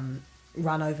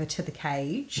run over to the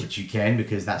cage. Which you can,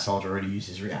 because that soldier already used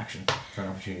his reaction for an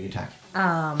opportunity attack.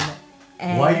 And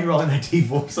Why are you rolling that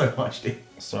D4 so much, dude?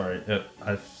 Sorry,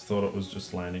 I thought it was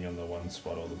just landing on the one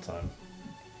spot all the time.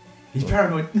 He's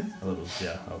paranoid. A little,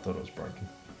 yeah, I thought it was broken.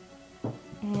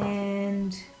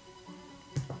 And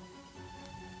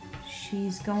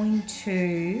she's going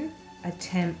to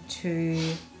attempt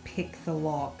to pick the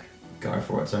lock. Go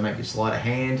for it. So make your sleight of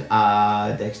hand,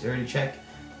 dexterity check,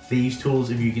 thieves tools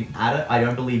if you can add it. I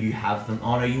don't believe you have them.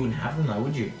 Oh no, you wouldn't have them though,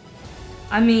 would you?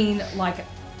 I mean, like,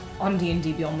 on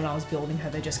D&D Beyond when I was building her,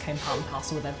 they just came part and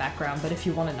parcel with her background, but if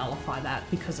you want to nullify that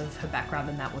because of her background,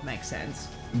 then that would make sense.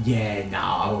 Yeah, no,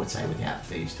 I would say without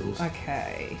thieves tools.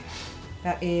 Okay.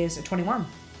 That is a 21.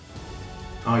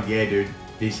 Oh yeah, dude.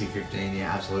 DC 15,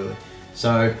 yeah, absolutely.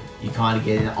 So you kind of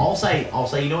get in. I'll say,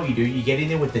 you know what you do? You get in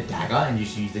there with the dagger and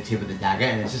just use the tip of the dagger,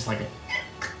 and it's just like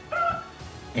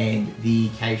and the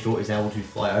cage door is able to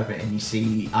fly open, and you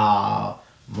see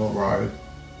Moreau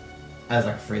as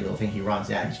like a free little thing. He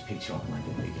runs out and just picks you up and like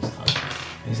the biggest hug.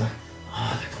 And he's like,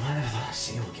 oh, I never thought I'd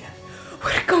see you again.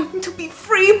 We're going to be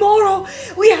free, Moro!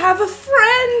 We have a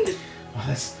friend! Well,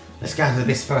 let's go into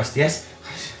this first, yes?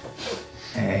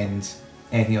 And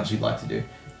anything else you'd like to do?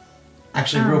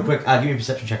 Actually, real quick, give me a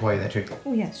perception check while you're there too.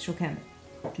 Oh yes, sure can.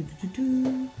 That's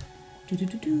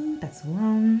the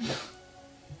one.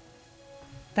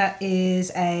 That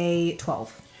is a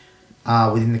 12.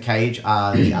 Within the cage,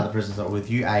 the other prisoners that are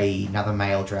with you, another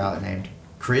male drow named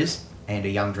Chris and a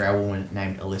young drow woman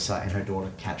named Alyssa and her daughter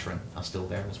Katrin are still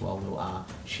there as well.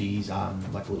 She's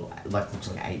like a little, like looks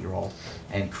like an 8-year-old,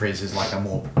 and Chris is like a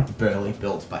more burly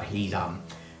built, but he's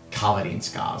covered in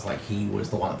scars. Like he was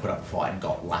the one that put up a fight and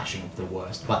got lashing the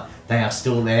worst. But they are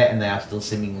still there and they are still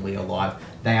seemingly alive.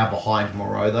 They are behind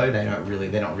Moreau though. They're not really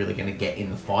going to get in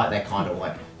the fight. They kind of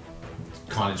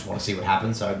just want to see what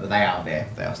happens. So, but they are there.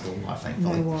 They are still alive,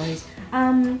 thankfully. No worries.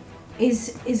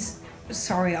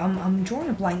 Sorry, I'm drawing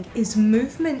a blank. Is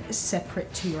movement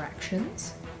separate to your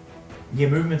actions? Yeah,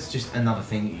 movement's just another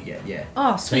thing that you get. Yeah.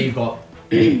 Oh, So sweet. you've got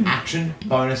action,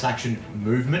 bonus action,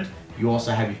 movement. You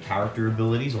also have your character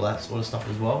abilities, all that sort of stuff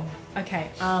as well. Okay,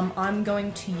 I'm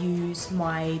going to use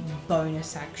my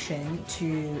bonus action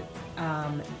to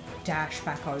dash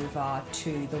back over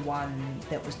to the one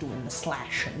that was doing the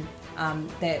slashing.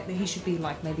 He should be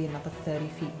like maybe another 30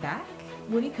 feet back,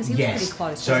 would he? Because he was pretty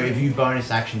close. So wasn't if he? you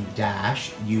bonus action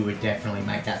dash, you would definitely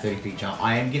make that 30 feet jump.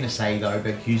 I am going to say though,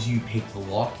 because you picked the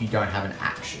lock, you don't have an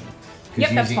action. Because Yep,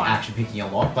 you're that's using fine. action picking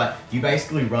a lock, but you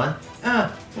basically run,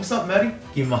 what's up, Murdy?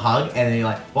 Give him a hug, and then you're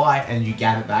like, bye, and you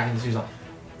gab it back, and he's like,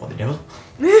 what the devil?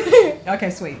 Okay,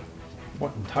 sweet.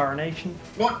 What in tarnation?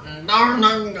 What? No,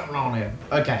 going on here.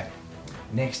 Okay.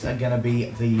 Next are going to be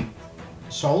the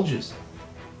soldiers.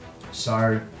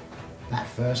 So, that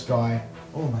first guy...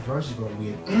 Oh, my throat has got a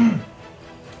weird...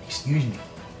 Excuse me.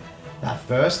 That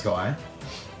first guy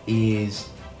is...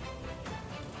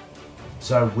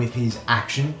 So, with his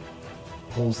action,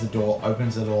 pulls the door,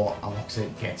 opens the door, unlocks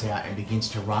it, gets out, and begins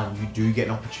to run. You do get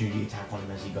an opportunity attack on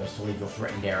him as he goes to leave your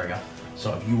threatened area.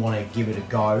 So if you want to give it a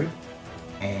go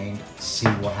and see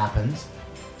what happens.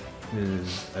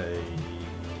 Is a 18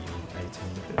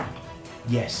 to hit.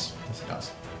 Yes, it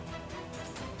does.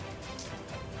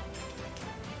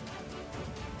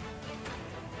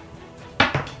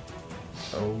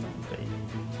 Oh, baby.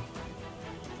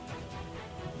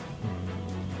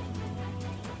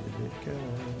 Where did it go?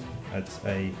 That's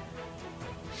a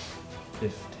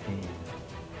 15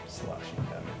 slashing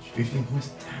damage. 15 points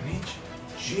of damage?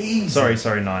 Jeez. Sorry,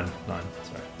 9.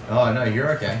 Sorry. Oh, no,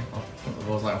 you're okay. I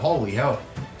was like, holy hell.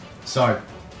 So,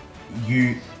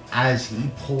 as he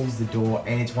pulls the door,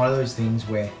 and it's one of those things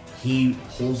where he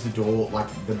pulls the door, like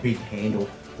the big handle,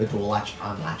 the door latch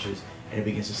unlatches, and it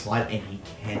begins to slide, and he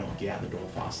cannot get out the door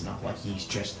fast enough. Like, he's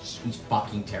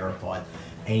fucking terrified,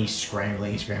 and he's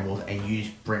scrambling, he scrambles, and you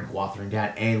just bring Guthrum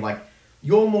down, and like,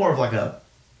 you're more of like a,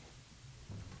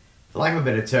 for lack of a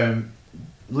better term,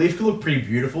 Leaf could look pretty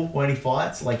beautiful when he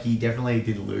fights. Like, he definitely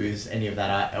did lose any of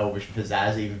that elvish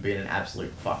pizzazz, even being an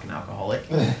absolute fucking alcoholic.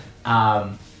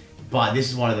 But this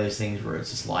is one of those things where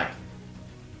it's just like,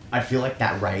 I feel like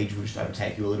that rage will just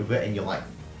overtake you a little bit, and you're like,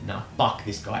 nah, fuck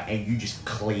this guy, and you just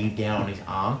cleave down on his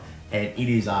arm, and it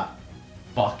is a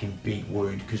fucking big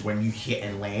wound, because when you hit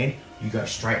and land, you go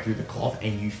straight through the cloth,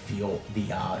 and you feel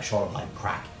the shoulder blade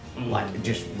crack, like,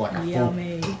 just like a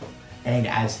Yummy. full. And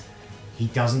as he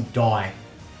doesn't die,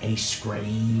 and he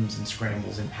screams and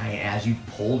scrambles in pain, and as you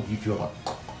pull, you feel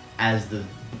like, as the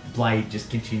blade just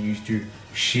continues to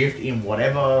shift in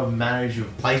whatever manner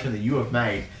of placement that you have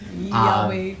made.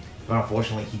 Yummy. But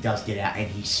unfortunately, he does get out and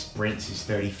he sprints his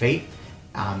 30 feet.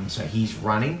 So he's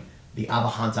running. The other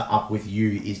hunter up with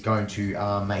you is going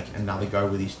to make another go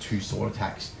with his 2 sword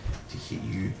attacks to hit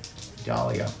you,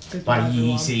 Dahlia. Goodbye, But he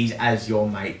everyone. sees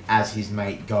as his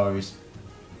mate goes,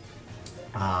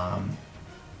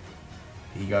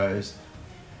 he goes,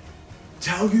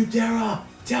 "Tell you, Dara!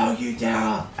 Tell you,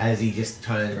 Dara!" As he just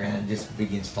turns around and just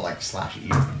begins to like slash at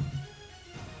you.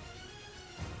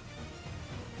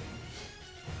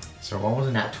 So one was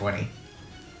a nat 20,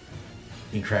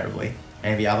 incredibly,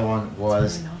 and the other one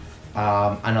was Fair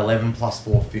enough. an 11 plus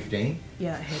 4, 15.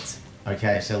 Yeah, it hits.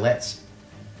 Okay, so let's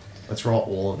roll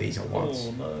all of these at once.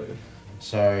 Oh no.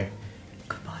 So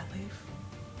Goodbye, Leaf.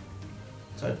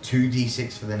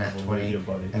 2d6 for the nat We'll 20, need your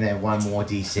body. and then 1 more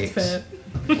d6 Fair.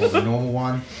 for the normal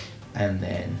one, and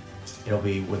then it'll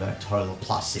be with a total of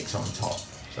 +6 on top.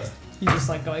 So You're just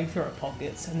like going through her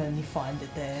pockets and then you find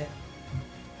it there.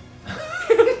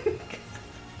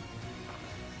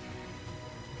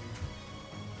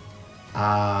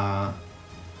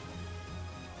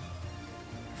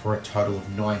 for a total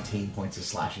of 19 points of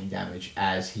slashing damage,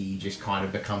 as he just kind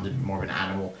of becomes a bit more of an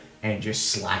animal and just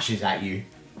slashes at you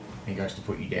and goes to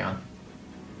put you down.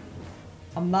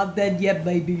 I'm not dead yet,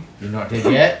 baby. You're not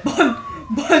dead yet?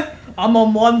 But I'm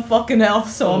on 1 fucking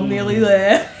health, so I'm nearly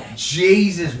there.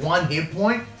 Jesus, 1 hit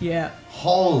point? Yeah.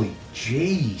 Holy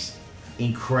jeez.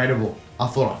 Incredible. I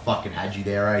thought I fucking had you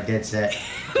there, dead set.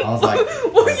 I was like...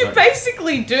 Well, you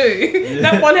basically do.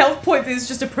 That 1 health point is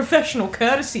just a professional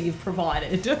courtesy you've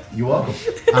provided. You're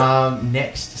welcome.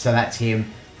 Next, so that's him,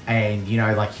 and you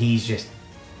know, like he's just.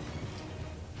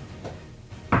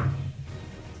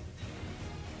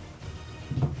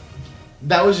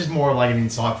 That was just more of like an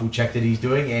insightful check that he's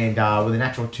doing, and with a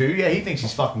natural 2, yeah, he thinks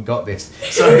he's fucking got this.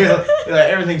 So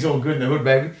everything's all good in the hood,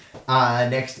 baby.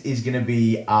 Next is gonna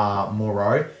be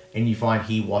Moreau, and you find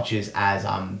he watches as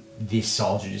this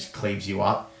soldier just cleaves you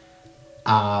up.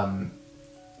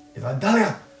 He's like,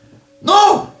 Dahlia,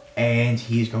 no! And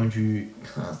he's going to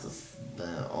cast a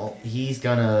spell. He's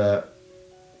gonna.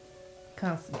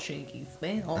 Cast a cheeky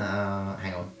spell.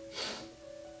 Hang on.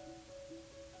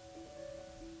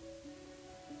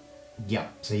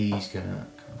 Yep, so he's gonna.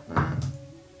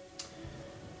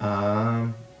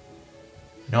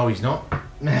 No, he's not.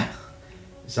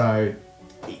 So,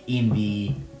 in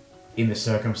the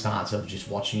circumstance of just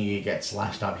watching you get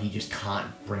slashed up, he just can't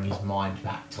bring his mind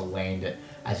back to land it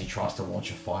as he tries to launch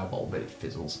a fireball, but it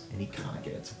fizzles and he can't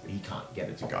get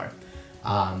it to go.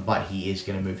 But he is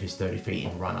going to move his 30 feet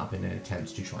and run up in an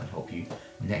attempt to try and help you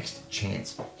next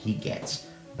chance he gets.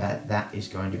 But that is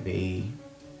going to be.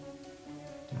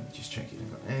 Let me just check it.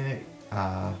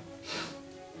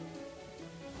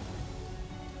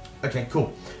 Okay,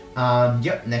 cool.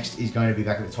 Yep. Next is going to be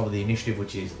back at the top of the initiative,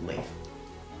 which is Leaf.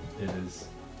 It is.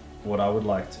 What I would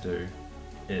like to do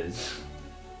is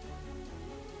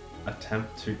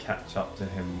attempt to catch up to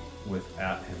him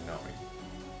without him knowing.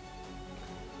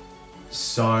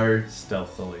 So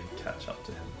Stealthily catch up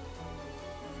to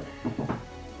him.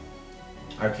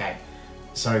 Okay.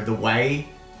 So the way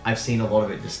I've seen a lot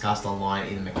of it discussed online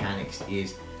in the mechanics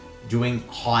is doing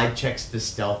hide checks for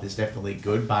stealth is definitely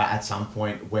good, but at some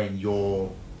point when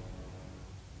you're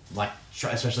like,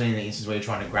 especially in the instance where you're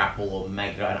trying to grapple or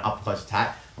make it an up close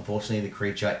attack, unfortunately the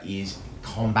creature is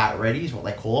combat ready, is what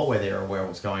they call it, where they're aware of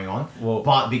what's going on. Well,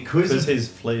 but because he's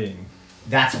fleeing.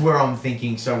 That's where I'm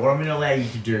thinking. So what I'm going to allow you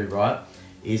to do, right,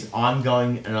 is I'm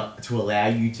going to allow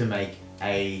you to make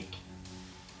a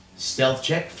stealth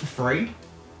check for free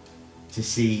to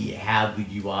see how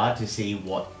good you are, to see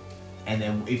what, and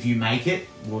then if you make it,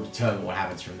 we'll determine what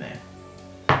happens from there.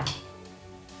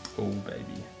 Oh,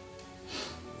 baby.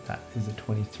 That is a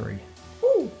 23.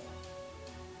 Ooh.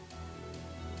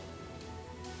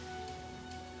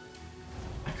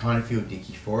 I kind of feel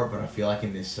dicky for it, but I feel like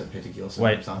in this particular Wait,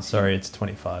 circumstance... sorry, it's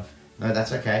 25. No,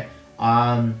 that's okay.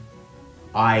 I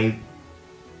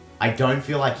don't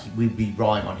feel like we'd be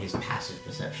relying on his passive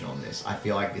perception on this. I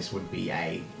feel like this would be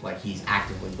he's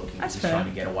actively looking, That's he's fair. trying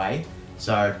to get away.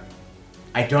 So,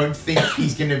 I don't think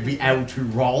he's going to be able to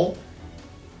roll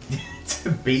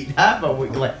to beat that, but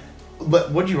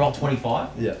what did you roll, 25?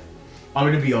 Yeah. I'm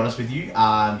going to be honest with you,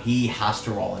 he has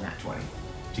to roll a nat 20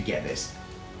 to get this.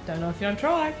 Don't know if you don't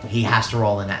try. He has to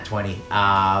roll a nat 20.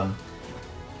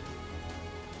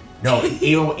 No,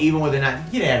 even with a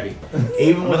nat... Get out of here.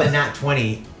 Even with a nat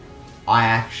 20, I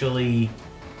actually...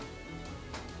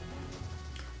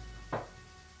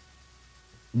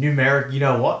 You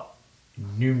know what?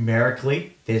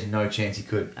 Numerically, there's no chance he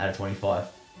could at a 25.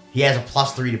 He has a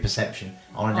 +3 to perception.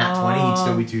 On a nat 20, he'd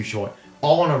still be too short. I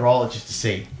want to roll it just to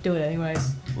see. Do it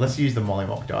anyways. Let's use the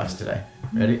Mollymock dice today.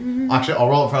 Ready? Actually, I'll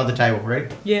roll it in front of the table.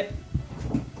 Ready? Yep.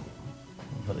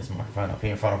 Put this microphone up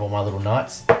here in front of all my little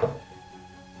knights.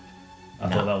 I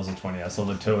thought that was a 20. I saw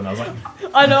the 2 and I was like...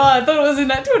 I know, I thought it was in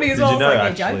that 20 as Did well. you know I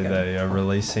was like, actually "Hey, they are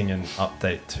releasing an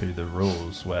update to the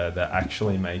rules where they're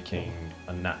actually making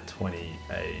a nat 20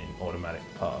 an automatic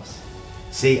pass?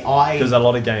 See, Because a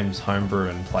lot of games homebrew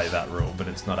and play that rule, but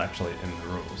it's not actually in the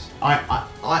rules.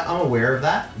 I'm aware of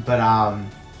that, but I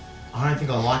don't think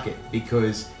I like it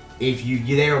because if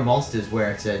there are monsters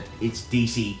where it's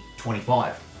DC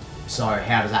 25. So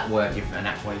how does that work if a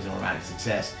nat 20 is an automatic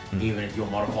success, even if your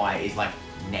modifier is like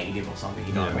negative or something?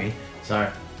 You know what I mean?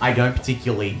 So I don't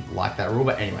particularly like that rule,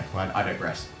 but anyway, I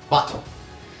digress. But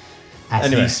as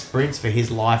he sprints for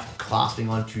his life, clasping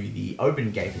onto the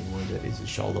open gaping wound that is his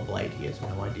shoulder blade, he has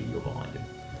no idea you're behind him.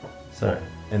 So,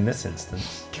 in this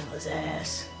instance, Kill his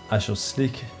ass. I shall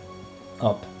sneak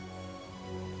up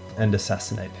and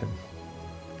assassinate him.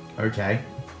 Okay.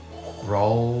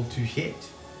 Roll to hit.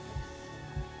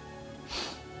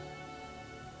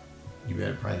 You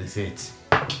better pray this hits.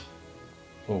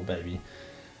 Oh, baby.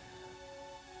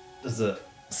 Does a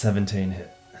 17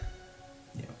 hit?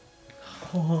 Yeah.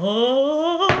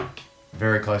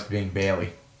 Very close to being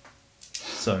barely.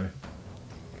 So,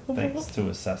 thanks to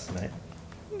assassinate.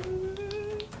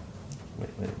 Wait,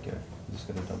 where'd it go? I'm just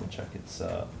gonna double check its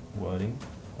wording.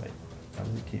 Wait, how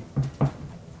does it keep?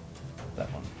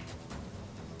 That one.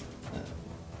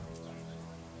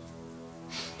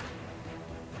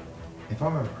 If I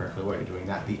remember correctly, what you're doing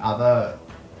that, the other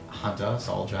hunter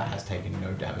soldier has taken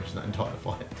no damage in that entire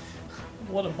fight.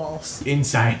 What a boss.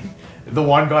 Insane. The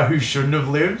one guy who shouldn't have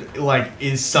lived,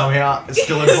 is somehow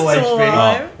still at full Still HP.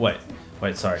 alive. Oh,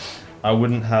 wait, sorry. I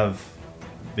wouldn't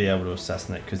be able to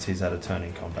assassinate because he's had a turn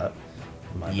in combat.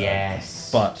 My bad.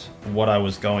 Yes. But what I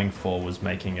was going for was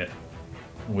making it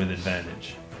with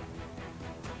advantage.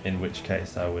 In which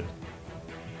case I would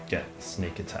get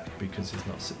sneak attack because he's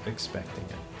not expecting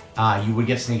it. You would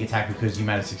get sneak attack because you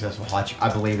made a successful high check.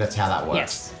 I believe that's how that works.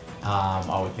 Yes.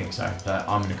 I would think so, but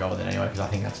I'm going to go with it anyway because I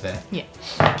think that's fair. Yeah.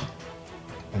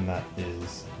 And that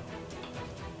is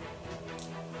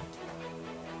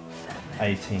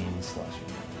 18 slashing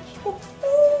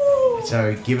damage.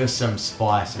 So give us some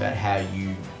spice about how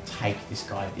you take this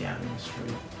guy down in the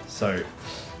street. So,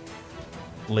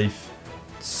 Leaf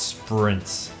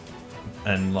sprints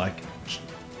and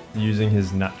using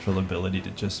his natural ability to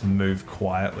just move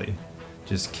quietly,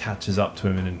 just catches up to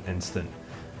him in an instant.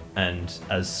 And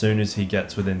as soon as he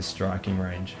gets within striking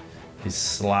range, he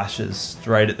slashes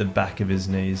straight at the back of his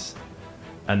knees,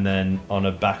 and then on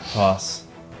a back pass,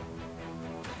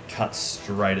 cuts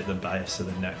straight at the base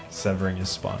of the neck, severing his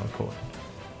spinal cord.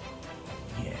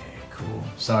 Yeah, cool.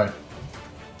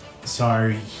 So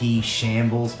he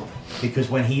shambles because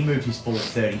when he moved his full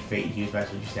 30 feet, he was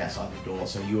basically just outside the door.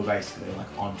 So you were basically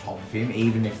on top of him,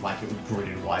 even if it was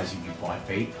gridded wise, you'd be 5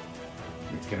 feet.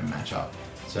 It's gonna match up.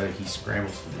 So he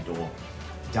scrambles for the door.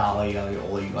 Dahlia,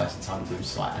 all of you guys inside the blue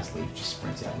site as Leaf just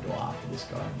sprints out the door after this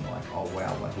guy, and you're like, oh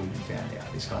wow, like we've been found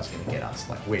out. This guy's gonna get us.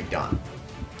 Like we're done.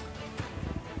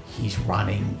 He's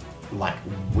running, like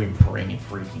whimpering and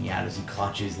freaking out as he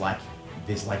clutches like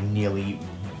this like nearly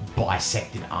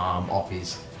bisected arm off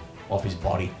his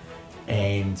body,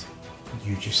 and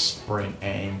you just sprint,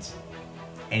 and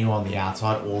anyone on the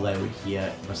outside, all they would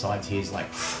hear besides his like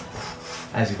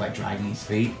as he's like dragging his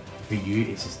feet. For you,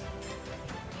 it's just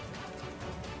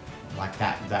like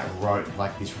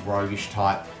like this roguish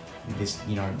type, this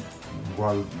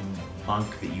rogue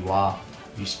monk that you are.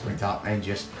 You sprint up and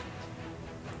just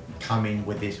come in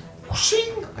with this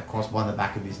whooshing across one of the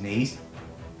back of his knees.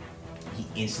 He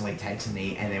instantly takes a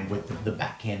knee, and then with the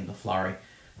backhand, the flurry,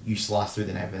 you slice through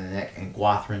the nape of the neck, and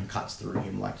Gwythrin cuts through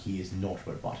him like he is naught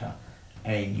but butter.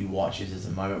 And you watch as there's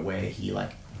a moment where he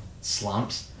like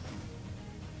slumps,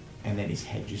 and then his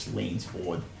head just leans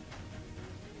forward,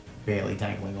 barely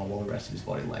dangling on, while the rest of his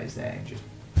body lays there and just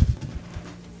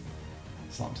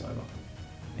slumps over.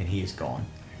 And he is gone.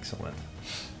 Excellent.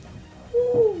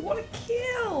 Ooh, what a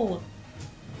kill!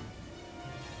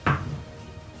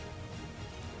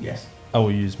 Yes. I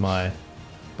will use my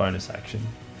bonus action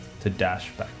to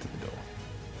dash back to the door.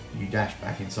 You dash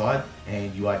back inside,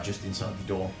 and you are just inside the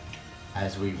door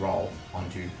as we roll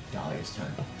onto Dahlia's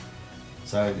turn.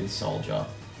 So this soldier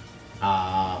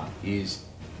is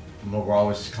Morrow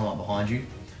has just come up behind you.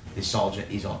 This soldier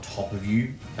is on top of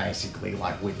you, basically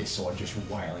like with this sword just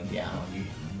wailing down on you.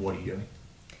 What are you doing?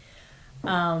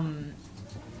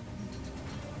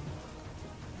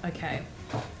 Okay.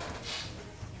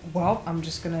 Well, I'm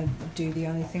just gonna do the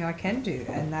only thing I can do,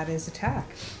 and that is attack.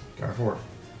 Go for it.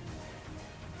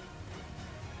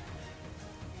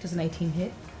 Does an 18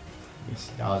 hit? Yes,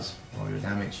 it does. Roll your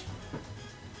damage.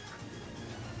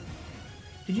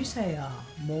 Did you say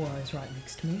Moro's right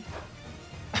next to me?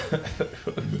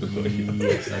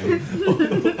 Yes, I did.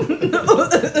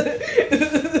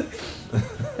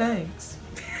 Thanks.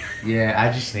 Yeah,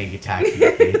 I just sneak attack you,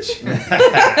 bitch.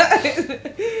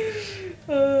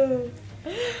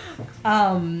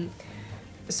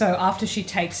 So after she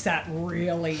takes that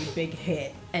really big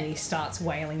hit and he starts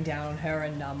wailing down on her,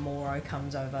 and Moro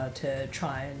comes over to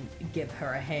try and give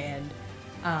her a hand,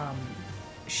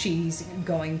 she's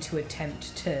going to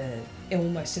attempt to,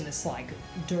 almost in this like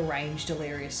deranged,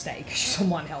 delirious state, because she's on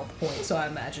 1 health point, so I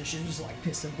imagine she's just like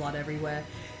pissing blood everywhere,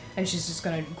 and she's just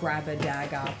going to grab a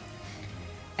dagger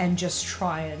and just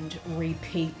try and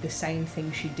repeat the same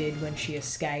thing she did when she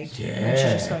escaped. Yeah. And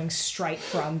she's just going straight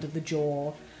for under the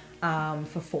jaw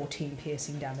for 14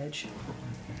 piercing damage.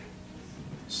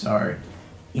 So,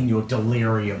 in your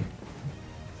delirium,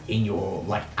 in your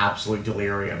like absolute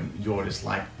delirium, you're just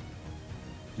like,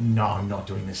 no, I'm not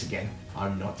doing this again.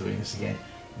 I'm not doing this again.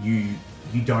 You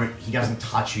don't, he doesn't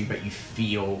touch you, but you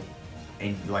feel,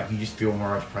 and like you just feel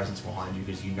Moro's presence behind you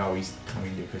because you know he's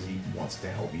coming because he wants to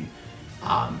help you.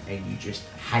 And you just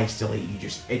hastily,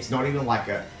 it's not even like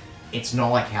it's not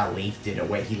like how Leaf did it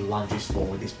where he lunges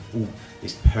forward this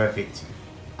perfect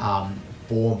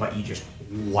form, but you just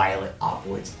wail it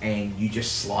upwards and you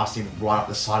just slice him right up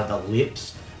the side of the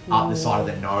lips, up the side of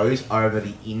the nose, over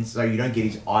the inside. So you don't get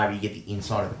his eye, but you get the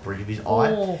inside of the bridge of his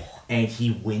eye. And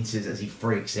he winces as he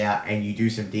freaks out, and you do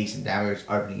some decent damage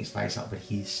opening his face up, but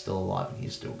he's still alive and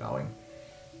he's still going.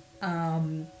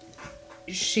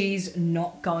 She's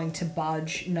not going to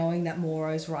budge, knowing that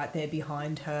Moro's right there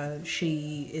behind her.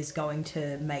 She is going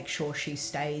to make sure she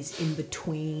stays in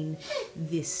between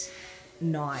this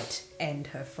knight and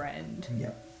her friend.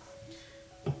 Yep.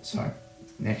 So,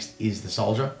 next is the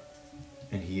soldier,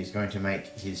 and he is going to make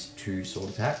his 2 sword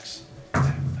attacks.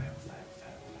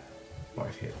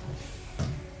 Both hit.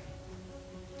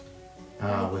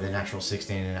 With a natural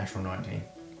 16 and a natural 19.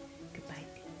 Goodbye.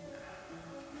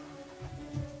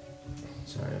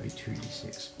 So that'll be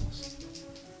 2d6 plus.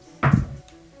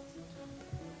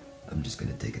 I'm just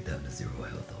gonna take it down to 0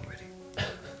 health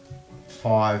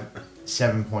already.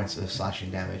 7 points of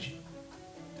slashing damage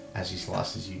as he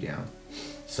slices you down.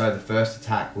 So the first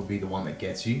attack would be the one that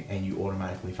gets you, and you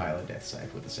automatically fail a death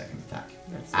save with the second attack.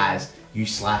 As you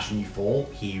slash and you fall,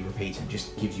 he repeats and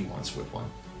just gives you 1 swift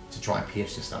one to try and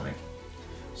pierce your stomach.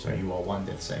 So you are 1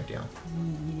 death save down.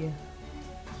 Yeah.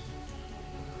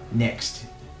 Next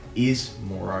is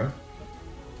Moro.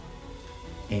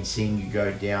 And seeing you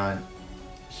go down,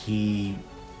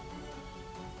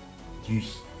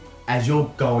 as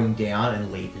you're going down and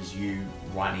Leaf, as you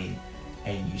run in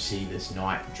and you see this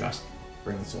knight just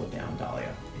bring the sword down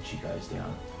Dahlia, and she goes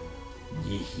down.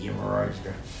 You hear Moro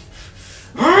go,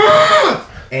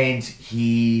 and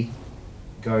he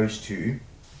goes to,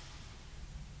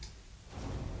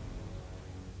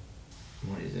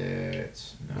 what is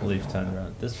gets no. Leaf turns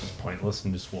around. This was pointless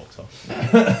and just walks off.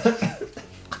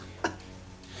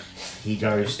 He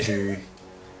goes to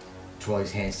twirl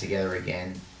his hands together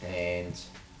again and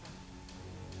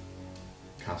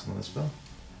cast another spell.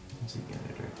 What's he going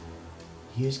to do?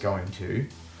 He is going to...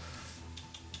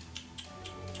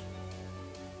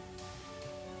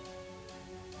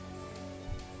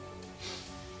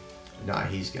 No,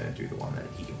 he's going to do the one that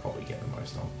he can probably get the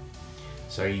most on.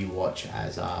 So you watch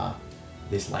as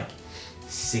this like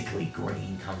sickly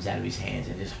green comes out of his hands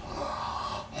and just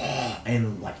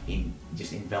and like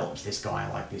just envelops this guy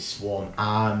like this swarm.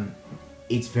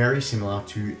 It's very similar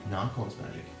to Narcon's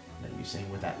magic that you've seen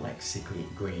with that like sickly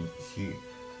green hue,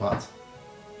 but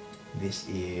this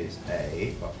is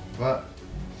a but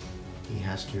he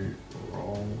has to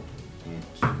roll it.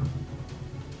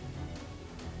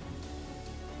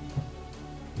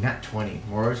 Nat 20.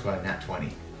 Moreau's got a nat 20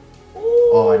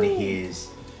 on his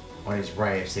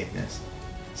ray of sickness.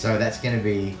 So that's going to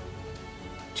be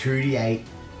 2d8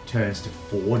 turns to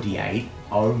 4d8.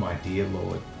 Oh my dear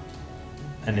lord.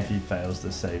 And if he fails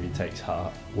the save, he takes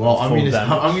half. Well, I'm full going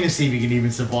damage. to see if he can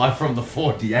even survive from the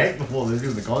 4d8 before they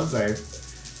do the con save.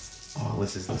 Oh,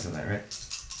 listen to that,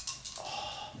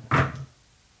 right?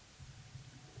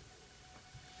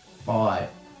 5,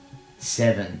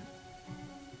 7,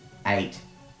 8,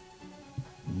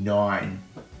 9.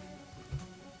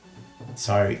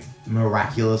 So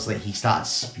miraculously he starts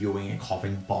spewing and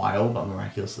coughing bile, but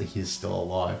miraculously he is still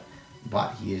alive.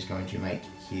 But he is going to make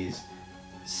his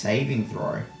saving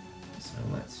throw. So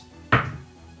let's...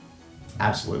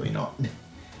 Absolutely not.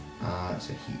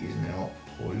 So he is now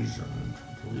poisoned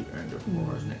until the end of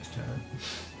Laura's next turn.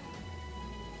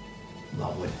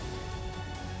 Lovely.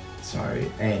 So,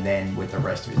 and then with the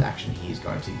rest of his action, he is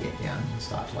going to get down and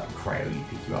start to like cradle you,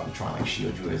 pick you up and try and like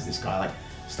shield you as this guy like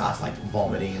starts like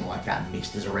vomiting and like that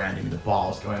mist is around him and the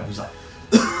bile's going up. He's like,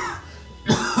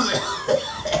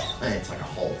 and it's like a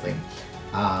whole thing.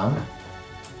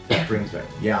 That brings back,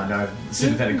 yeah, I know,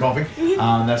 sympathetic coughing.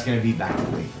 That's going to be back to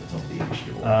me for the top of the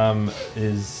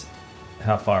initiative.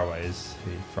 How far away is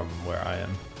he from where I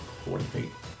am? 40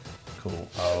 feet. Cool.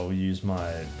 I'll use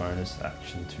my bonus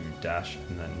action to dash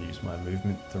and then use my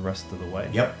movement the rest of the way.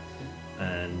 Yep.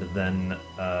 And then,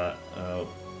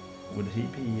 would he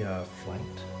be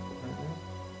flanked?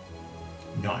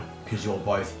 No, because you're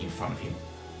both in front of him.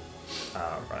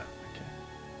 Right. Okay.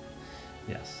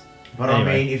 Yes. But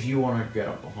Anyway. I mean, if you want to get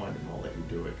up behind him, I'll let you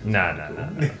do it. 'cause No.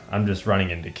 it's cool. I'm just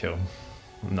running in to kill.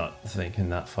 I'm not thinking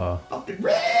that far. Fucking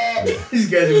red! This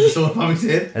guy's with the sword above his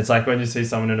head. It's like when you see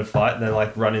someone in a fight and they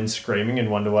like run in screaming and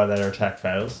wonder why their attack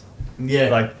fails. Yeah.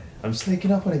 Like, I'm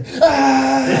sneaking up on him.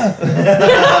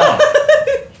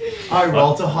 I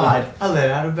roll to hide. I let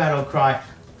out a battle cry.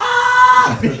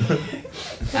 Ah!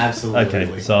 Absolutely.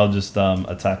 Okay, so I'll just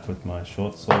attack with my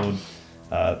short sword.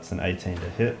 It's an 18 to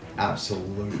hit.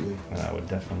 Absolutely. And I would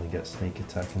definitely get sneak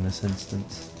attack in this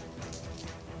instance.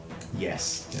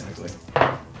 Yes, technically.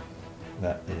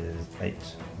 That is 8,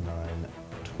 9,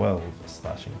 12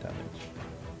 slashing damage.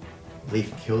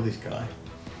 Leaf, kill this guy.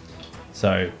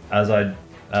 So as I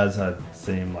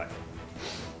see him like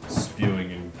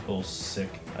spewing and all sick,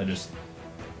 I just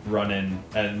run in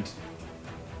and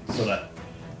sort of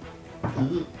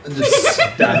just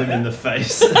stab him in the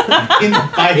face. In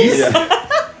the face? Yeah.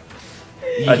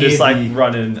 You I just hear like the-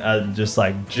 run in and just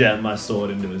like jam my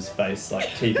sword into his face, like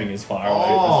keeping as far away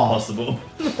Oh. as possible.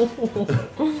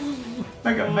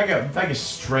 Make a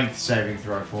strength saving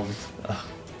throw for me.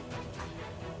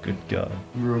 Good God.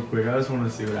 Real quick, I just want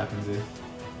to see what happens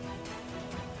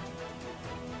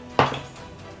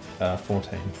here.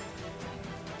 14.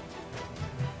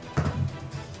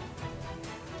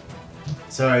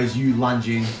 So as you lunge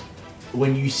in,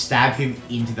 when you stab him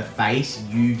into the face,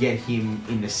 you get him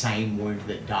in the same wound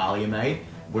that Dahlia made,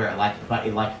 where it like, but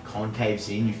it like concaves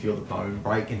in. You feel the bone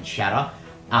break and shatter,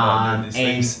 and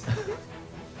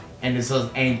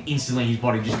instantly his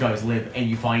body just goes limp, and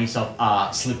you find yourself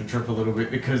slip and trip a little bit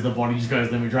because the body just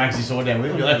goes limp and drags your sword down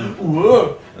with it. You're like,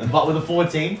 whoa! But with a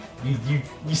 14,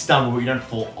 you stumble, but you don't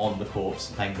fall on the corpse,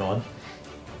 thank God.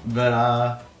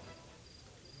 But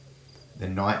the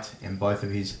knight and both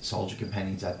of his soldier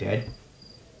companions are dead.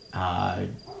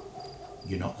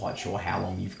 You're not quite sure how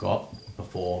long you've got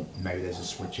before maybe there's a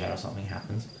switch out or something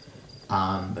happens.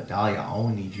 But Dahlia, I'll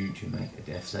need you to make a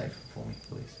death save for me,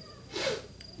 please.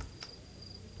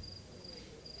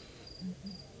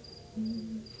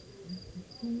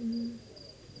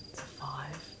 It's a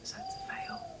 5, so it's a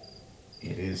fail.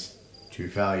 It is 2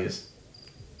 failures.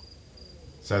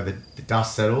 So the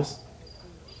dust settles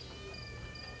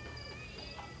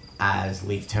as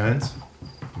Leaf turns.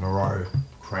 Moreau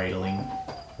cradling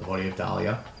the body of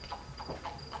Dahlia.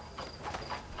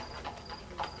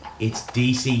 It's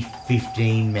DC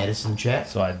 15 medicine check.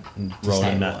 So I rolled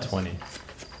a nat stabilize. 20.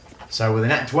 So with a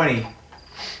nat 20,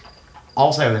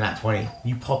 I'll say with a nat 20,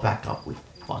 you pop back up with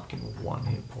fucking 1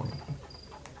 hit point.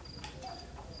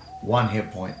 1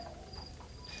 hit point.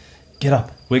 Get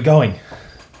up. We're going.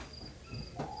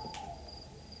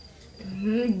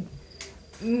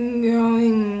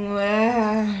 Going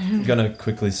where? I'm going to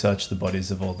quickly search the bodies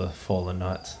of all the fallen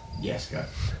knights. Yes, go.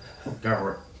 Go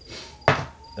for it.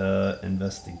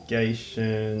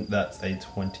 Investigation. That's a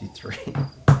 23.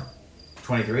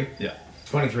 23? Yeah.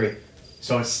 23.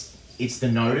 So it's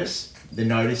the notice. The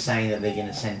notice saying that they're going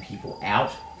to send people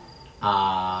out.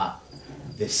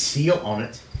 The seal on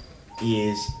it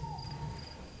is...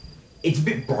 It's a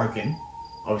bit broken,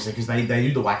 obviously, because they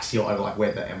do the wax seal over like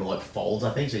where the envelope folds,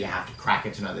 I think, so you have to crack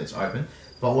it to know that it's open.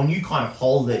 But when you kind of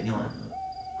hold it and you're like...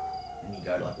 And you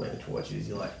go to like where the torch is,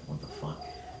 you're like, what the fuck?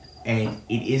 And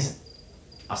it is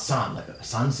a sun, like a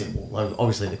sun symbol. Like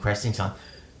obviously the cresting sun.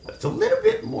 But it's a little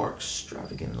bit more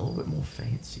extravagant, a little bit more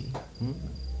fancy.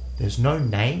 There's no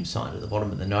name sign at the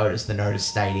bottom of the notice. The notice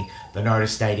stating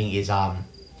is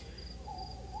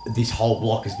this whole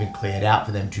block has been cleared out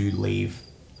for them to leave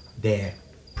their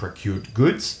procured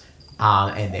goods,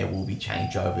 and there will be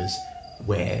changeovers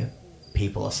where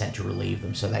people are sent to relieve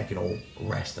them so they can all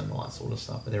rest and all that sort of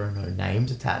stuff. But there are no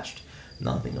names attached,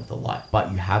 nothing of the like.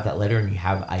 But you have that letter and you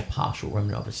have a partial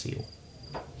remnant of a seal.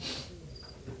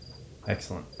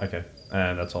 Excellent. Okay.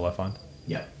 And that's all I find.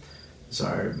 Yep.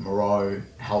 So Moreau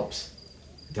helps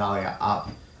Dahlia up.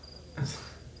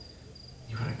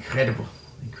 You got incredible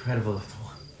little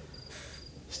one.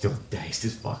 Still dazed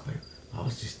as fuck though. I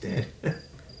was just dead.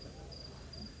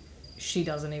 She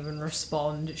doesn't even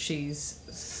respond. She's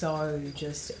so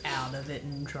just out of it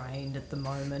and drained at the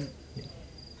moment.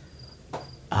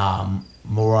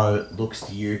 Moreau looks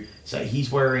to you. So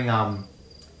he's wearing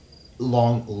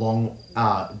long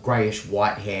greyish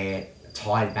white hair,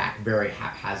 tied back very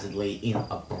haphazardly in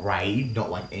a braid,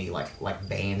 not like any like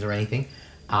bands or anything.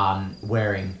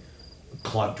 Wearing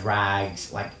clogged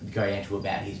rags, like going down to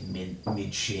about his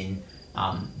mid shin.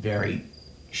 Very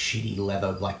shitty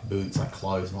leather like boots, like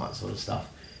clothes and all that sort of stuff.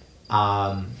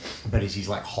 But as he's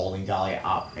like holding Dahlia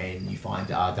up, and you find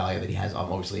Dahlia that he has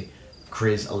obviously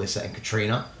Chris, Alyssa, and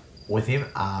Katrina with him.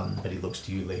 But he looks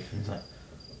to you, Leaf, and he's like,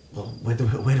 "Well, where do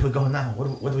we go now?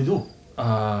 What do we do?"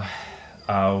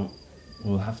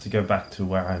 We'll have to go back to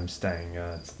where I'm staying.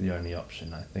 It's the only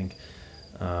option, I think.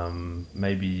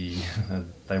 Maybe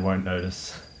they won't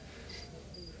notice.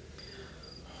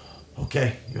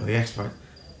 Okay, you're the expert.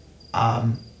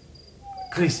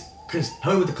 Chris,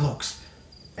 help with the clocks.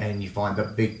 And you find the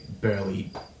big burly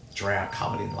drow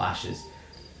covered in lashes.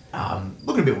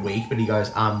 Looking a bit weak, but he goes,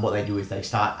 what they do is they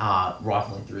start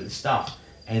rifling through the stuff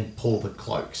and pull the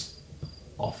cloaks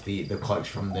off, the cloaks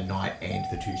from the knight and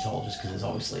the two soldiers, because there's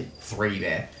obviously 3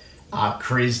 there.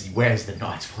 Chris wears the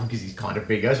knight's one because he's kind of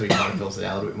bigger, so he kind of fills it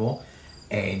out a little bit more.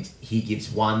 And he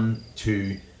gives one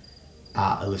to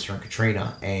Alyssa and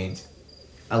Katrina, and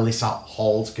Alyssa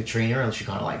holds Katrina, and she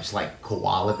kind of like just like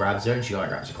koala grabs her, and she like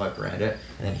wraps a cloak around her,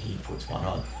 and then he puts one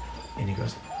on, and he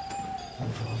goes, "Oh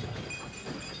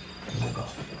God."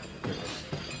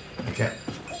 Okay.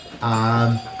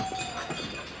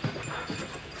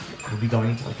 We'll be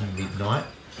going into like midnight,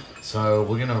 so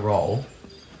we're gonna roll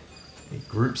a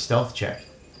group stealth check.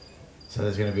 So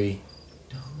there's gonna be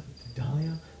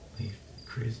Dahlia, Leaf,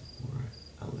 Chris, Laura,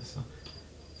 Alyssa.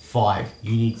 5.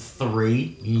 You need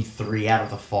 3. You need 3 out of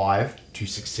the 5 to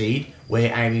succeed.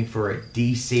 We're aiming for a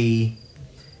DC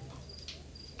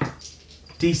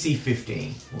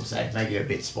 15, we'll say. Make it a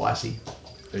bit spicy.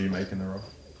 Are you making the roll?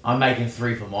 I'm making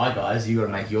 3 for my guys. You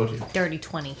gotta make your 2. Dirty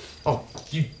 20. Oh,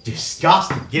 you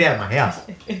disgusting. Get out of my house.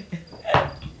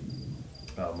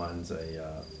 Mine's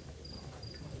a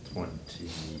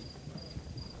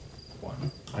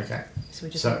 21. Okay. So we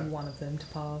just So- need one of them to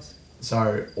pass.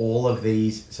 So all of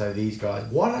these, these guys,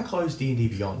 why did I close D&D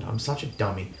Beyond? I'm such a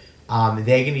dummy. They're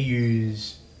going to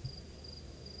use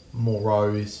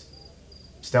Moreau's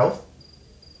stealth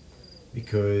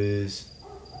because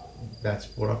that's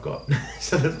what I've got.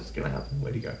 So that's what's going to happen.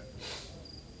 Where'd he go?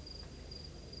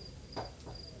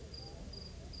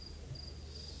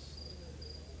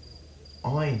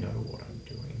 I know what I'm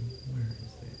doing. Where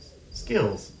is this?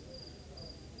 Skills.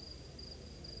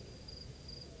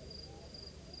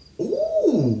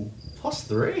 Ooh,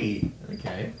 +3.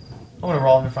 Okay. I want to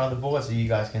roll them in front of the board so you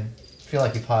guys can feel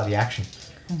like you're part of the action.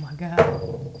 Oh my god.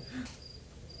 Oh,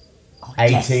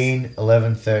 18,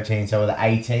 11, 13. So with the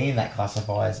 18, that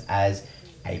classifies as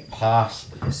a pass.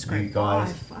 You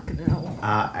guys Fucking hell.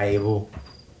 are able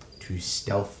to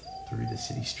stealth through the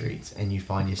city streets, and you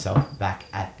find yourself back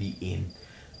at the inn.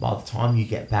 By the time you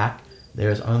get back, there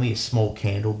is only a small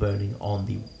candle burning on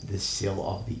the sill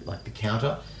of the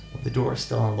counter. The door is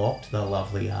still unlocked. The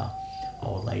lovely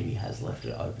old lady has left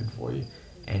it open for you.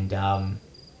 And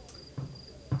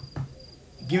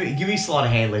give me a sleight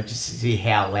of hand, Luke, just to see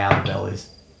how loud the bell is.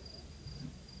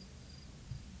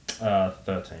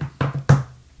 13.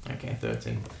 Okay,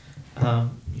 13.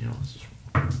 Let's just...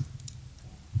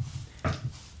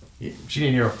 Yeah, she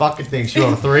didn't hear a fucking thing. She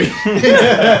rolled a 3.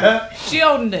 She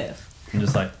old and deaf. I'm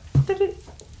just like,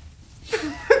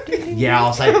 Yeah,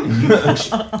 I'll say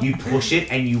you push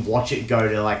it and you watch it go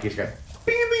to just go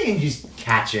bing bing and you just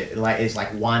catch it. It's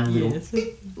like one little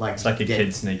ding, it's like a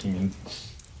kid sneaking in.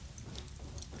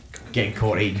 getting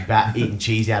caught eating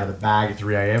cheese out of the bag at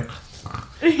 3 a.m.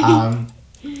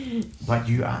 But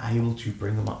you are able to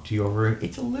bring them up to your room.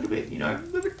 It's a little bit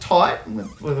tight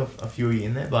with a few of you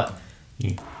in there, but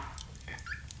you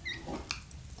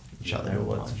shut the door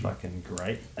What's behind you. fucking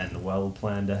great and well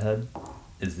planned ahead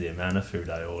is the amount of food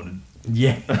I ordered.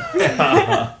 Yeah.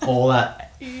 All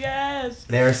that. Yes.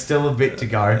 There is still a bit to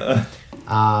go.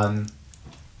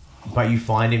 But you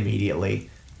find immediately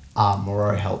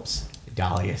Moreau helps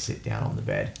Dahlia sit down on the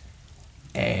bed.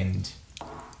 And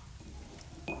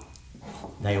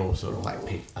they all sort of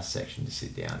pick a section to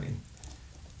sit down in.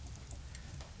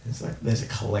 It's there's a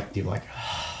collective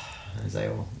as they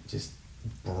all just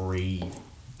breathe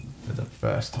for the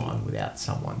first time without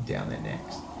someone down their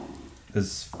necks.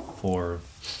 There's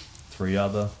 3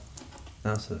 other.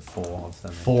 No, so 4 of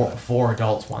them. Four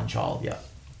adults, 1 child, yeah.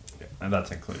 And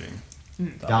that's including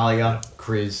Dahlia,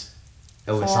 Chris,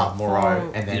 Alyssa,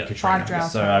 Moreau, and then Yeah. Katrina. 5 drow.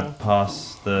 So I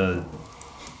passed the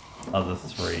other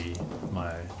 3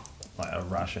 a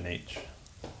ration each.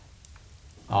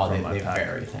 Oh, from my they're pack.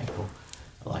 very thankful.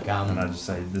 And I just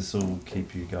say, this will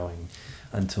keep you going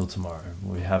until tomorrow.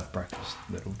 We have breakfast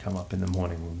that'll come up in the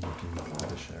morning when we can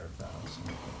have a share of that. So.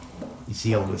 You see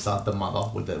Alyssa, the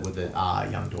mother with the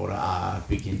young daughter,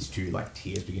 begins to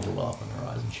tears begin to well up on her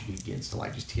eyes, and she begins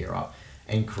to just tear up.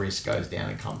 And Chris goes down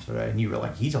and comforts her, and you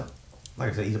realize he's a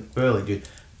burly dude,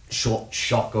 short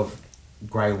shock of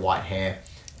grey white hair,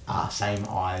 same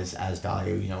eyes as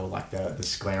Dahlia, the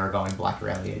sclera going black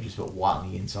around the edges but white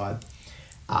on the inside,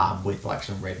 with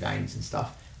some red veins and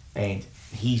stuff. And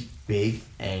he's big,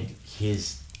 and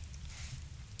his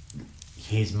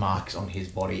marks on his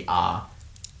body are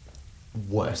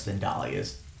worse than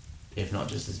Dahlia's, if not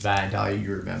just as bad. Dahlia,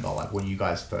 you remember when you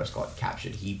guys first got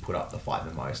captured, he put up the fight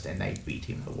the most and they beat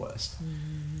him the worst.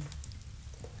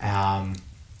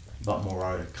 But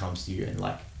Moreau comes to you and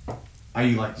are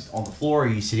you just on the floor, or are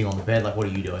you sitting on the bed? What are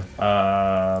you doing?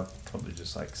 Probably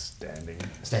just standing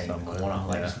Standing somewhere. in the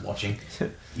corner, Yeah. just watching.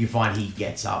 You find he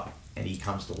gets up and he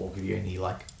comes to walk with you, and he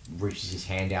reaches his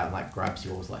hand out and grabs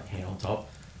yours hand on top.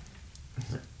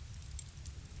 He's like,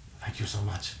 "Thank you so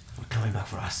much for coming back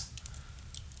for us."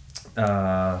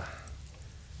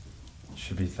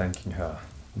 Should be thanking her,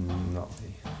 not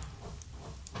me.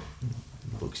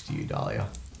 Looks to you, Dahlia,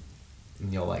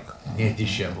 and you're near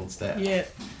disheveled stare. Yeah.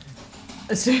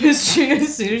 As soon as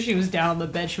she was down on the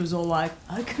bed, she was all like,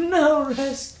 I can now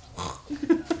rest.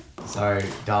 So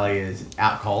Dahlia is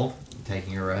out cold,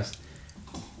 taking a rest,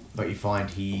 but you find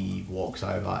he walks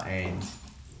over, and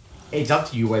it's up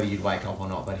to you whether you'd wake up or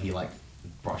not, but he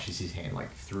brushes his hand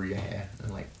through your hair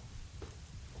and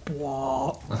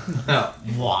What?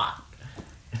 what?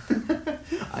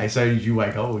 So did you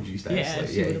wake up or did you stay Yeah, asleep?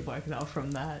 she would have woken up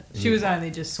from that. She was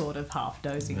only just sort of half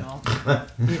dozing off.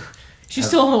 Yeah. She's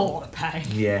still in a lot of pain.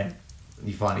 Yeah.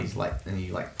 You find he's and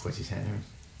he puts his hand in.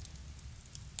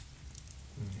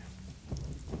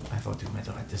 I thought you made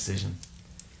the right decision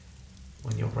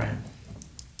when you ran.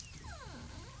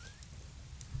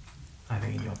 I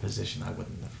think in your position I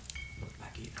wouldn't have looked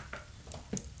back either.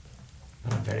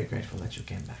 But I'm very grateful that you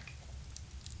came back.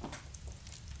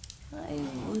 I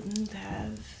wouldn't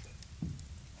have.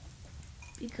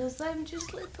 Because I'm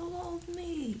just little old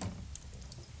me.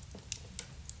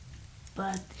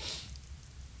 But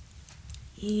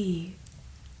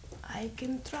I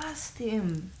can trust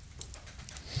him.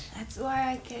 That's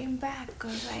why I came back,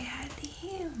 because I had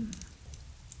him.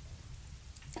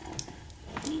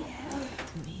 He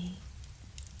helped me.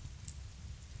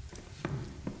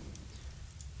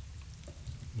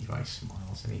 He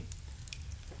smiles and he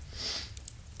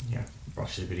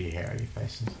brushes a bit of your hair out of your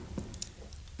face and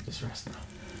just rest now.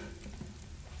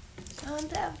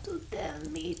 Don't have to tell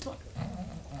me to.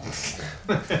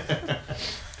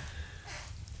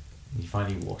 You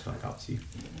find he walks back up to you,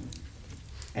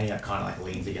 and he kind of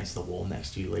leans against the wall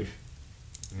next to you, Leaf.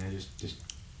 Just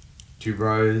two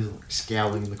bros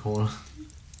scowling in the corner,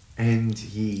 and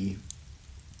he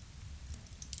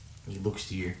looks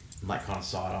to you, like kind of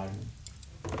side-eyed.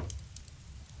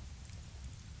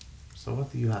 So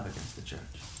what do you have against the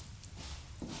church?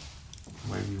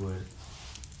 Maybe you would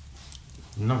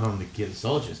not only kill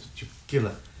soldiers, but you kill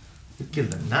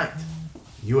a knight.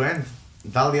 You and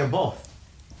Dahlia both.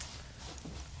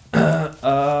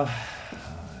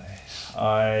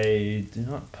 I do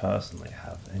not personally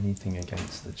have anything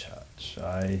against the church.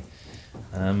 I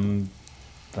am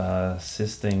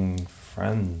assisting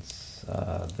friends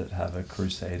that have a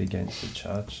crusade against the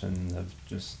church and have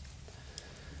just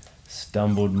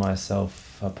stumbled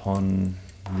myself upon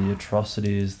the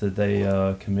atrocities that they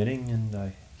are committing, and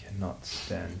I cannot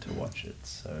stand to watch it.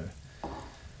 So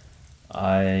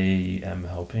I am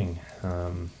helping,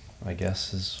 I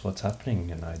guess, is what's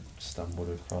happening, and I stumbled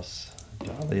across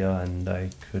Dahlia and I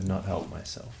could not help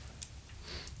myself.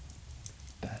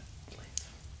 Badly.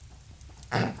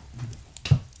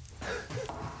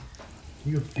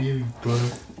 You're feeling, bro.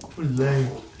 What a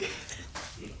lame.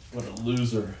 What a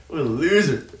loser. What a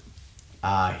loser.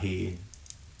 He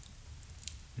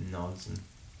nods and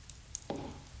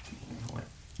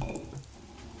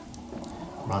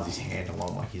runs his hand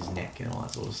along like his neck and all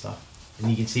that sort of stuff. And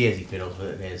you can see as he fiddles with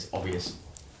it, there's obvious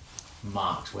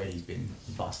marks where he's been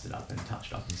busted up and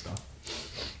touched up and stuff.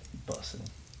 Busted.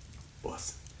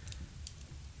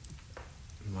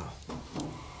 Well,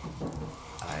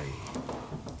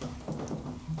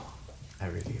 I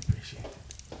really appreciate it.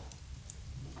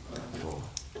 For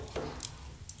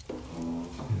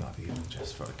not even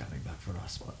just for coming back for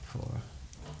us, but for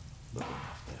looking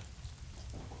after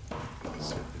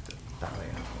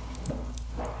Dahlia.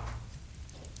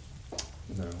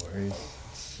 No worries.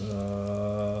 It's,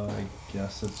 I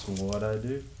guess it's what I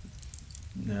do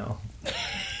now.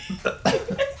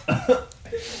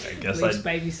 I guess Leaf's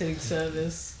babysitting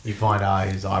service. You find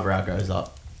his eyebrow goes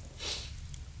up.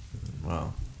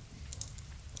 Well,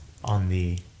 on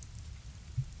the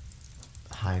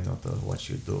high note of what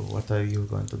you do, what are you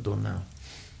going to do now?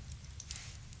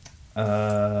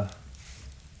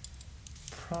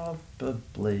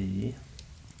 Probably.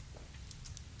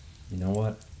 You know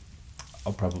what?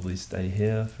 I'll probably stay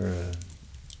here for a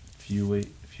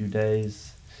few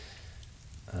days.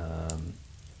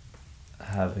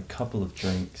 Have a couple of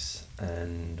drinks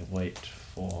and wait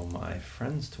for my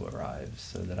friends to arrive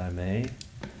so that I may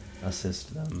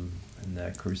assist them in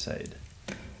their crusade.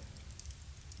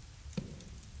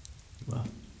 Well,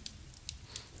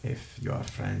 if your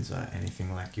friends are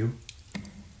anything like you,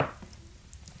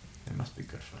 they must be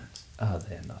good friends.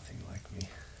 They're nothing like me.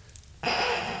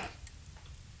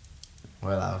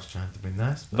 Well, I was trying to be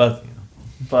nice, But- you know.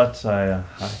 But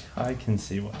I can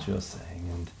see what you're saying,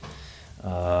 and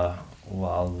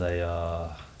while they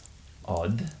are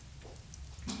odd,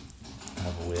 I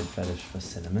have a weird fetish for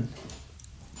cinnamon.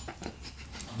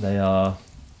 They are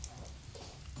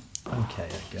okay,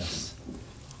 I guess.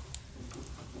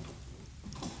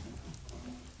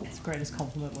 It's the greatest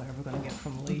compliment we're ever going to get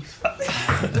from Leaf.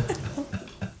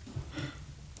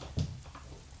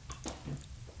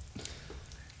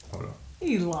 Hold on.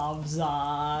 He loves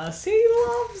us. He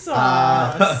loves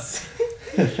us.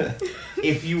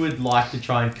 If you would like to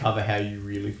try and cover how you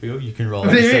really feel, you can roll a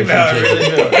What do you mean? deception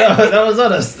check. That was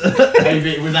honest.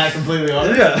 Maybe, was that completely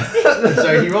honest? Yeah.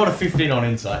 So he rolled a 15 on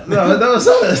insight. No, that was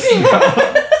honest.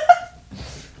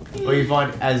 Or you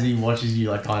find as he watches you,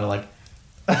 like kind of like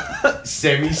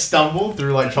semi-stumble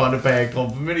through like trying to pay a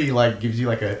compliment, he like gives you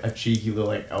like a cheeky little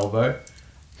like elbow.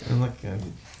 And like,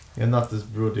 you're not as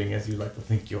brooding as you like to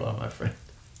think you are, my friend.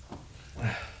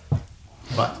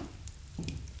 But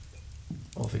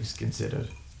all things considered,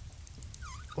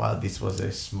 while this was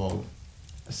a small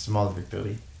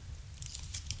victory,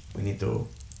 we need to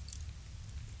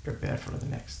prepare for the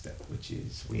next step, which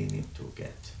is we need to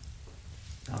get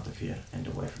out of here and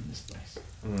away from this place.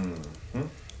 Mm-hmm.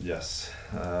 Yes,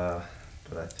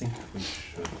 but I think we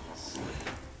should sleep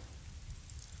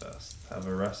first. Have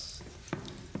a rest.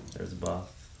 There's a bath.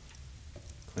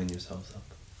 Clean yourselves up.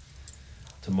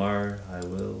 Tomorrow I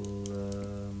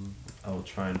will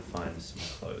try and find some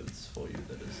clothes for you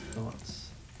that is not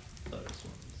those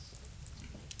ones.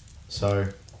 So,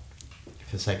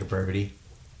 for the sake of brevity,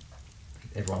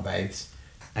 everyone bathes,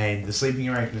 and the sleeping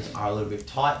arrangements are a little bit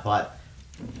tight, but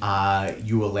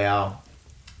you allow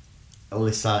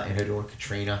Alyssa and her daughter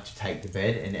Katrina to take the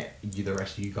bed, and the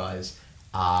rest of you guys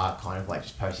are kind of like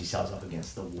just post yourselves up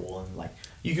against the wall, and like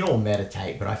you can all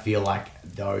meditate, but I feel like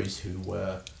those who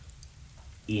were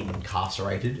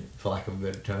incarcerated, for lack of a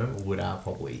better term, would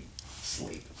probably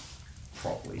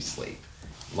properly sleep.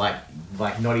 like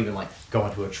not even like go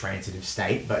into a transitive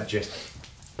state, but just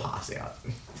pass out.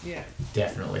 Yeah.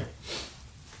 Definitely.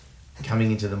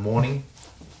 Coming into the morning,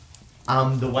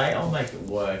 the way I'll make it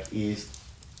work is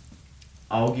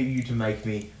I'll give you to make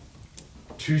me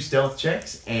 2 stealth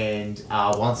checks and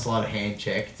 1 sleight of hand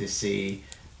check to see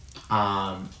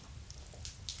how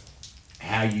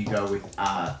you go with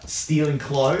stealing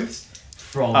clothes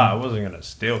from. I wasn't gonna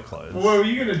steal clothes. What were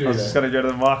you gonna do? I was just gonna go to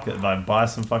the market and like, buy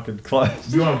some fucking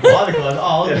clothes. You want to buy the clothes?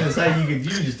 Oh, I was gonna say you can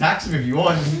just tax them if you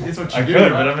want. That's what you I do.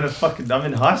 could, right? but I'm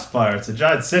in High Spire. It's a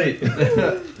giant city.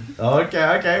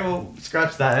 Okay, well,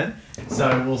 scratch that then.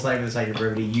 So we'll say for the sake of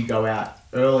brevity, you go out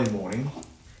early morning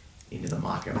into the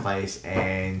marketplace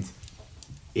and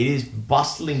it is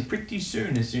bustling pretty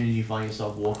soon as you find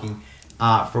yourself walking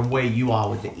from where you are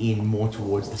with the inn more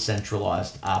towards the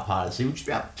centralised part of the city, which is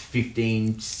about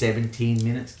 15, 17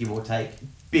 minutes, give or take.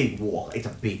 Big walk. It's a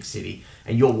big city.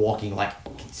 And you're walking, like,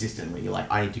 consistently. You're like,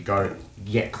 I need to go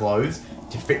get clothes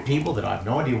to fit people that I have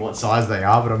no idea what size they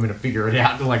are, but I'm going to figure it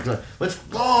out. And like, let's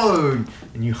go!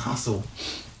 And you hustle.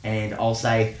 And I'll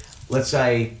say, let's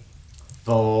say,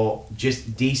 for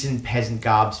just decent peasant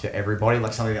garbs for everybody,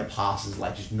 like something that passes,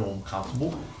 like, just normal,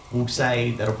 comfortable, we'll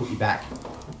say that'll put you back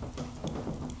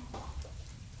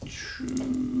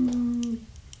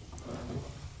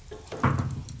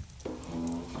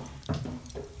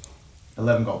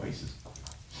 11 gold pieces.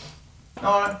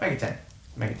 No, make it 10.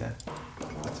 Make it 10.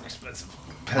 That's expensive.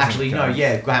 Actually, no,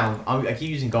 yeah, hang on. I keep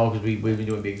using gold because we've been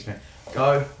doing big expense.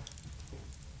 Go.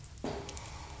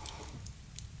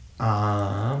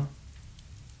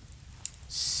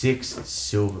 6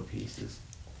 silver pieces.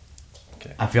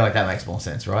 Okay. I feel like that makes more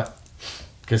sense, right?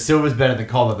 Because silver's better than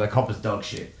copper, but copper's dog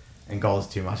shit. And gold's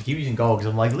too much. I keep using gold because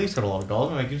I'm like, at least got a lot of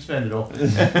gold. I'm like, you can spend it all.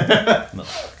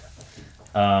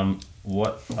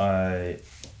 What I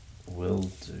will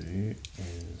do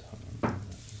is...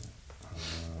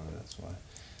 that's why.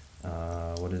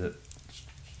 What is it?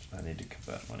 I need to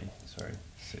convert money. Sorry.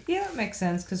 Yeah, that makes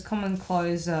sense because common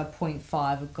clothes are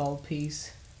 0.5 a gold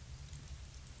piece.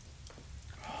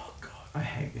 Oh, God. I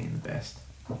hate being the best.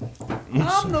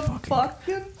 I'm the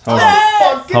fucking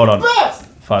Hold on.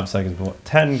 5 seconds before.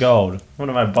 10 gold. What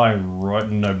am I buying?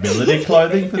 Rotten nobility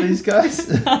clothing for these guys?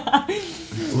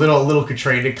 Little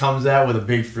Katrina comes out with a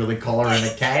big frilly collar and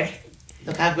a cage.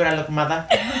 Look how good I look, mother.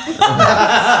 That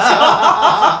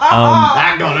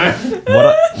got her.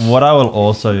 What I will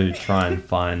also try and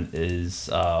find is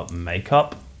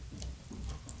makeup.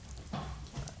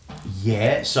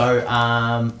 Yeah, so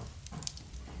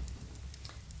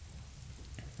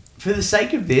for the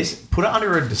sake of this, put it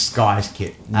under a disguise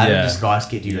kit. Add a disguise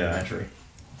kit to your inventory.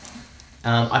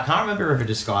 I can't remember if a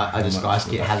disguise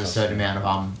kit has a certain amount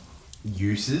of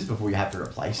uses before you have to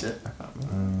replace it. I can't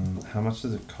remember. How much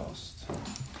does it cost?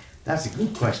 That's a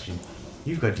good question.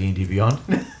 You've got D&D Beyond.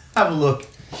 Have a look.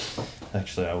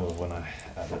 Actually, I will when I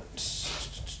add it.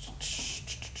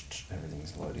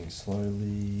 Everything's loading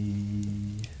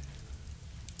slowly.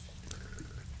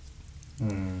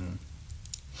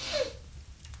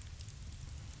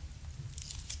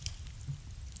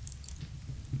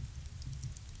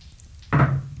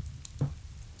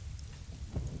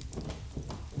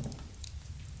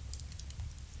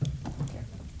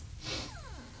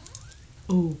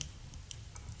 Ooh.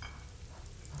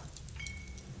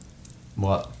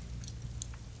 What?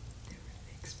 They're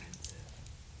really expensive.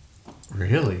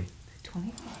 Really? They're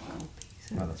 25 gold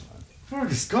pieces. No, that's fine. For a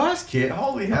disguise kit?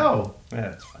 Holy hell. Yeah,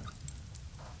 that's fine.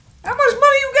 How much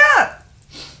money you got?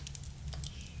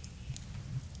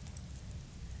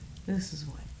 This is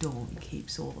why Dawn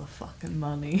keeps all the fucking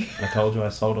money. I told you I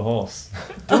sold a horse.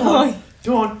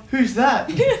 Dawn, who's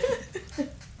that?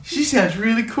 She sounds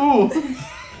really cool.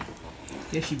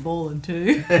 Yeah, she ballin'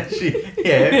 too. Because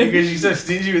she's so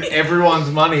stingy with everyone's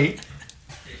money.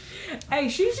 Hey,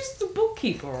 she's just the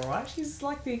bookkeeper, alright? She's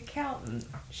like the accountant.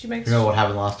 She makes... You know what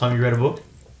happened last time you read a book?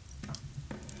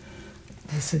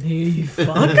 Listen here, you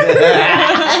fuck.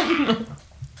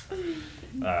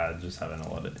 Just having a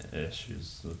lot of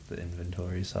issues with the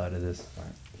inventory side of this. Like,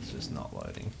 it's just not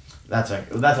loading. That's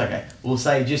okay. We'll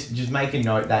say just make a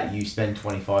note that you spend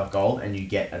 25 gold and you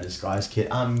get a disguise kit.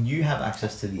 You have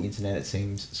access to the internet, it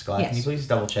seems, Sky. Yes. Can you please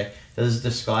double check? Does a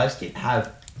disguise kit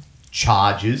have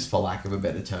charges, for lack of a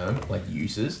better term, like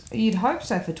uses? You'd hope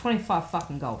so for 25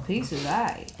 fucking gold pieces,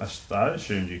 eh? I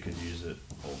assumed you could use it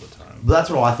all the time. But that's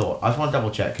what I thought. I just want to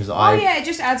double check because Oh yeah, it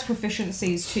just adds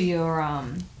proficiencies to your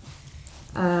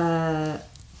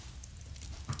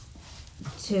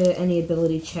to any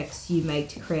ability checks you make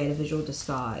to create a visual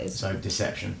disguise. So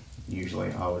deception,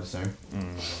 usually, I would assume.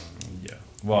 Yeah.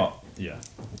 Well, yeah.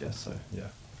 I guess so, yeah.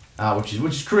 which is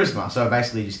charisma. So it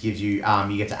basically just gives you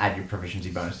you get to add your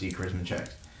proficiency bonus to your charisma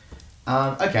checks.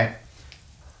 Okay.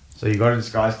 So you got a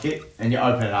disguise kit and you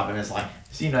open it up and it's like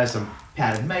some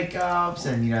powdered makeups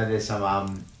and there's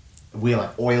some weird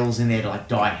like oils in there to like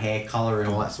dye hair color and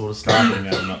all that sort of stuff.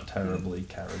 I'm not terribly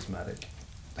charismatic.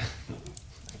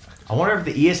 I wonder if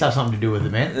the ears have something to do with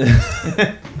it, man.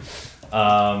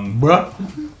 Bruh.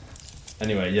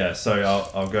 Anyway, yeah. So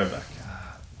I'll go back,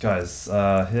 guys.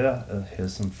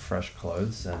 Here's some fresh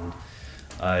clothes, and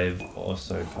I've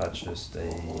also purchased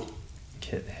a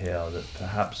kit here that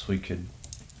perhaps we could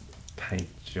paint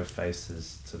your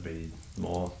faces to be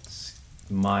more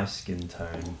my skin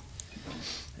tone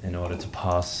in order to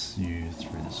pass you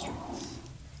through the streets.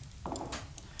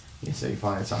 Yeah, so you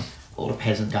find it's a little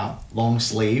peasant garb, long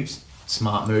sleeves,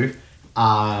 smart move.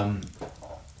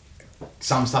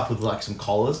 Some stuff with like some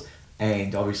collars,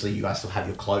 and obviously you guys still have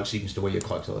your cloaks, so you can still wear your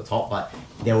cloaks at the top. But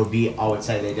I would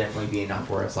say there definitely be enough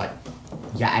where it's like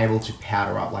you're able to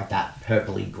powder up like that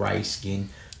purpley grey skin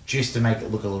just to make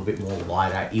it look a little bit more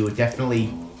lighter. You would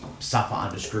definitely suffer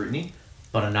under scrutiny,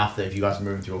 but enough that if you guys are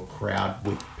moving through a crowd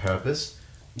with purpose,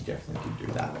 you definitely can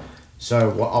do that. So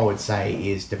what I would say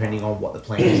is, depending on what the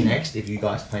plan is next, if you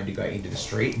guys plan to go into the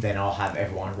street, then I'll have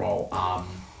everyone roll.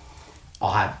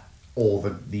 I'll have all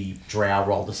the drow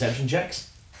roll deception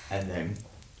checks, and then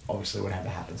obviously whatever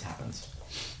happens.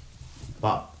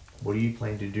 But what do you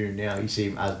plan to do now? You see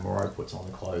him as Moreau puts on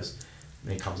the clothes,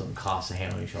 and he comes up and casts a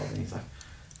hand on your shoulder, and he's like,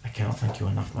 "I cannot thank you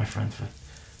enough, my friend, for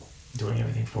doing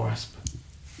everything for us. But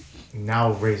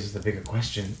now raises the bigger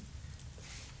question.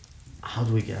 How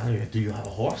do we get out of here? Do you have a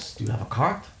horse? Do you have a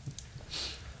cart?"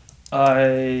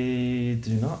 I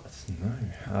do not,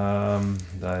 no.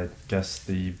 I guess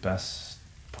the best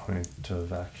point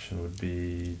of action would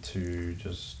be to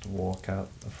just walk out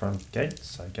the front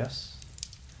gates, I guess.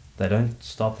 They don't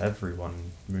stop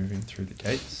everyone moving through the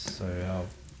gates, so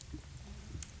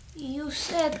You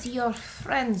said your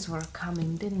friends were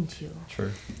coming, didn't you?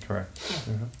 True, correct.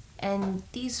 Uh-huh. And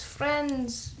these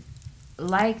friends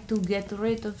like to get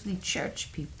rid of the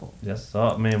church people. Yes,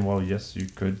 yes, you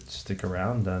could stick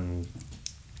around and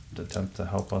attempt to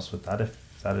help us with that if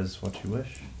that is what you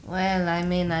wish. Well,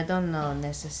 I don't know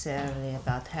necessarily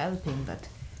about helping, but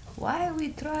why are we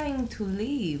trying to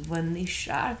leave when the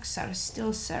sharks are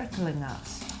still circling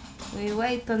us? We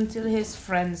wait until his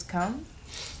friends come,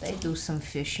 they do some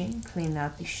fishing, clean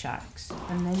out the sharks,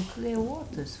 and then clear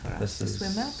waters for us to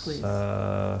swim out with.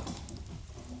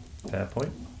 Fair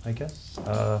point, I guess.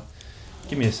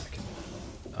 Give me a second.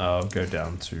 I'll go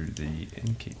down to the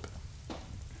innkeeper.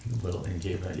 Little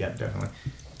innkeeper, yeah, definitely.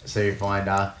 So you find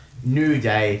new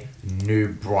day, new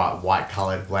bright white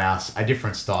coloured blouse, a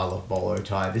different style of bolo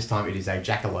tie. This time it is a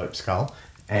jackalope skull,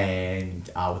 and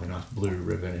with a nice blue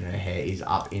ribbon, and her hair is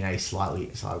up in a slightly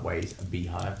sideways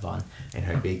beehive bun, and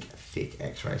her big thick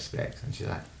X-ray specs. And she's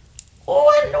like,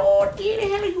 "Oh, hello, dear,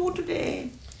 how are you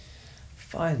today?"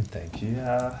 Fine, thank you.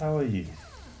 How are you?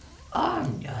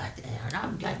 I'm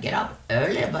gonna get up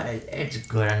early, but it's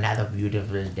good. Another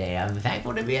beautiful day. I'm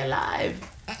thankful to be alive.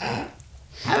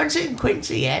 Haven't seen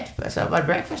Quincy yet, so my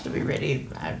breakfast will be ready,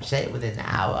 I'd say, within an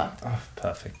hour. Oh,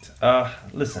 perfect.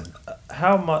 Listen,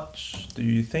 how much do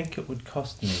you think it would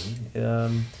cost me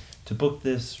to book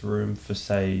this room for,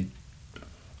 say,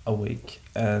 a week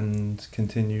and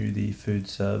continue the food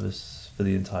service for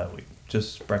the entire week?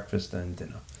 Just breakfast and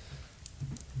dinner.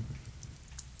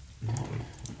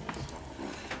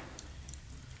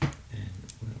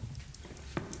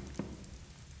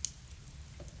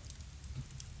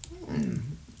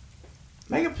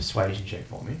 make a persuasion check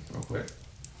for me, real quick.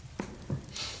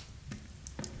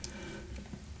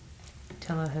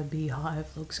 Tell her her beehive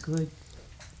looks good.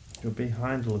 Your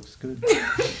behind looks good.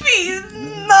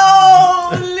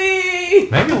 No, Lee!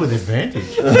 Maybe with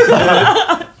advantage.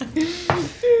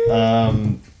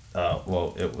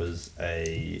 Well, it was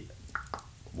a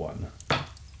 1.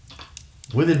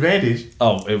 With advantage?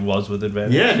 Oh, it was with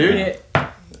advantage? Yeah, dude.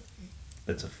 Yeah.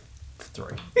 It's a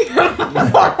 3.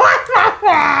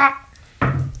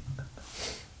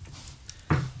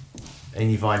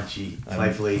 And you find she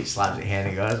playfully slaps her hand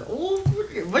and goes, Oh,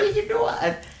 what did you do?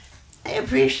 I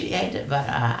appreciate it, but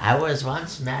I was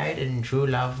once married, and true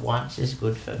love once is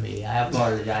good for me. I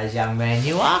apologize, young man.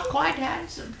 You are quite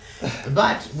handsome.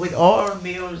 But with all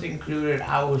meals included,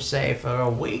 I will say for a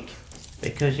week,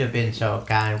 because you've been so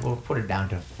kind, we'll put it down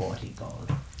to 40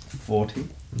 gold. 40?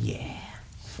 Yeah,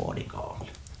 40 gold.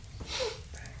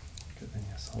 Good thing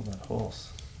I sold that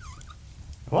horse.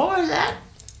 What was that?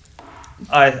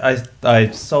 I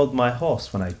sold my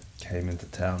horse when I came into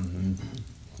town, and that's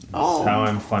Oh. how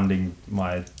I'm funding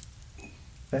my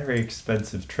very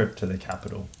expensive trip to the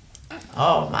capital.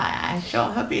 Oh my, I sure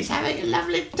hope he's having a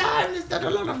lovely time. There's not a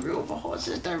lot of room for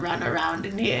horses to run around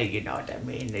in here, you know what I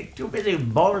mean? They're too busy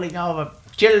bowling over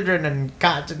children and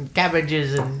carts and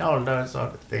cabbages and all those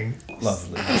sort of things.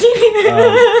 Lovely.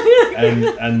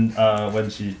 When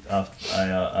she,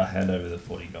 I hand over the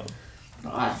 40 gold.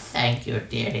 Oh, thank you,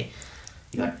 dearie.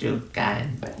 You're too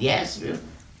kind. But yes,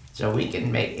 so we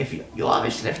can make, if you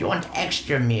obviously, if you want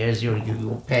extra meals,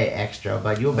 you'll pay extra,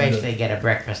 but you'll basically get a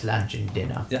breakfast, lunch, and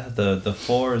dinner. Yeah, the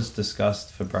 4 is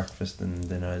discussed for breakfast and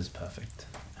dinner is perfect.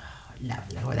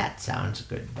 Lovely. Well, that sounds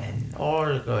good then.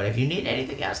 All good. If you need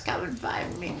anything else, come and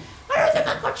find me. I don't think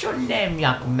I got your name,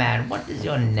 young man. What is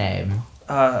your name?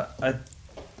 I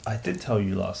did tell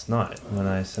you last night when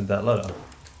I sent that letter.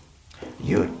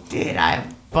 You did. I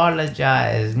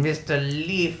apologize. Mr.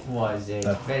 Leaf was it?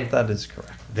 That is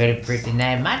correct. Very pretty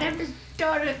name. My name is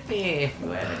Dorothy. If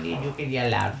you ever need, you can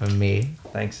yell out for me.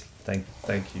 Thanks. Thank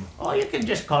you. Or you can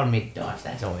just call me Dot.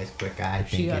 That's always quicker, I think.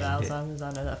 She got isn't it? Alzheimer's,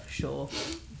 I know that for sure.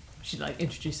 She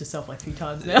introduced herself 3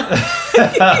 times now.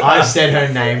 I said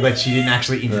her name, but she didn't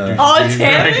actually introduce Oh, me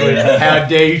damn it. directly. How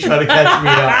dare you try to catch me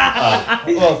up?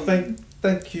 Well,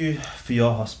 thank you for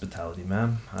your hospitality,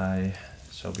 ma'am. I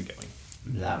shall be going.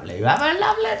 Lovely. You have a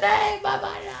lovely day.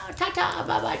 Bye-bye now. Ta-ta.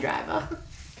 Bye-bye, driver.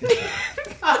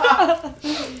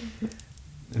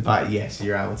 But yes,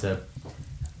 you're able to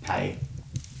pay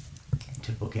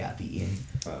to book out the inn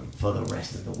for the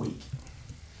rest of the week.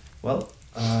 Well,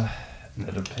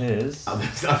 it appears. I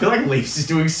feel like Leafs is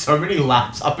doing so many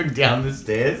laps up and down the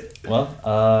stairs.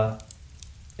 Well,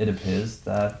 it appears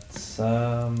that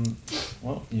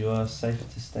you are safe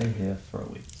to stay here for a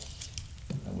week.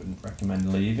 I wouldn't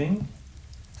recommend leaving,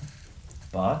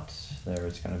 but there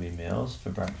is going to be meals for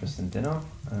breakfast and dinner,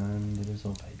 and it is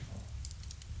all paid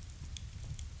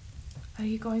for. Are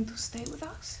you going to stay with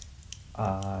us?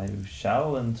 I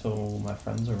shall until my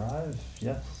friends arrive.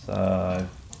 Yes.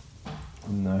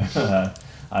 No,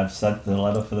 I've sent the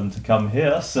letter for them to come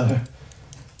here, so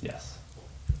yes.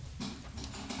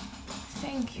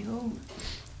 Thank you.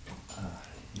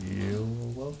 You're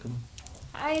welcome.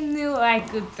 I knew I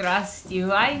could trust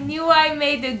you. I knew I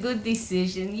made a good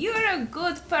decision. You're a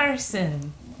good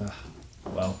person.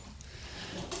 Well,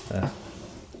 that's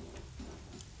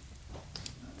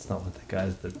not what the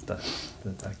guys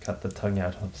that I cut the tongue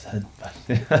out of said. But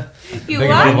You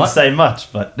Big I what? didn't say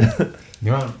much, but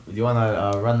You want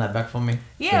to run that back for me?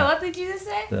 Yeah, Sure. what did you just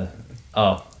say?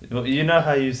 well, you know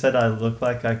how you said I look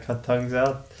like I cut tongues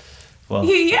out? Well,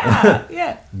 Yeah,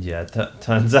 yeah. yeah.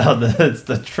 Turns out that it's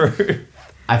the truth.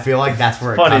 I feel like that's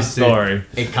where it Funny cuts story.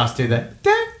 to. It cuts to the.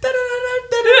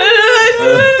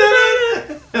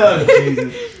 Oh,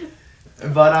 Jesus.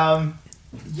 But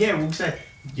yeah, we'll say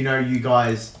you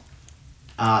guys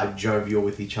are jovial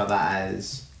with each other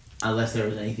as unless there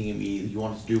was anything immediately you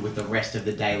wanted to do with the rest of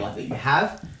the day like that you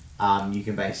have. You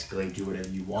can basically do whatever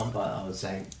you want, but I would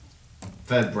say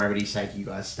for brevity's sake, you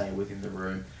guys stay within the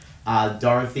room.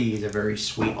 Dorothy is a very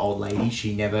sweet old lady.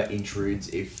 She never intrudes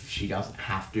if she doesn't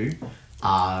have to.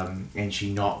 And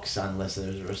she knocks unless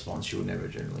there's a response. She will never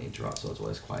generally interrupt, so it's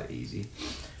always quite easy.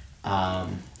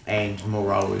 And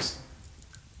Moreau is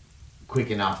quick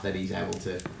enough that he's able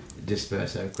to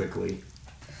disperse her quickly,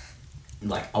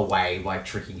 away by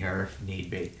tricking her if need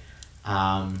be.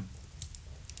 But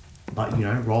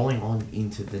rolling on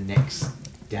into the next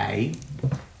day.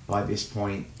 By this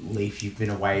point, Leaf, you've been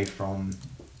away from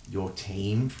your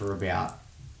team for about,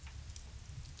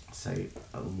 say,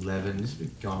 11. This has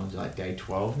been going to day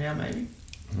 12 now, maybe.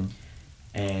 Mm-hmm.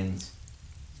 And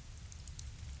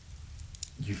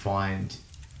you find,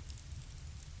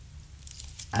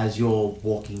 as you're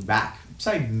walking back,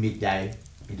 say midday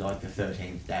into the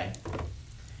 13th day,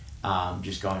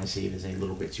 just going to see if there's any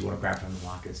little bits you want to grab from the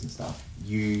markets and stuff,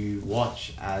 you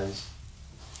watch as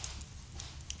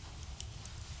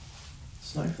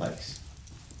snowflakes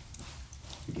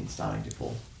begin starting to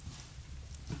fall.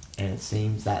 And it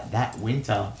seems that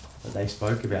winter that they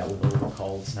spoke about with all the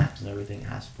cold snaps and everything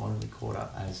has finally caught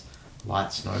up as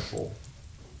light snowfall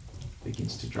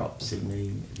begins to drop,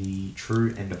 signaling the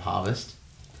true end of harvest,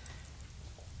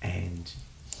 and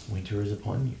winter is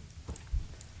upon you.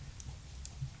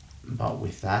 But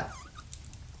with that,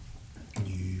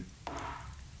 you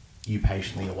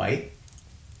patiently await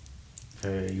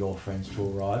for your friends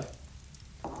to arrive.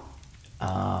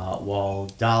 While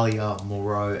Dahlia,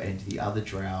 Moreau, and the other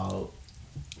drow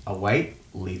await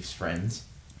Leaf's friends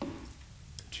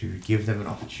to give them an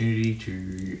opportunity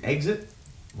to exit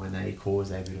when they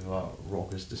cause a bit of a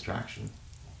raucous distraction.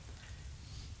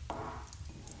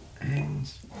 And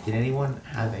did anyone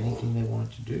have anything they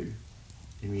wanted to do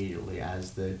immediately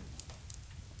as the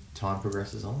time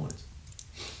progresses onwards?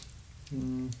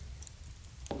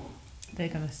 They're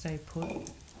gonna stay put.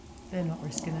 They're not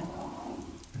risking it.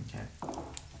 Okay.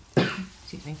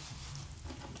 Excuse me.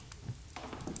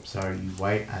 So you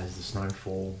wait as the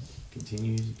snowfall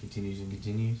continues and continues and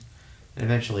continues. And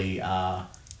eventually,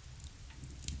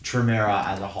 Tremera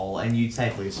as a whole, and you'd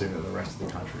safely assume that the rest of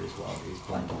the country as well, is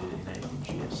blanketed in a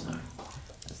sheer snow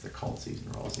as the cold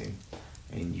season rolls in.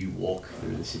 And you walk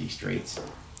through the city streets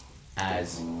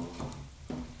as,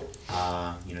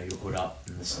 your hood up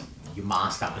and your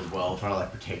mask up as well, trying to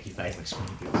like protect your face, like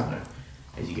squinting through the snow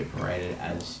as you get paraded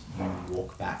as you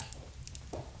walk back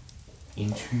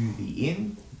into the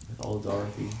inn with old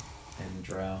Dorothy and the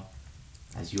drow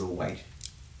as you await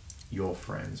your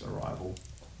friend's arrival.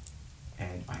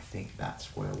 And I think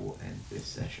that's where we'll end this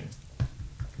session.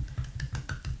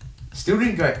 Still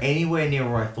didn't go anywhere near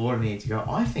where I thought I needed to go.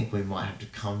 I think we might have to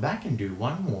come back and do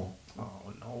one more. Oh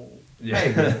no.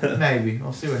 Maybe.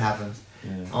 I'll see what happens.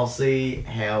 Yeah. I'll see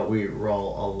how we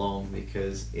roll along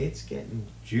because it's getting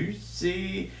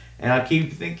juicy. And I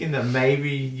keep thinking that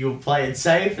maybe you'll play it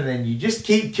safe and then you just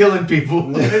keep killing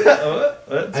people.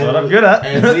 That's what I'm good at.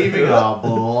 And leaving a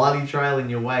bloody trail in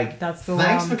your wake. That's the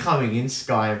Thanks one. for coming in,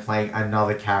 Sky, and playing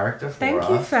another character for Thank us.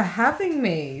 you for having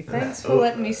me. Thanks for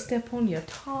letting me step on your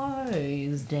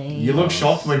toes, Dave. You look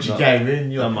shocked when she came in.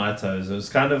 You're On my toes. It was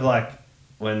kind of like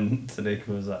when Tanika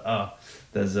was like,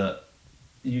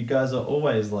 you guys are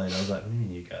always late. I was like,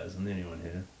 you guys, I'm the only one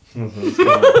here.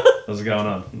 What's going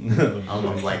on?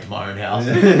 I'm late to my own house.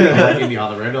 I'm in the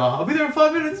other end. I'll be there in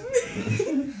 5 minutes.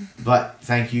 But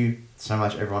thank you so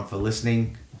much, everyone, for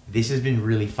listening. This has been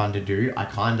really fun to do. I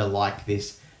kind of like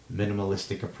this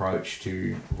minimalistic approach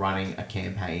to running a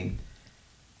campaign.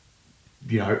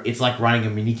 It's like running a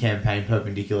mini campaign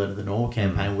perpendicular to the normal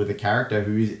campaign with a character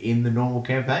who is in the normal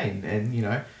campaign. And,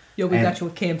 We got you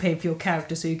a campaign for your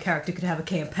character so your character could have a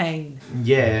campaign.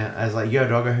 Yeah, I was like, yo,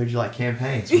 dog, I heard you like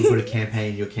campaigns. So we put a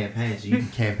campaign in your campaign so you can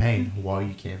campaign while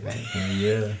you campaign.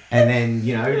 Yeah. And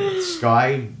then,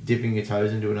 Sky dipping your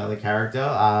toes into another character.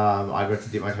 I got to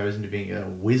dip my toes into being a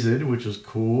wizard, which was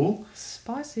cool.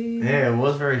 Spicy. Yeah, it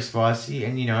was very spicy.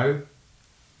 And,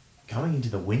 coming into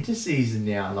the winter season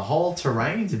now, the whole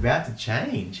terrain's about to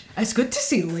change. It's good to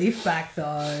see Leaf back,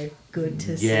 though. Good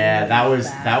to see Yeah, Leaf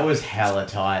back. that was hella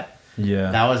tight.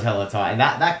 Yeah. That was hella tight. And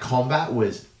that combat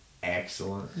was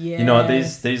excellent. Yeah. You know what,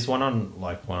 these one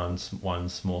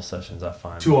small sessions I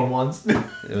find 2-on-1s.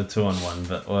 It was 2-on-1,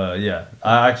 but yeah,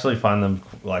 I actually find them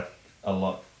like a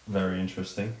lot very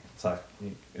interesting. It's like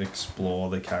you explore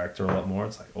the character a lot more.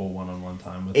 It's like all 1-on-1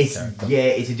 time with the character. Yeah,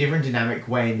 it's a different dynamic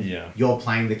when Yeah. you're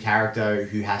playing the character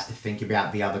who has to think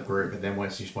about the other group, but then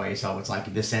once you play yourself, it's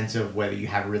like the sense of whether you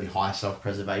have really high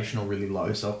self-preservation or really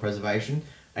low self-preservation,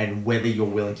 and whether you're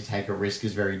willing to take a risk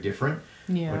is very different,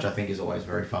 Yeah. which I think is always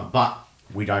very fun. But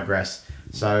we digress.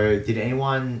 So, did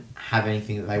anyone have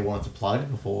anything that they wanted to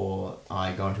plug before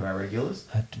I go into our regulars?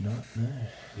 I do not know.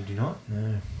 You do not?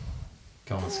 No.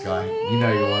 Go on, Sky. You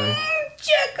know you want to.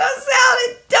 Check us out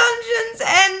at Dungeons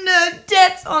and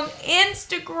Nerdettes on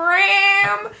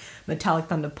Instagram. Metallic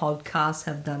Thunder Podcasts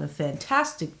have done a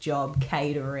fantastic job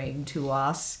catering to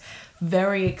us.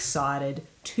 Very excited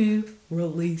to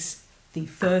release the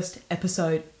first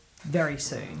episode very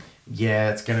soon.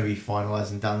 Yeah, it's going to be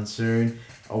finalised and done soon.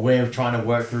 We're trying to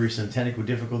work through some technical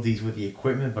difficulties with the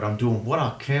equipment, but I'm doing what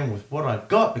I can with what I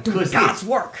got because God's it's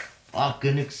work.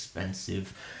 fucking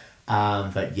expensive.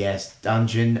 But yes,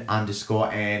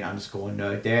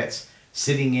 Dungeon_and_Nerdettes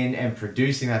sitting in and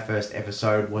producing that first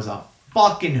episode was a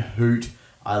fucking hoot.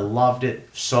 I loved it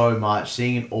so much.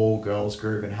 Seeing an all-girls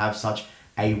group and have such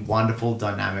a wonderful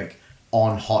dynamic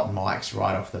on hot mics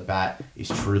right off the bat is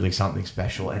truly something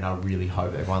special, and I really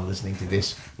hope everyone listening to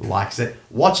this likes it.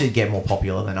 Watch it get more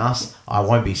popular than us. I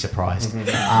won't be surprised.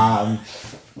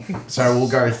 So we'll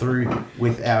go through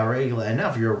with our regular, and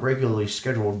now for your regularly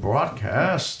scheduled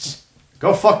broadcasts.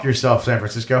 Go fuck yourself, San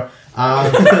Francisco.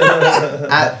 At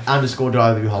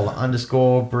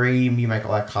 _DiveTheBeholder_ Bream, you make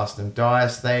all our custom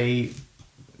dice. They're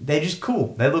just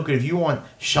cool. They look good. If you want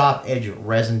sharp edge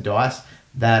resin dice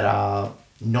that are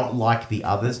not like the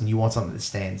others and you want something that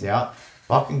stands out,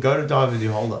 fucking go to Dive the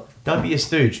Beholder. Don't be a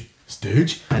stooge.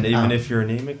 Stooge? And even if you're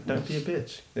anemic, don't be a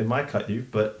bitch. It might cut you,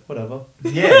 but whatever.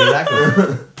 Yeah,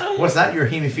 exactly. What's that? You're a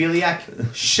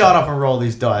hemophiliac? Shut up and roll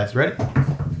these dice. Ready?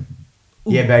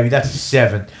 Ooh. Yeah, baby, that's a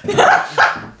 7.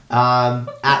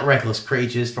 At Reckless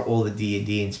Creatures for all the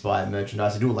D&D inspired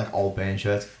merchandise. I do it like old band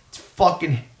shirts. It's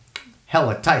fucking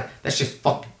hella tight. That's just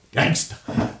fucking gangster.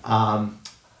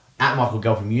 At Michael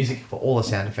Gelfie Music for all the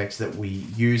sound effects that we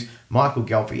use. Michael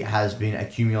Gelfie has been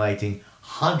accumulating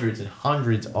hundreds and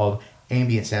hundreds of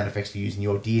ambient sound effects to use in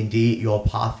your D&D, your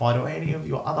Pathfinder, or any of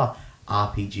your other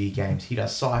RPG games. He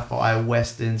does sci-fi,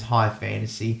 westerns, high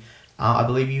fantasy. I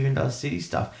believe he even does city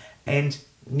stuff. And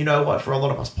you know what? For a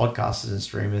lot of us podcasters and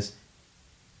streamers,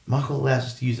 Michael allows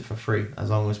us to use it for free as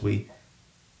long as we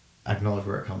acknowledge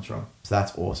where it comes from. So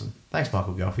that's awesome. Thanks,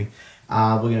 Michael Gelfie.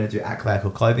 We're going to do at Cloud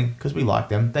Cool Clothing because we like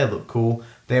them. They look cool.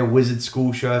 Their wizard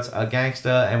school shirts are gangster,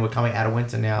 and we're coming out of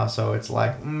winter now, so it's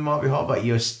like, might be hot, but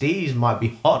your steez might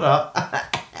be hotter.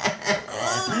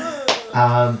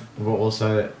 We're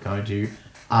also going to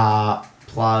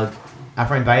plug our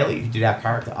friend Bailey, who did our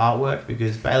character artwork,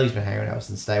 because Bailey's been hanging out with us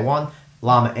since day one.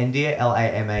 Lama Endir,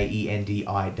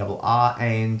 Lamaendirr,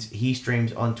 and he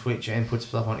streams on Twitch and puts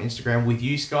stuff on Instagram with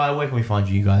you, Sky. Where can we find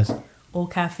you guys? All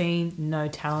caffeine, no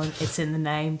talent. It's in the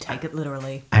name. Take it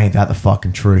literally. Ain't that the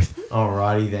fucking truth?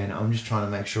 Alrighty then. I'm just trying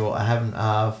to make sure I haven't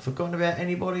forgotten about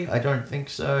anybody. I don't think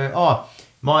so. Oh,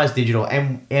 Myers Digital,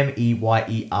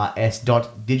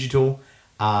 MEYERS.digital.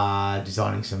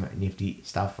 Designing some nifty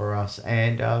stuff for us.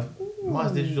 And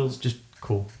Myers Digital's just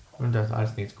cool. I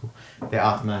just think it's cool. Their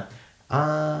aftermath.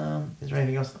 Is there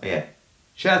anything else? Oh, yeah.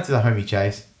 Shout out to the homie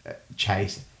Jace.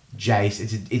 Jace.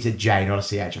 It's a J, not a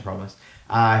CH, I promise.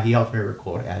 He helped me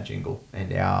record our jingle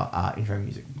and our intro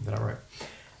music that I wrote.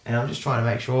 And I'm just trying to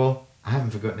make sure I haven't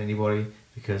forgotten anybody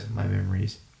because my memory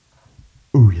is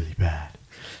really bad.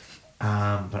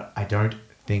 But I don't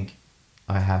think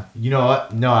I have. You know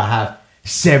what? No, I have.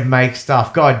 Seb makes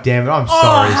stuff. God damn it. I'm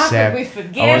sorry, how Seb. could we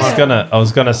forget I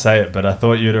was gonna say it, but I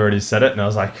thought you'd already said it, and I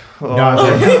was like, oh. No,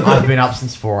 I've been up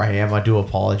since 4 a.m. I do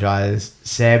apologize.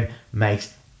 Seb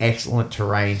makes excellent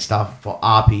terrain stuff for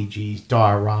RPGs,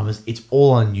 dioramas. It's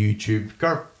all on YouTube.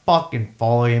 Go fucking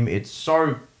follow him. It's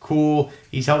so cool.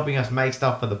 He's helping us make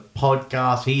stuff for the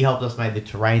podcast. He helped us make the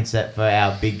terrain set for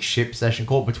our big ship session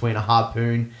caught between a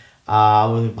harpoon.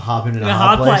 With a harpoon and a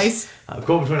hard place.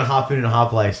 Caught between a harpoon and a hard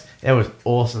place. It was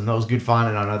awesome. That was good fun,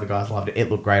 and I know the guys loved it. It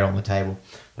looked great on the table.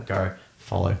 But go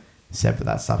follow Seb for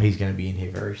that stuff. He's going to be in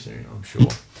here very soon, I'm sure.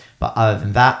 But other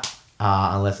than that,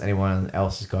 unless anyone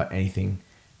else has got anything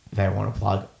they want to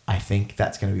plug, I think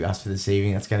that's going to be us for this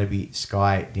evening. That's going to be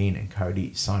Sky, Dean, and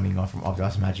Cody signing off from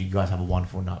Optimus Magic. You guys have a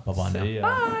wonderful night. Bye-bye now. See ya.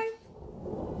 Bye.